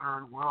term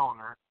third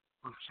worlder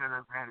who should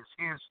have had his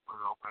head split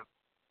open.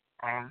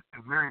 And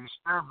very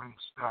disturbing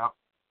stuff,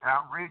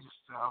 outrageous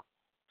stuff.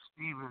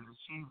 Stephen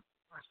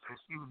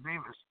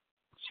Davis,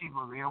 the chief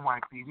of the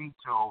NYPD,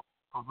 told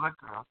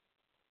Publica,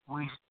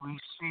 we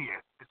see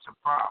it. It's a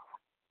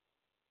problem.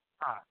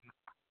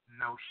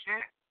 No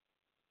shit.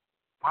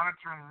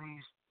 Monitoring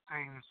these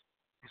things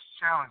is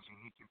challenging,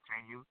 he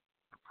continued.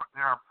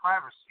 There are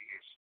privacy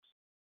issues.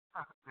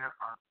 There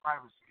are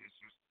privacy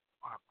issues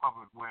on a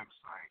public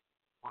website.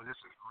 Well, this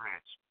is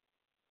rich.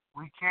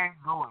 We can't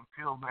go and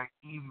peel back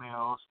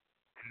emails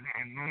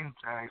and name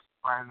tags to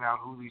find out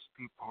who these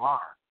people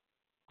are.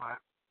 But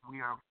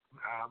we are,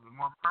 the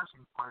more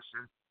pressing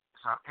question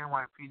is how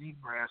NYPD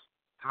brass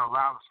to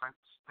allow the site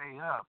to stay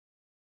up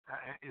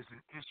is an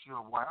issue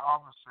of why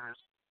officers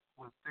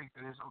would think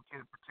that it's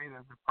okay to portray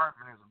the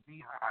department as a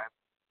beehive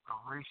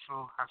of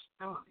racial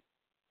hostility.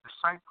 The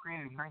site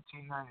created in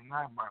 1999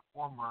 by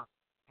former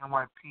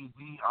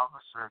NYPD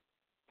officer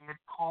Ed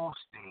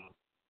Colstein,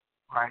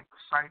 right?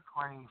 The site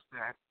claims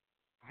that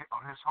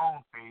on his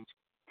homepage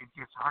it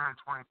gets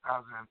 120,000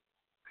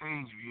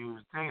 page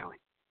views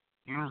daily.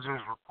 Users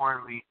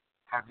reportedly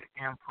have to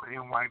input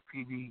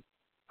NYPD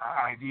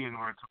ID in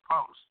order to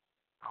post.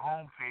 The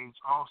homepage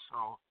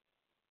also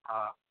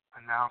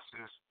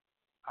announces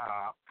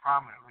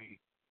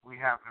prominently,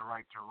 we have the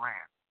right to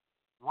rant.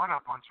 What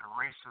a bunch of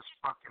racist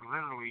fucking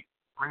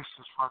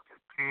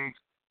pigs,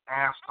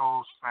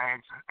 assholes,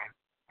 fags,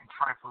 and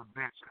trifling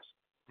bitches.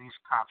 These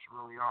cops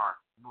really are.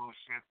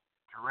 Bullshit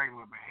to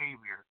regular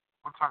behavior.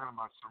 We're talking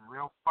about some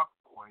real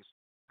fuckboys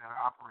that are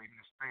operating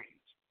the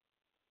stage.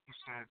 He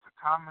said the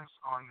comments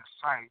on the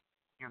site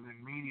give the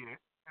media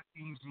an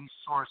easy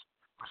source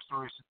for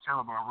stories to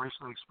tell about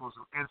racially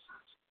explosive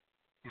incidents.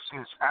 He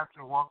says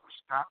after Walter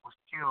Scott was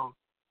killed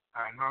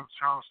by North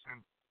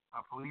Charleston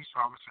police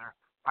officer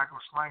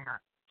Michael Slanger,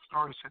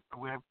 stories hit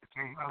the web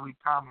containing ugly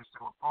comments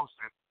that were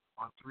posted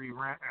on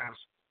 3rant as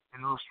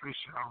an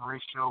illustration of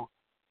racial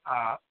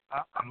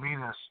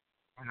meanness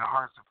in the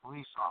hearts of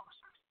police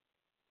officers.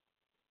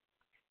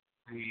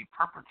 The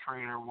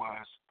perpetrator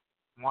was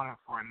wanted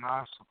for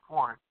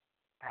non-support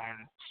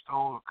and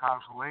stole the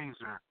cop's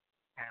laser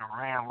and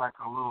ran like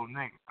a little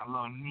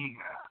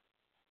nigga,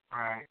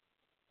 right?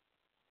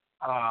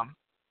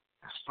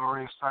 The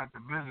story cited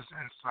the Business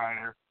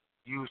Insider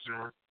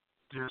user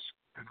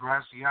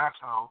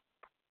Graciato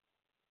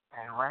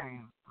and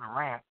writing the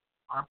rant,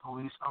 are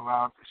police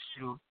allowed to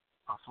shoot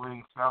a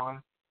fleeing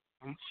felon?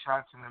 8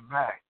 shots in the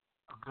back.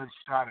 A good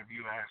shot if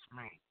you ask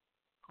me.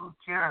 Who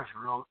cares,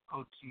 wrote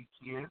OT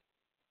Kid?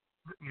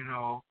 You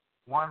know,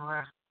 one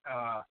less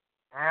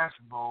ash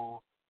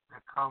bowl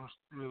that comes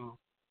through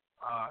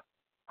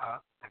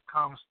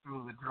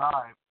the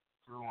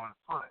drive-through on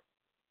foot.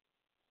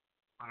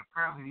 But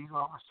apparently these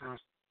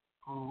officers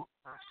who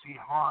see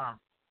harm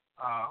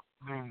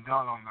being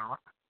done on the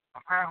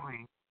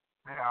apparently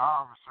there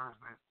are officers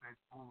that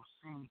who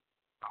see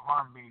the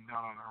harm being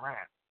done on the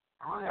rant.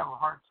 I really have a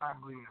hard time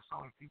believing that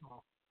so many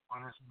people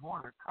on this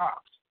board are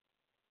cops.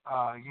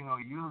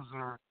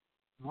 User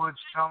Wood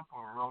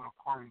Shumple wrote,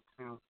 according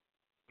to,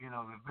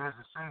 the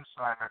Business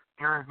Insider,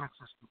 arrogance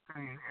and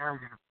stupidity and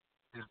arrogance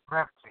is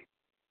breathtaking.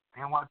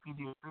 The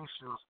NYPD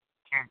officials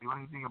can't do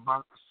anything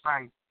about the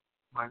site,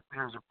 but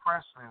there's a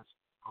precedence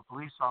for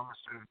police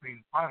officers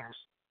being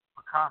punished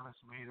for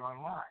comments made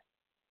online.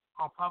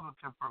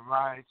 ProPublica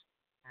provides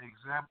an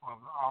example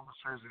of the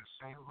officers in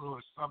St.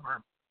 Louis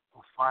suburb who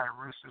fired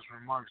racist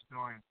remarks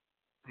during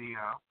the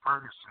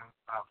Ferguson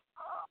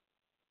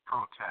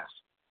protest.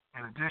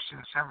 In addition,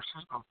 San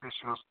Francisco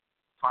officials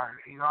fired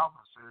 8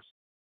 officers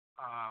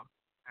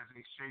as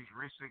they exchanged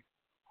racist,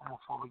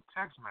 homophobic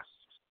text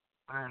messages.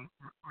 But in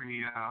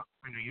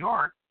New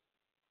York,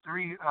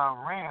 the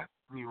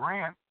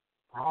rant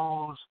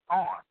rolls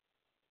on,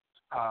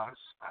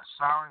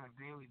 souring on a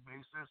daily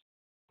basis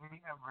any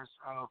efforts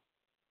of,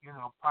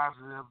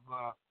 positive,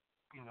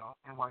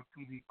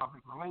 NYPD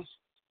public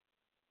relations.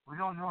 We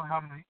don't know how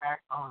many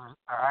officers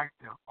are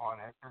active on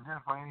it, and then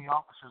for any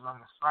officers on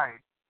the site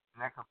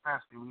in that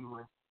capacity, we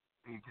would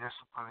be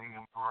disciplining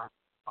them for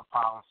a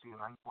policy,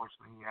 and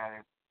unfortunately,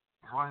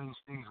 it's one of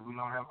these things we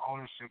don't have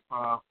ownership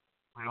of,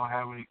 we don't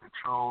have any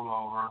control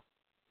over.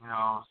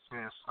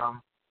 Says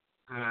some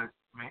good,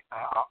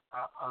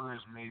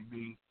 others may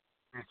be,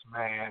 it's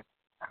bad.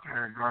 After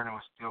Eric Gardner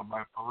was killed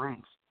by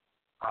police,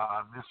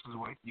 this is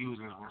what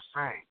users were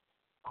saying.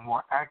 A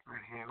more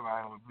accurate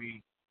headline would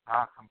be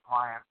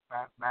non-compliant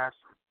fat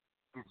bastard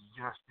is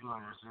just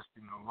doing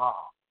resisting the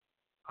law.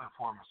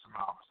 Enforcement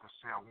officer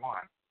said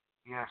one.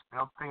 Yes,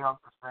 they'll pay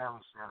off the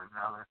family, said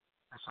another.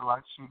 It's a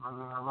lot cheaper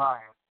than a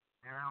riot.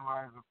 Therein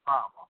lies the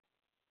problem.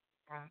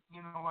 And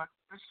you know what?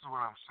 This is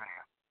what I'm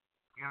saying.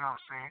 You know what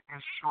I'm saying? In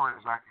short,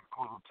 as I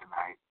conclude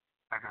tonight,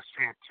 like I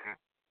said, to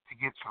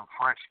get some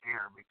fresh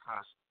air,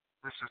 because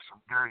this is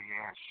some dirty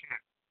ass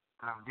shit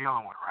that I'm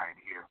dealing with right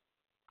here.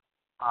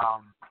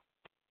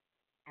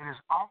 It is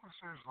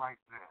officers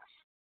like this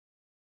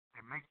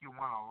that make you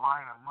want to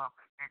line them up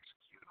and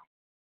execute them,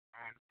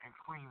 and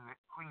clean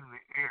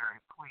the air and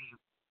clean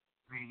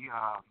the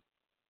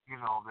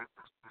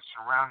the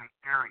surrounding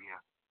area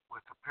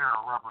with a pair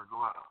of rubber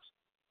gloves.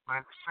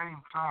 But at the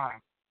same time,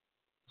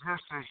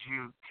 just as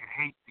you can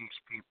hate these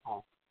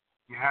people,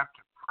 you have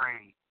to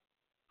pray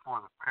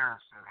for the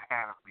parents that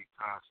had them,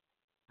 because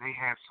they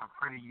had some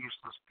pretty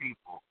useless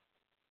people.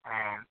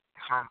 And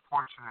it's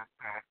unfortunate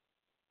that,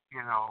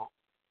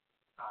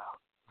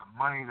 the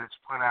money that's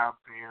put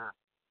out there,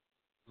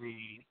 the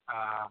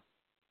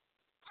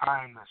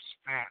time that's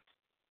spent,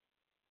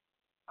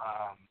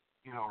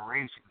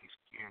 raising these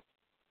kids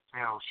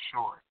fell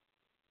short.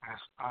 And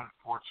it's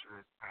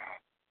unfortunate that,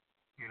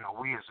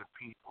 we as a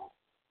people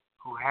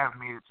who have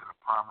made it to the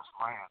promised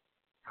land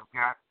have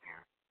gotten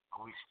there,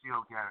 but we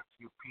still got a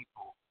few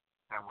people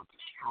that will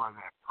destroy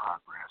that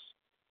progress.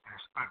 And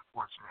it's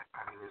unfortunate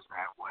that it is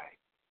that way.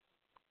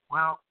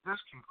 Well, this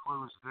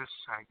concludes this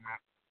segment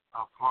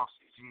of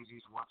Flauxy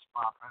Jeezy's What's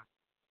Poppin'.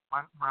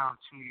 Mike Brown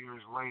 2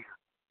 years later.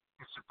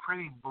 It's a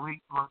pretty bleak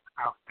look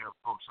out there,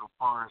 folks, so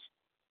far as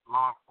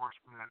law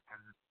enforcement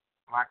and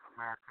Black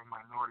American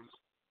minorities,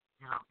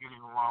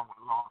 getting along with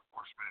law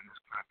enforcement in this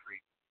country.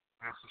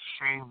 And it's a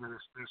shame that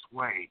it's this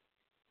way.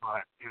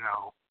 But,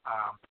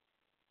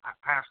 I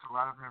passed a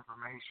lot of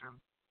information.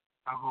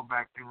 I'll go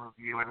back and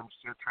review it. I'm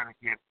still trying to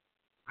get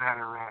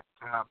better at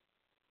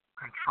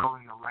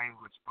controlling the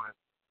language. But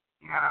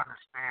you got to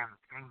understand,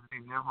 things, they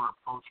never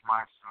approach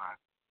my son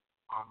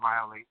or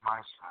violate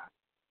my son.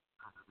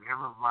 Because if they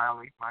ever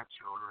violate my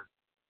children,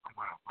 I'm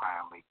going to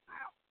violate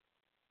them.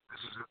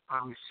 This is an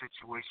ugly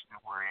situation that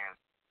we're in.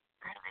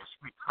 And it's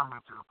becoming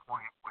to the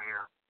point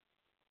where,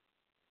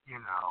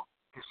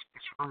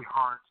 it's really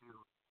hard for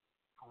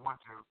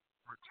one to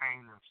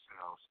retain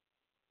themselves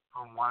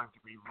from wanting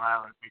to be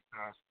violent,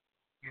 because,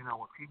 when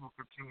people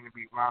continue to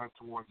be violent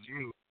towards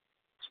you,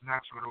 it's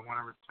natural to want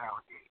to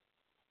retaliate.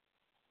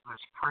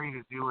 Let's pray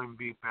to do and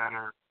be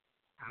better,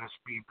 and let's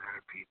be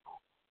better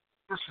people.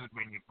 This has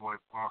been your boy,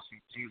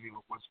 Flauxy Jeezy,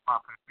 with What's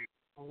Poppin'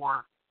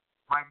 54.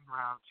 Mike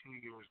Brown 2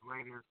 years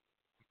later.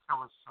 We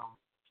covered some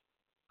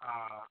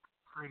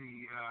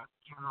pretty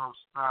general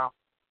stuff.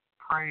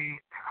 Pray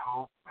and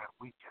hope that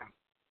we can,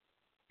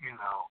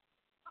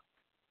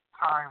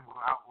 time will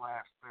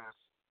outlast this,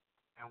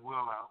 and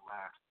will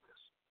outlast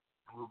this,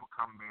 and we'll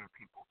become better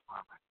people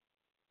from it.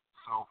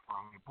 So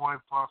from your boy,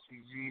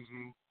 Flauxy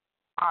Jeezy,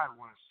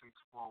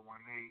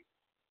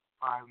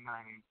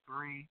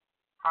 516-418-5983.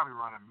 Probably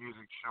run a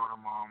music show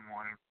tomorrow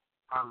morning.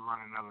 Probably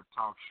run another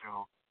talk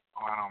show.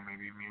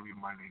 Maybe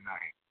Monday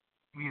night.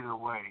 Either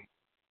way,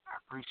 I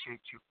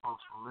appreciate you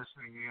folks for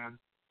listening in.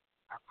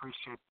 I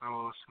appreciate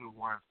those who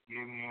wanted to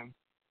get in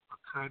but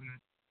couldn't.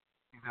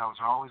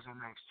 There's always the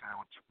next time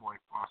with your boy,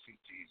 Flauxy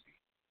Jeezy.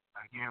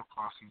 Again,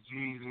 Flauxy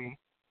Jeezy.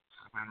 This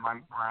has been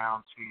Mike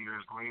Brown 2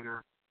 years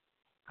later.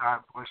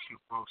 God bless you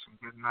folks, and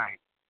good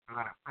night.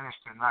 We're going to finish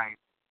the night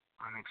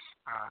for the next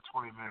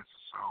 20 minutes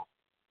or so,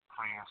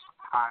 playing some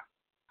hot,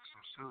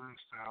 some soothing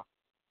stuff,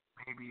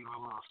 maybe a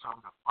little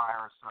something to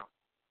fire us up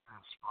and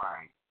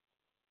inspire you.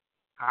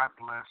 God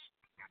bless,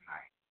 and good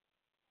night.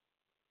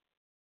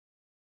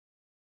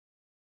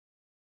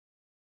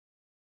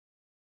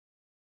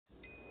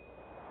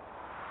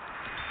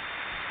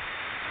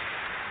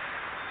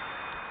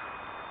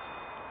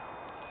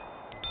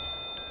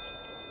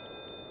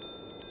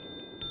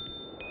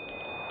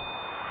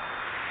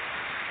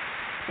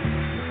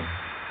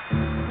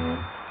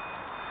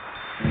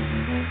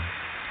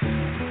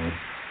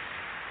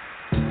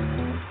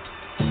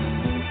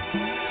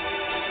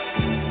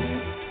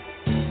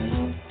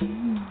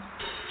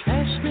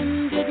 Trash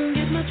been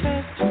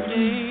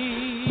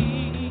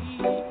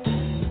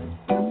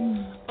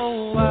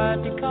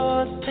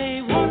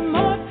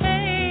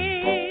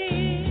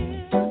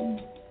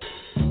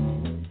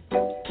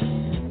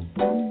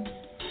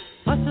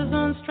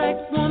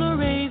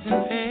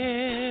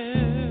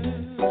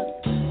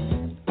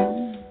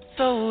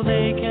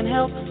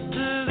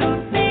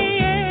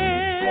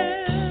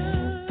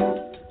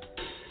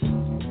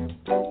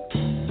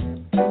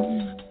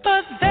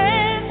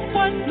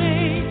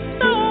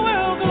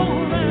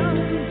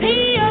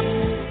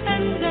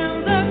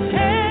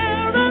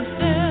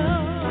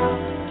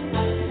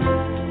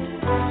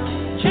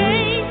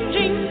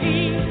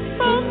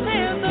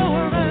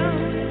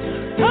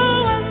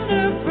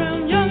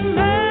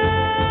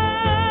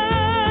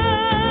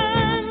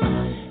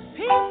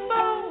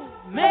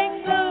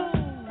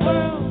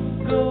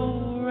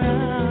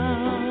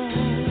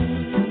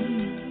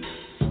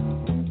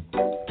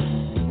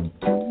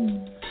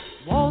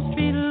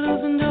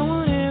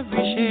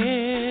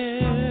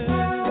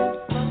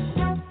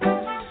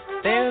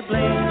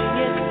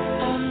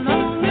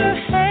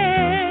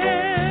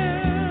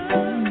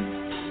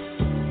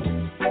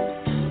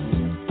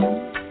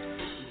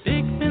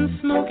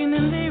Rocking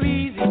in their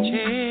easy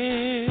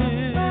chair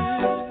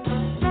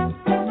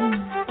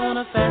on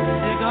a fat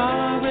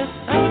cigar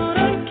without a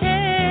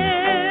care.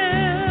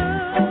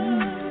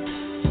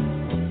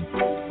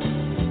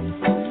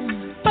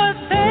 But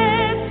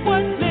that's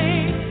what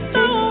makes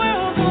the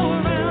world go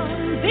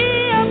round, the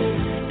up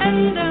and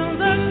down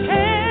the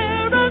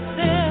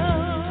carousel,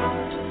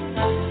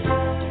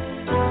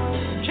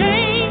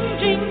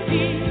 changing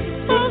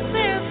people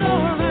says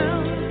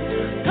around.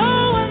 Go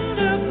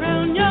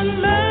underground, young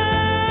man.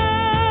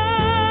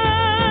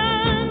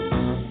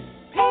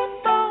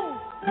 People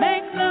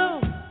make the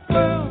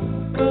world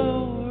go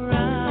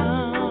round.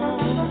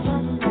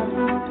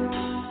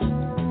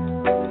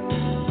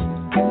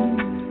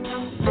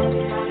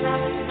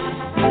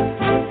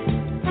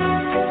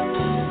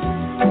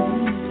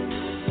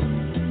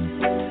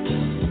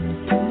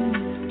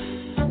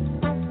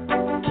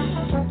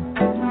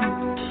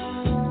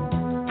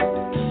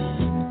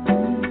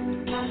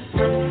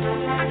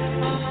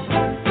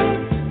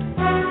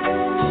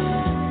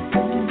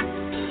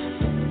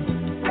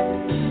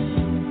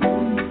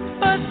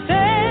 But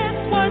that's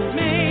what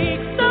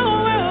makes the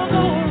world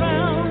go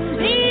round,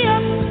 the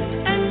up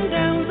and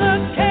down the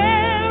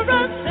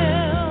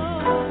carousel,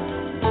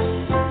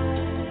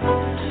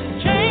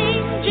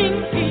 changing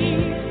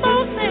people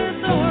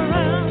says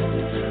around.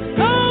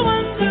 Go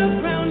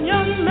underground,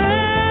 young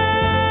man.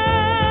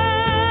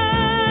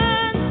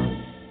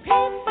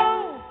 People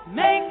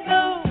make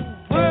the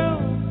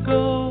world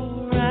go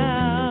round.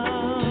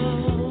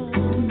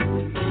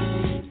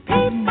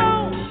 People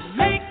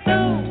make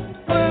the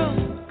world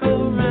go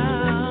round.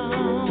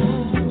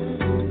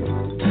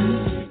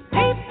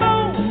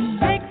 People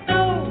make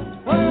the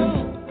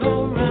world go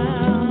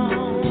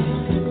round.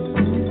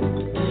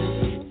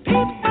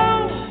 People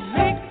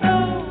make the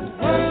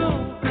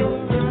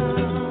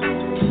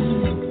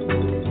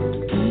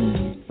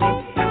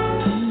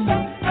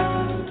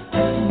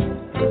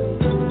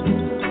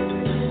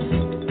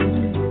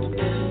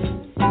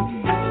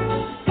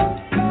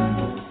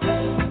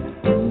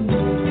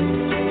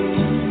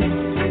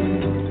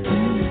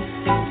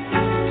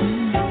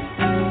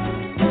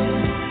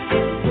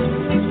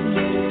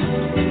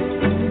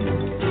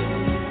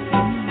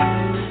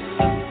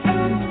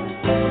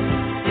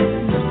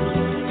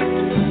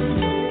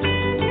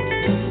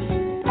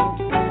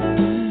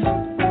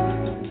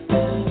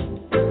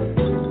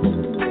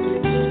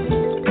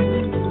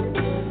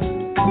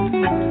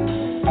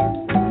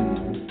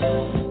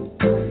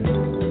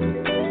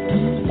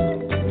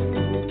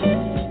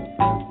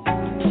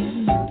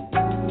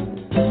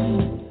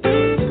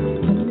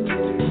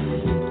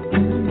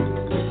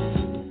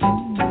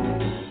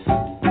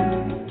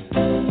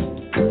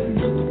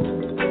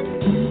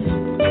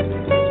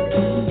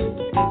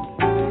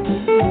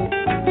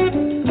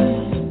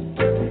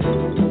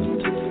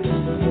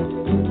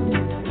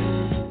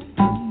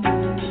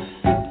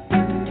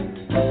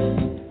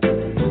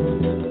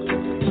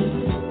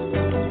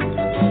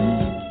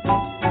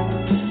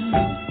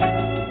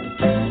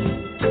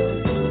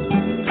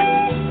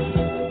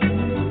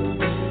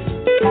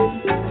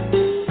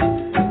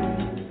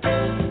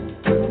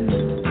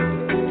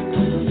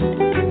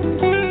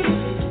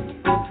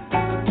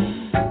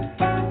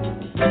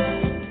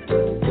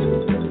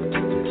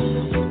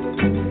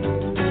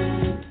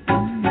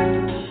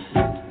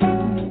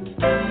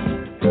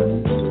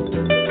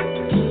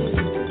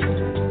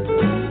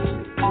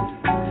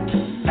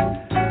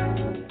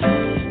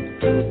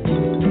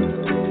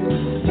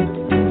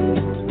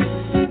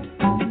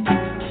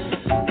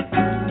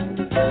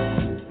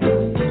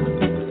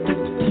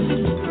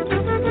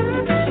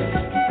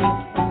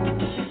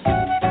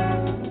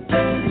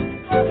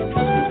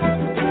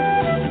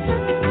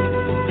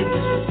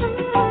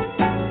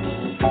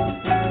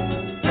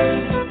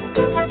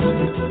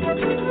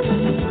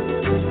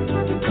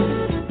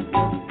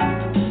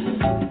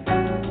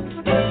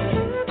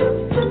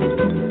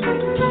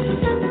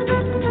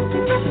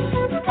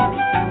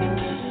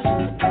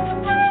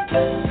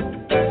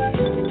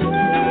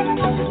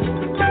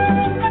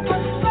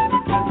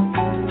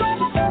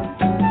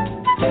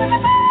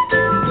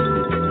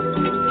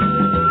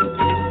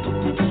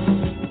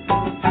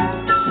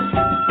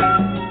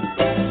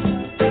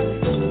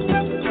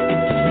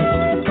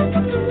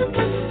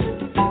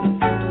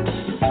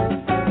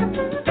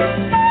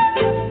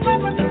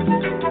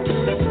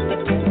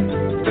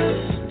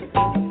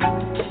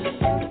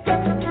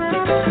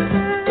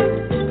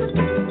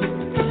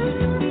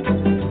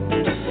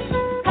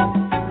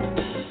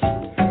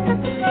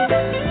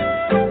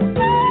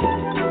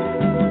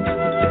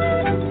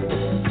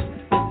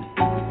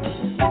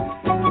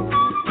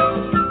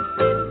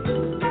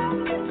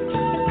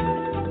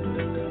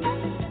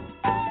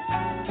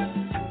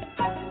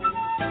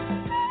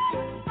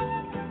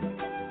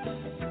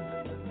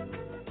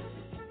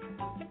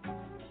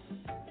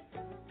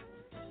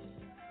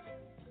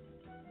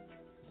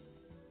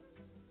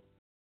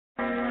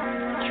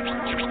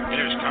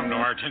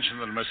our attention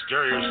that a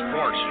mysterious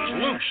force is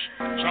loose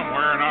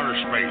somewhere in outer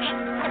space.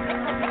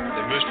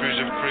 The mysteries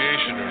of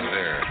creation are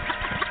there.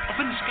 Up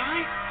in the sky?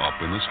 Up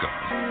in the sky.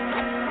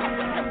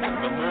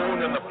 The moon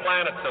and the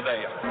planets are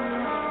there,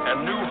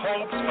 and new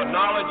hopes for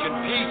knowledge and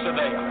peace are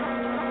there.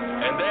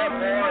 And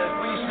therefore, as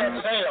we set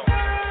sail,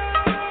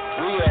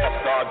 we ask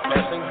God's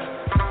blessing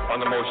on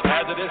the most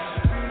hazardous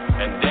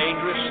and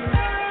dangerous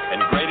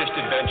and greatest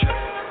adventure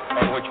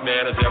on which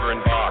man has ever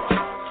embarked.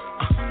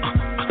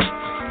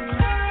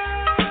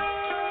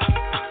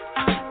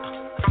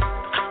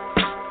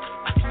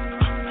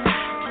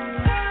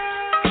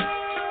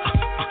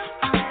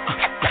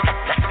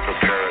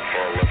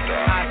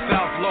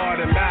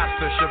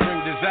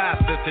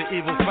 To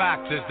evil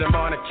factors,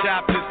 demonic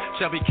chapters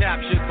shall be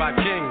captured by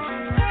kings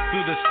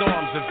through the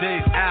storms of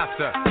days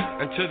after,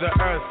 and to the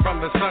earth from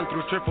the sun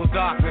through triple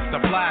darkness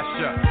to blast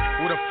ya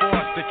with a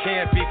force that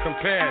can't be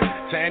compared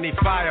to any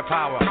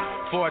firepower,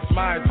 for its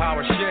mind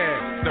power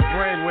shared. The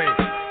brainwave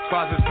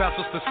causes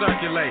vessels to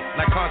circulate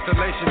like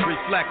constellations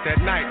reflect at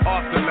night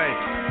off the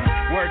lake.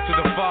 Word to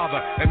the Father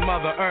and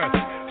Mother Earth,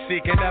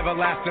 seeking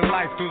everlasting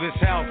life through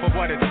this hell for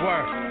what it's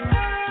worth.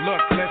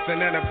 Look, listen,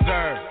 and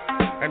observe,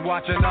 and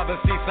watch another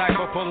sea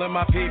cycle pulling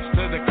my peeps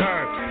to the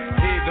curb.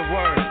 Heed the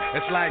words,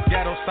 it's like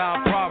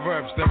ghetto-style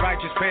proverbs. The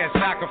righteous pay a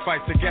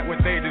sacrifice to get what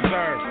they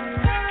deserve.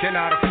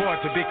 Cannot afford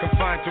to be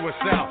confined to a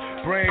cell.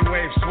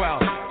 Brainwaves swell,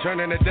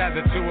 turning the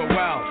desert to a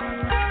well.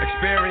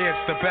 Experience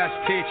the best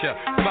teacher.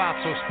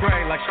 Fossil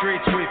spray like street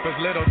sweepers.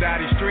 Little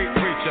daddy street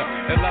preacher.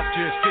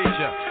 Illustrious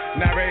feature.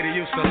 Narrator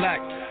you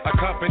select,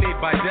 accompanied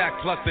by deck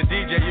plus the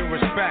DJ you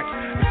respect.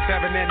 The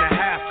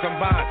 7.5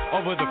 combined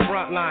over the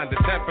front line. The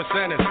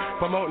 10%ers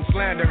promoting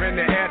slander in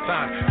the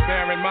airtime.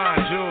 Bear in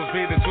mind, jewels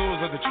be the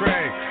tools of the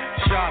trade.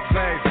 Sharp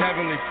blades,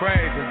 heavenly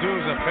praise, and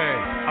dues are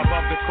paid.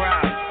 Above the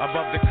crowds,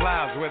 above the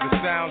clouds, where the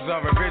sounds are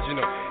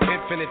original.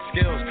 Infinite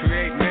skills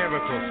create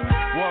miracles.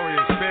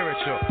 Warrior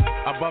spiritual.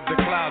 Above the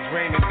clouds,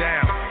 raining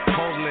down,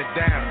 holding it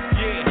down.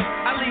 Yeah,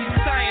 I leave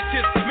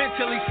scientists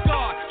mentally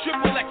scarred.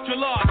 Triple extra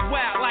large,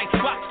 wild like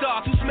rock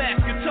stars who smash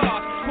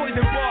guitars.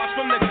 Poison bars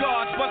from the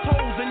guards, bust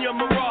holes in your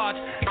mirage.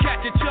 And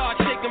catch a charge,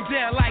 take them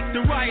down like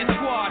the riot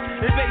squad.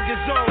 Invade the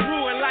zone,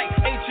 ruin like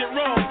ancient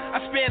Rome. I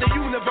span the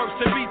universe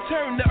to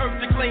return to earth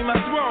to claim my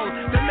throne.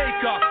 The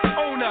maker,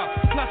 owner,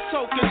 plus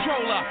soul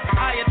controller.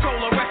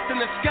 Ayatollah, rest in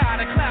the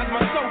sky, the clouds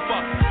my sofa.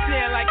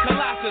 Stand like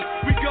Colossus,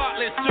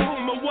 regardless to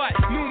whom or what.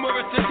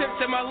 Numerous attempts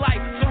in my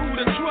life, so who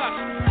to trust?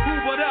 Who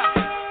but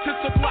us? To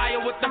supply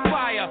her with the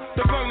fire,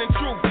 the burning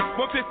truth.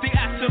 150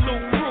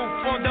 absolute proof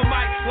on the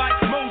mic like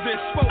Moses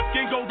spoke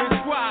in Golden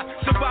Scribe.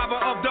 Survivor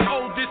of the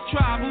oldest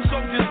tribe whose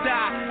soldiers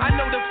died. I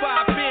know the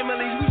 5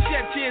 families, we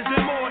shed tears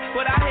and more,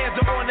 but our hands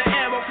are on the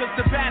ammo cause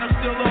the battle's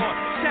still on.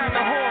 Sound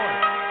the horn,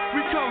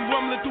 we come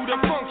rumbling through the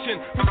function.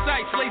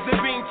 Precise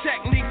laser beam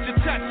techniques to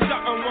touch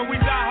something. When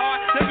we die hard,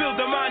 they build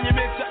a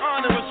monument to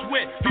honor us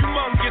with.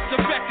 Humongous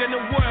effect in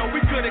the world, we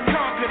could have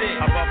conquered it.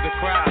 Above the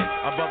crowd,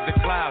 above the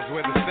clouds,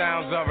 where the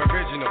sounds are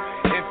original.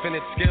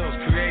 Infinite skills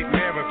create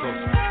miracles.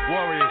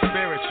 Warrior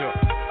spiritual.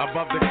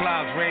 Above the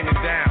clouds, raining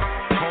down,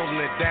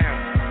 holding it down.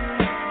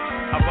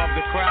 Above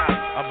the crowd,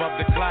 above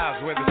the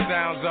clouds, where the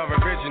sounds are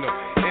original.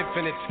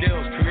 Infinite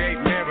skills create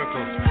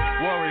miracles.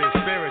 Warrior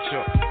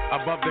spiritual.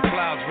 Above the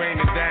clouds,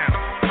 raining down,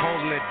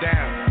 holding it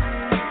down.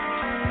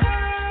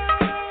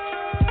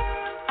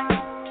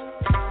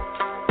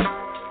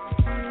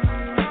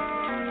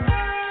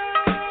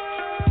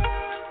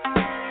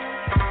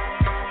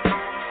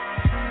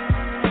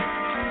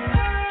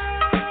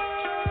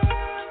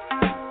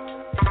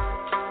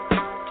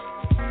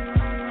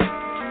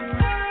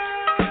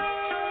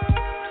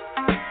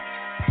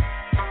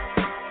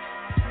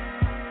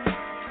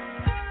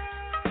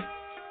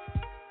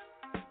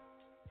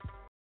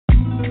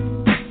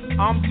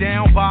 I'm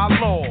down by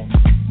law.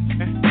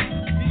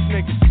 These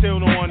niggas still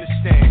don't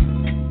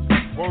understand.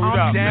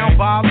 I'm down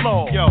by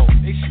law. Yo,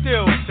 they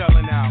still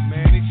selling out,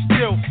 man. They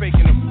still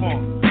faking the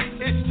funk.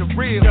 It's the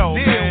real deal.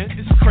 Man,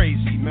 it's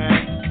crazy,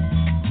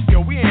 man.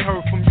 Yo, we ain't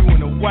heard from you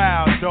in a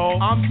while,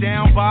 dawg. I'm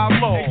down by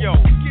law. Hey, yo,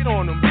 get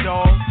on them,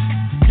 dawg.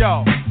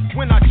 Yo,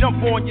 when I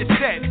jump on your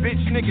set,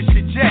 bitch, niggas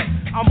should jet.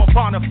 I'm a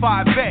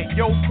bonafide vet,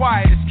 yo,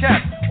 quiet is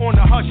kept. On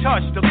the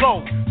hush-hush, the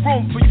low.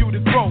 Room for you to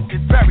grow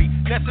is very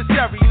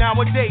necessary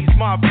nowadays,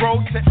 my bro.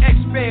 To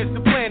expand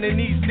the plan in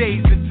these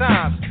days and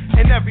times.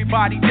 And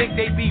everybody think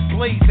they be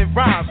blazing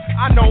rhymes.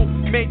 I know,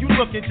 man, you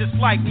looking just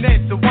like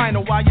Ned the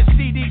Wino. While your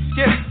CD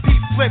skip,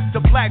 flip the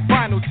black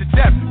vinyl to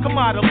death. Come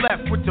out of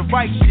left with the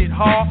right shit,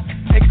 huh?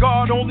 And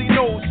God only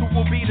knows who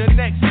will be the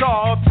next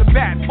star up to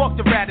bat. Fuck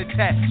the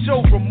rat-a-tat,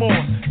 show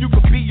remorse. You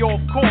could be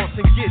off course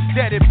and get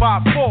deaded by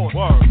force.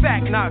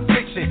 Fact, not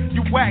fiction.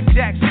 You whack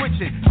jack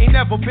switching. Ain't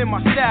never been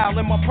my style,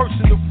 and my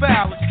personal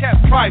foul is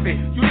kept private.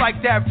 You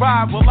like that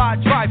ride? Well, I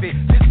drive it.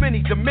 There's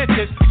many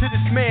dimensions to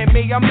this man,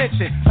 may I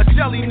mention. A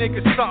jelly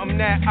nigga, something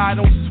that I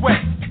don't sweat.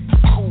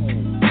 Cool,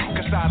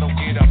 cause I don't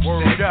get upset.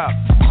 Word up.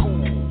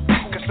 Cool,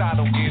 cause I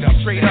don't get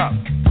upset. Straight up.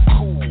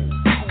 Cool,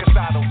 cause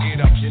I don't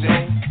get upset. You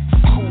know?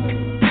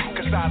 Cool,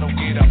 cause I don't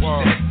get upset.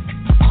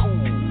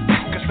 Cool,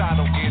 cause I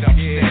don't get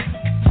upset.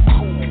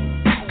 Cool,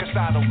 cause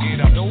I don't get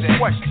upset. No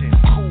question.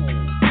 Cool,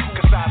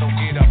 cause I don't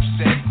get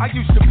upset. I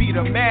used to be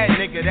the mad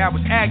nigga that was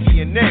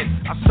aggy, and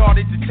then I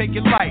started to take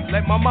it light,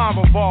 let my mind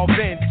revolve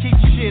in, keep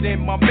shit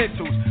in my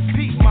mentals,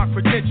 peep my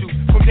credentials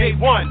from day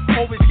one.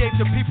 Always gave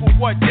the people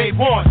what they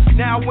want.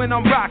 Now when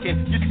I'm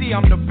rocking, you see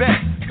I'm the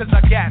best, cause I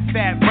got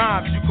fat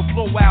rhymes you can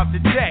blow out the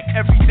deck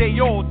every day,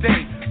 all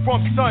day.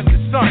 From sun to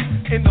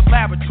sun, in the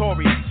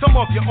laboratory. Some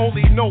of you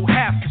only know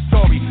half the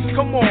story.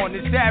 Come on,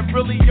 is that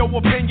really your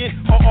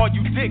opinion? Or are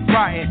you dick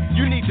riding?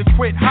 You need to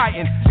quit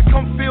hiding and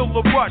come feel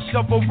the rush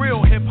of a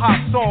real hip-hop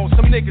song.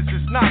 Some niggas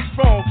is not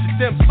strong, to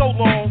them so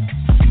long.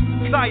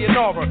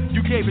 Sayonara,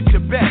 you gave it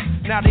your best.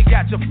 Now they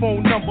got your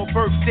phone number,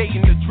 birth date,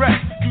 and address.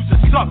 You's a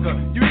sucker,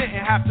 you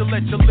didn't have to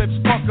let your lips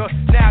pucker.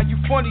 Now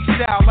you funny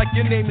style like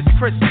your name is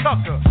Chris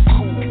Tucker.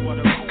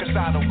 Cool, cause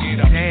I don't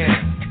get up.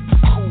 Damn.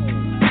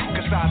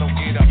 I don't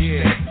get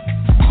upset.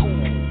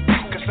 Cool,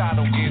 cause I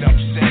don't get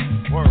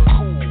upset. Word.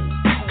 Cool,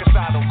 cause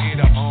I don't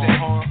get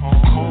upset. Cool,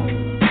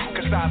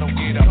 cause I don't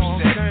get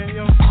upset.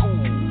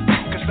 Cool,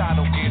 cause I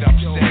don't get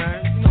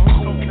upset.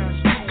 Cool,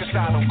 cause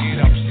I don't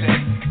get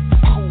upset.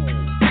 Cool,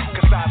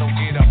 cause I don't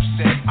get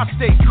upset. I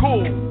stay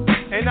cool.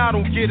 And I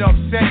don't get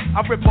upset.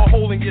 I rip a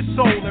hole in your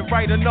soul and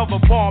write another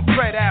bomb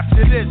thread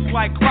after this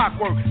like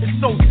clockwork.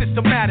 It's so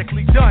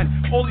systematically done.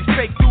 All these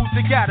fake dudes,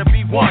 they gotta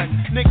be one.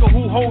 Nigga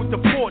who hold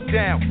the fort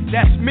down,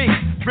 that's me.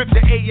 Rip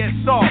the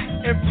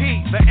ASR,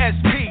 MP, the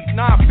SP,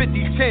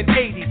 950,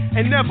 1080,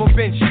 and never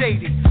been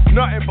shady.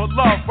 Nothing but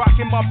love,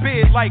 rocking my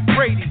beard like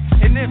Brady.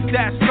 And if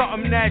that's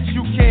something that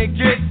you can't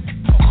get,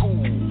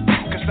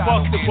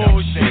 fuck the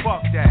bullshit,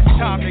 fuck that.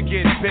 Time to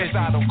get busy,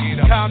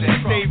 time to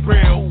stay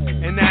real,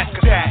 and that's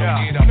that.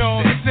 You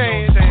know what I'm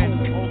saying?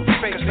 All the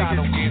fake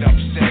niggas,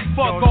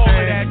 fuck all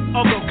of that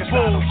other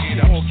bullshit.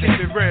 We gon' keep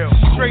it real,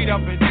 straight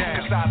up and down.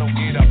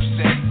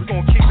 We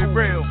gon' keep it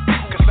real.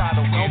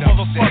 No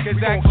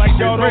motherfuckers act like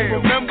y'all don't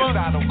remember.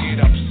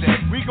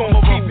 We gon'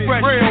 keep it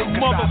real,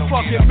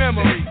 motherfucking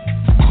memory.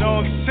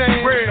 Know what I'm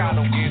saying? Real,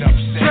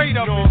 straight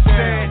up and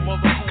down,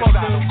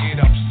 motherfucker.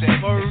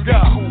 Word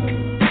up.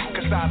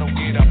 I don't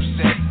get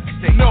upset.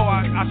 No,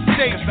 I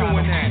stay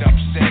doing that.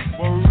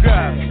 Word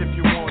up, if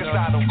you want. Cause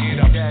I don't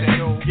get upset.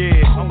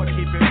 Yeah, I'ma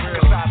keep it real.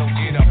 Cause I don't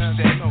get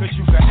upset. Cause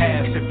you can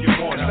ask if you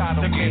want. Cause I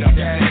don't get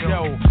upset.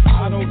 Yo,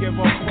 I don't give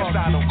a fuck. Cause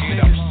I don't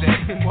get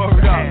upset. Word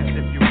up,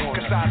 if you want.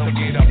 Cause I don't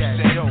get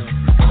upset. Yo,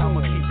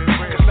 I'ma keep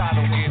it real. Cause I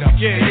don't get upset.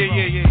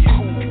 Yeah.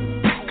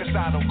 Cause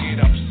I don't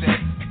get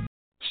upset.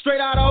 Straight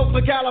out of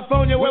Oakland,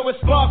 California, where we're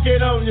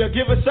sparking on ya.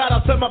 Give a shout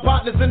out to my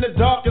partners in the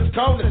darkest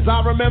corners.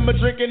 I remember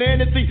drinking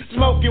Hennessy,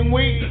 smoking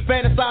weed,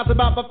 fantasize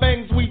about the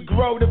things we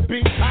grow to be.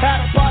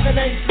 Had a partner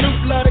named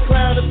Snoop, love the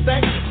clown to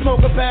stank.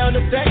 Smoke a pound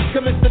a day,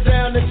 commit to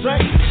down the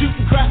drink.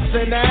 Shooting craps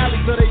in the alley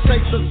so they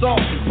chase us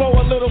off. Pour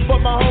a little for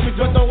my homies,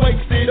 but don't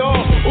waste it all.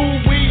 Ooh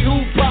wee,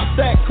 who pop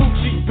that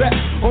coochie back?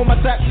 On my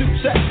tattoo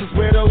checks is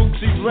where the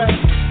hoochie's rest.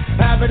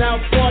 Having out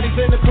parties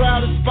in the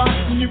crowded spots,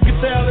 and you can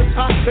tell it's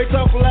hot. They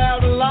talk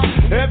loud a lot.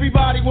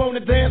 Everybody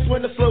wanna dance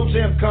when the slow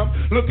jam come.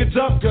 Look at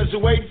jump, cause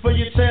you're waiting for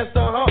your chance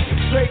to hump.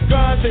 Straight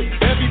grinding,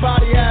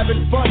 everybody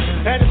having fun.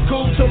 And it's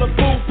cool till a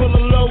fool pull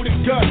a loaded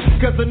gun.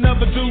 Cause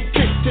another dude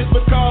kicked his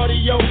Bacardi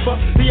over.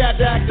 He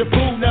had to act a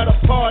fool, now the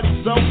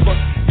party's over.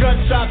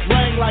 Gunshots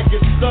rang like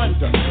it's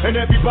thunder. And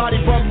everybody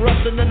bum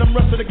rushing, and I'm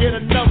rushing to get a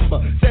number.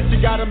 Said she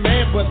got a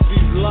man, but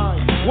she's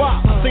lying.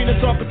 Why? I seen her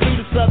talking to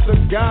the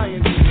southern guy,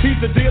 and he's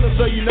the dealer,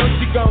 so you know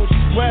she gon'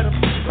 sweat him.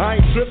 I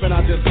ain't tripping,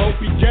 I just hope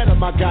he get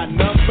him. I got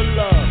none for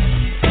love.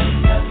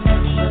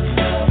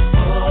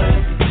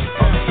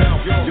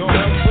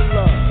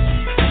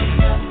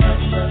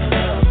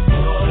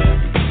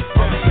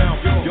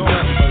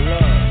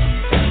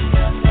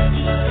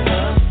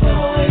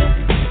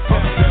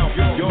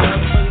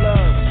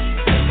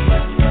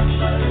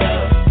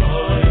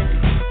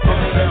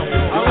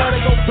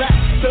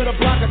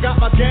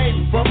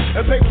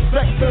 And pay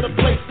respect to the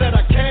place that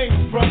I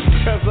came from.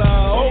 Cause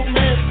old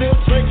man still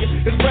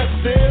drinking, his breath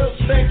still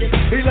stinking.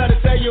 He let it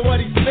tell you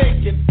what he's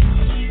thinking.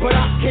 But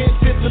I can't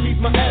sit to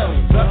meet my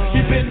elder.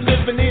 He been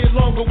living here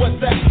longer, what's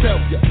that tell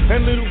ya?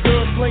 And little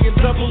girls playing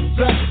double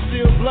dutch,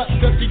 still blush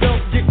cause she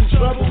don't get in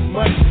trouble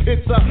much.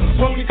 It's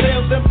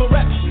ponytails and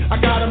barrettes.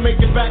 I gotta make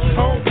it back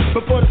home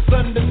before the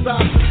sun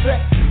decides to set.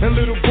 And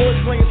little boys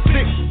playing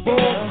sticks,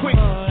 ball quick,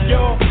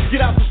 y'all. Get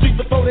out the street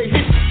before they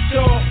hit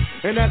y'all.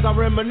 And as I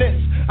reminisce,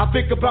 I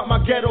think about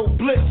my ghetto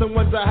bliss and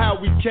wonder how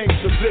we came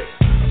to this.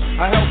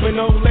 I help an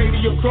old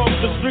lady across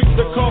the street,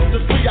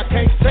 I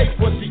can't take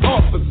what she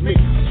offers me.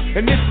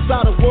 And this is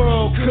how the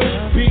world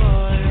could be.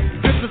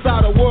 This is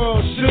how the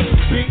world should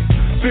be.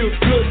 Feels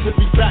good to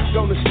be back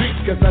on the street,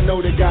 cause I know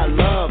they got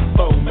love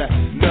for that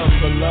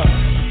number love.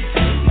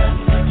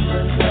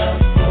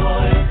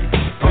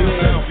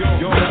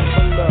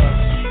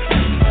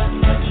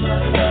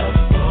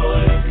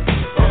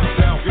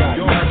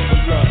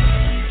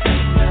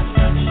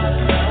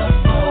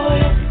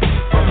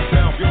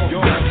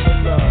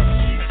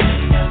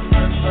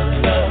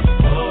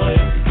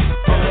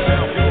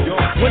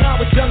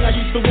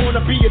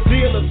 Be a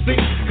dealer, see,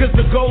 cause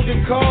the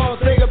golden cars,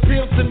 they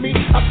appeal to me.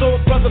 I saw a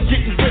brother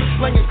getting rich,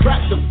 slinging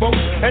crack to folks,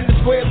 and the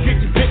squares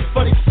getting dick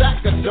for they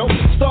sack of dough.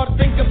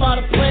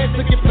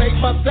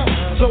 myself,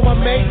 so I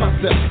made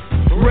myself,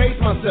 raised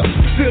myself.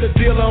 Still the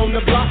dealer on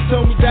the block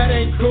told me that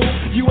ain't cool.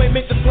 You ain't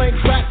meant to play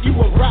crack, you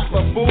a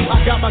rapper, fool.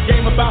 I got my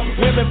game about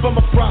women from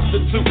a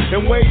prostitute,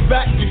 and way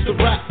back used to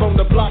rap on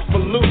the block for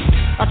loot.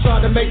 I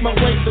tried to make my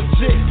way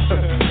legit,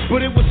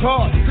 but it was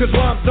hard, cause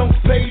rhymes don't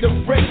pay the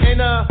rent.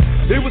 And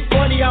it was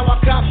funny how I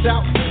copped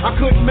out. I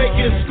couldn't make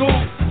it in school,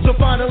 so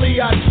finally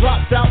I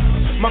dropped out.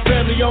 My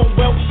family on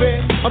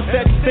welfare, I'm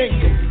steady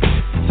thinking,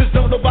 since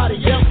don't nobody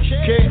else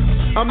care,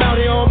 I'm out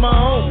here on my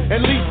own.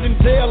 At least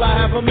until I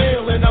have a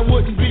meal and I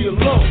wouldn't be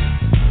alone.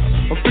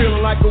 I'm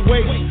feeling like a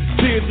weight,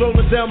 tears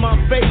rolling down my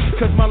face,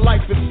 cause my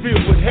life is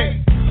filled with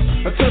hate.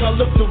 Until I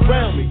looked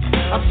around me,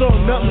 I saw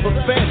nothing but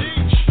family,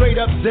 straight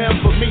up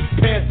down for me,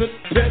 Panthers,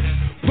 pimps,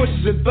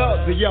 pushers and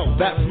thugs. And yo,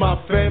 that's my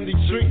family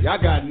tree, I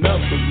got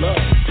nothing but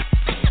love.